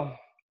 Oh,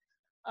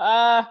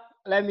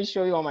 let me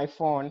show you on my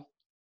phone.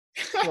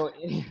 So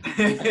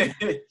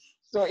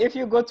if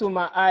you go to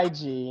my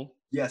IG,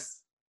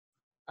 yes,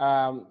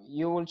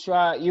 you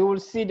will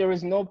see there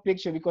is no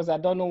picture, because I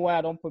don't know why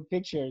I don't put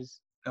pictures.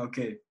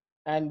 Okay.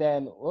 And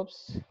then,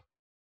 whoops.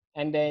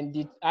 And then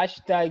the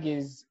hashtag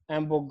is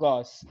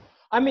Ambogos.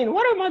 I mean,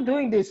 what am I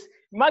doing this?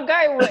 My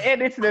guy will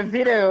edit the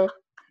video.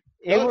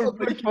 It will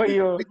put for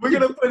you. We're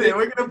gonna put it.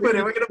 We're gonna put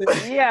it. We're gonna put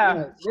it.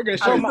 Yeah. We're gonna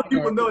So show some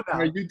people know now.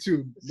 on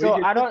YouTube.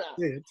 So I don't.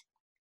 It.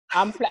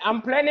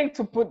 I'm planning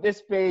to put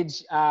this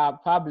page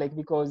public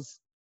because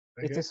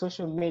it's Okay. a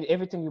social media.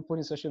 Everything you put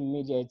in social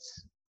media,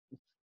 it's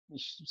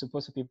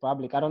supposed to be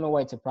public. I don't know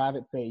why it's a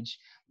private page,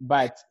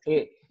 but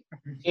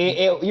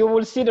you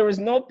will see there is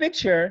no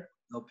picture.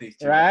 No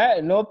picture.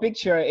 Right? No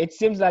picture. It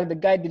seems like the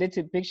guy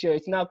deleted picture.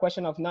 It's not a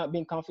question of not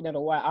being confident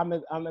or what. I'm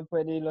a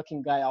pretty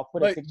looking guy. I'll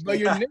put a picture. But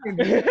your name,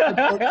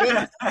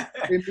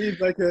 it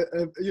needs like a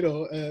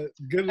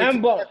good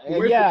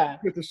looking yeah.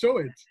 to show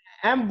it.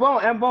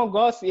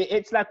 Ambongos,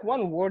 it's like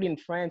one word in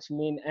French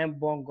mean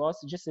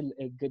ambongos, just a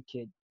good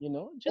kid,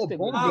 just a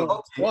good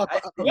kid.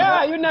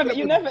 Yeah, you never.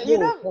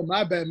 Oh,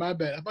 my bad. I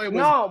thought it was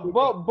no,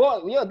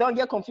 yo, don't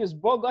get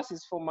confused. Bogos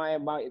is for my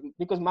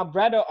because my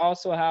brother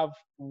also have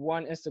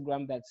one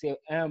Instagram that say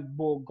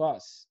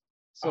ambogos.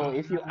 So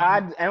if you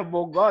add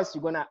ambogos,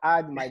 you're gonna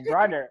add my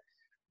brother.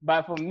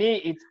 But for me,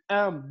 it's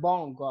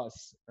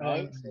ambongos,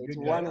 right? So it's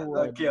one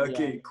word.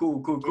 Okay,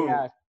 cool.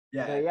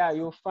 Yeah. So yeah,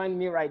 you'll find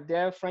me right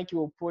there. Frankie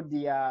will put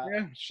the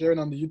share it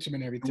on the YouTube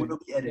and everything. The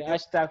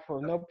hashtag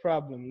for no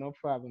problem.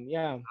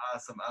 Yeah.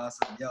 Awesome.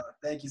 Yo,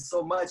 thank you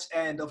so much.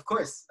 And of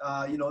course,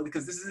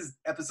 because this is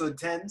episode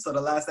 10, so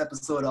the last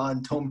episode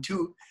on Tome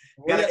 2.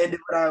 Gotta end it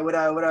with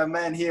our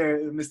man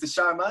here, Mr.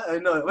 Sharma.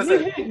 No, what's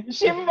it?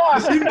 Shimba, my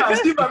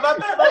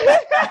bad.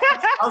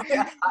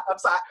 I'm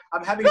sorry.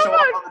 I'm having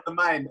shawarma on the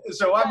mind.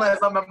 Shawarma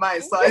is on my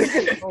mind. So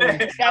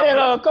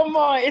come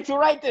on, it's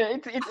right there.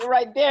 It's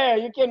right there.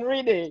 You can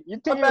read it.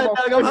 You're thinking about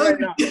food right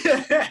now.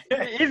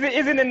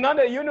 It's in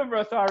another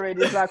universe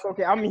already. It's like,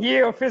 okay, I'm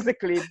here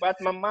physically, but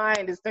my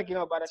mind is thinking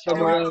about a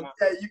shawarma.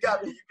 Yeah, you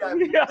got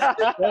me.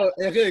 Well,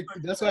 Eric,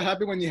 that's what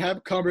happened when you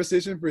have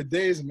conversation for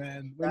days,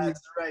 man. That's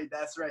right.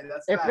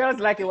 It feels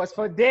like it was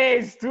for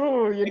days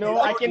too,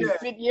 I can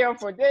sit here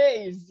for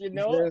days,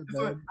 Yeah,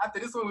 after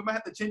this one, we might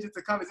have to change it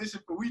to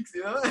conversation for weeks,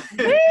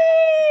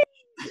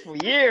 For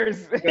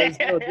years.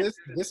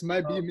 This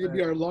might be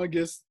maybe our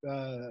longest,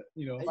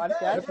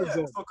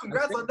 episode. So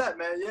congrats on that,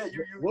 man. Yeah,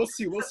 we'll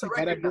see.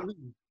 But I believe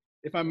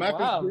if my math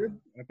is good,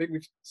 I think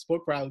we've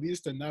spoke for at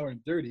least an hour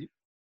and 30.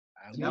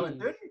 An hour and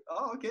 30?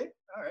 Oh, okay.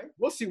 All right.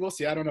 We'll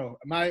see. I don't know.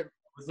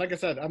 Like I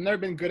said, I've never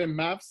been good in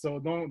math, so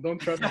don't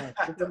trust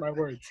my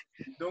words.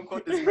 Don't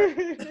quote this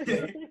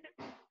man.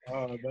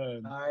 Oh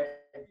man. All right.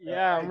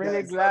 Yeah, I'm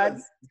really glad.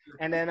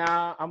 And then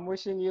I'm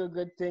wishing you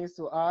good things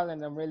to all,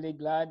 and I'm really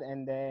glad.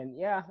 And then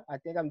I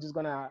think I'm just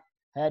gonna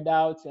head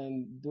out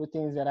and do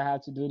things that I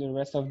have to do the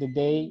rest of the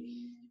day.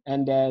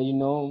 And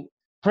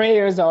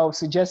prayers. I'll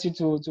suggest you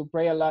to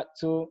pray a lot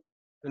too.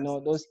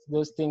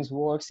 Those things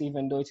works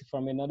even though it's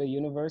from another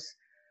universe.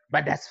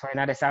 But that's for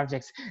another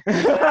subject.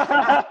 It's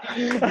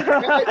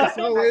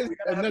always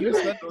another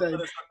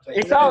subject.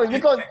 It's always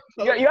because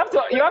you have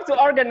to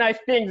organize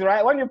things,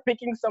 right? When you're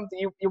picking something,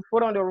 you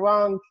put on the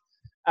wrong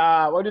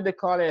what do they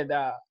call it?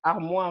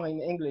 Armoire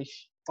in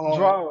English.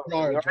 Drawer.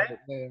 Right?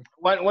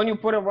 When you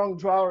put a wrong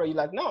drawer, you're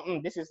like, no,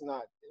 this is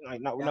not.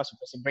 No, we're not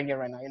supposed to bring it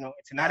right now.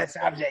 It's another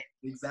subject.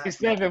 Exactly. You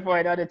save it for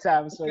another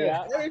time. So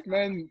Eric,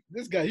 man,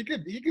 this guy, he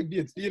could be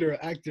a theater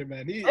actor,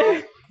 man.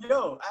 Yo,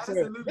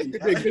 absolutely. It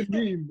could be a good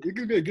meme. It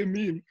could be a good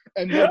meme.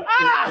 And yo,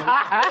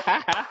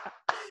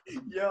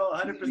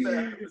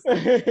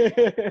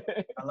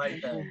 100%. I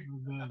like that.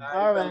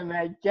 All right,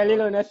 man. Kelly,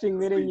 nothing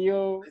meeting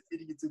you.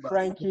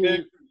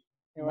 Frankie.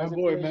 My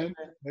boy, man.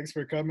 Thanks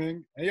for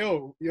coming. And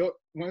yo,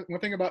 one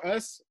thing about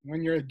us,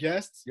 when you're a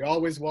guest, you're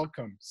always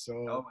welcome.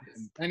 So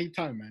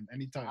anytime, man,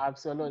 anytime.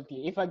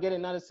 Absolutely. If I get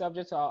another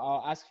subject,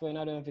 I'll ask for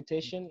another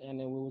invitation, and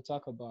then we will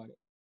talk about it.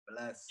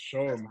 Bless.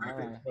 Sure,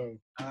 man. All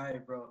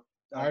right, bro.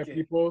 All right,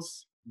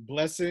 peoples.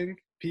 Blessing,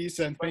 peace,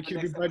 and thank you,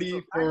 everybody,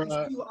 for.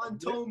 See you on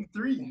Tome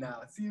 3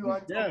 now. See you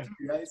on Tome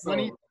 3, right?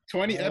 So,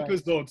 20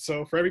 episodes.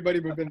 So for everybody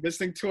who've been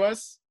listening to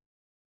us,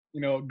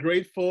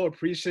 grateful,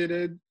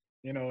 appreciated.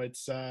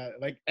 It's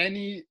like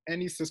any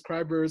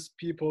subscribers,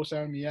 people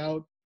shouting me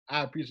out.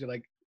 I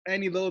appreciate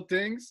any little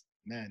things,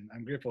 man.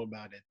 I'm grateful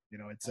about it.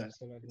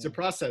 It's a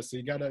process. So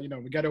you gotta,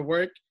 we gotta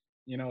work,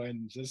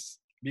 and just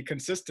be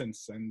consistent.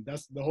 And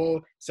that's the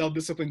whole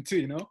self-discipline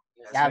too,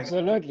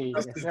 Absolutely.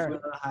 Yes, sir.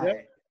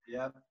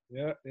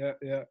 Yeah.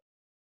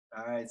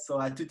 All right. So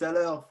à tout à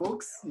l'heure,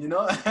 folks.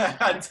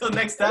 Until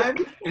next time.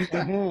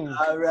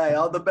 All right.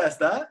 All the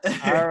best, huh?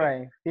 All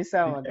right. Peace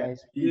out,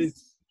 guys.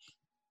 Peace.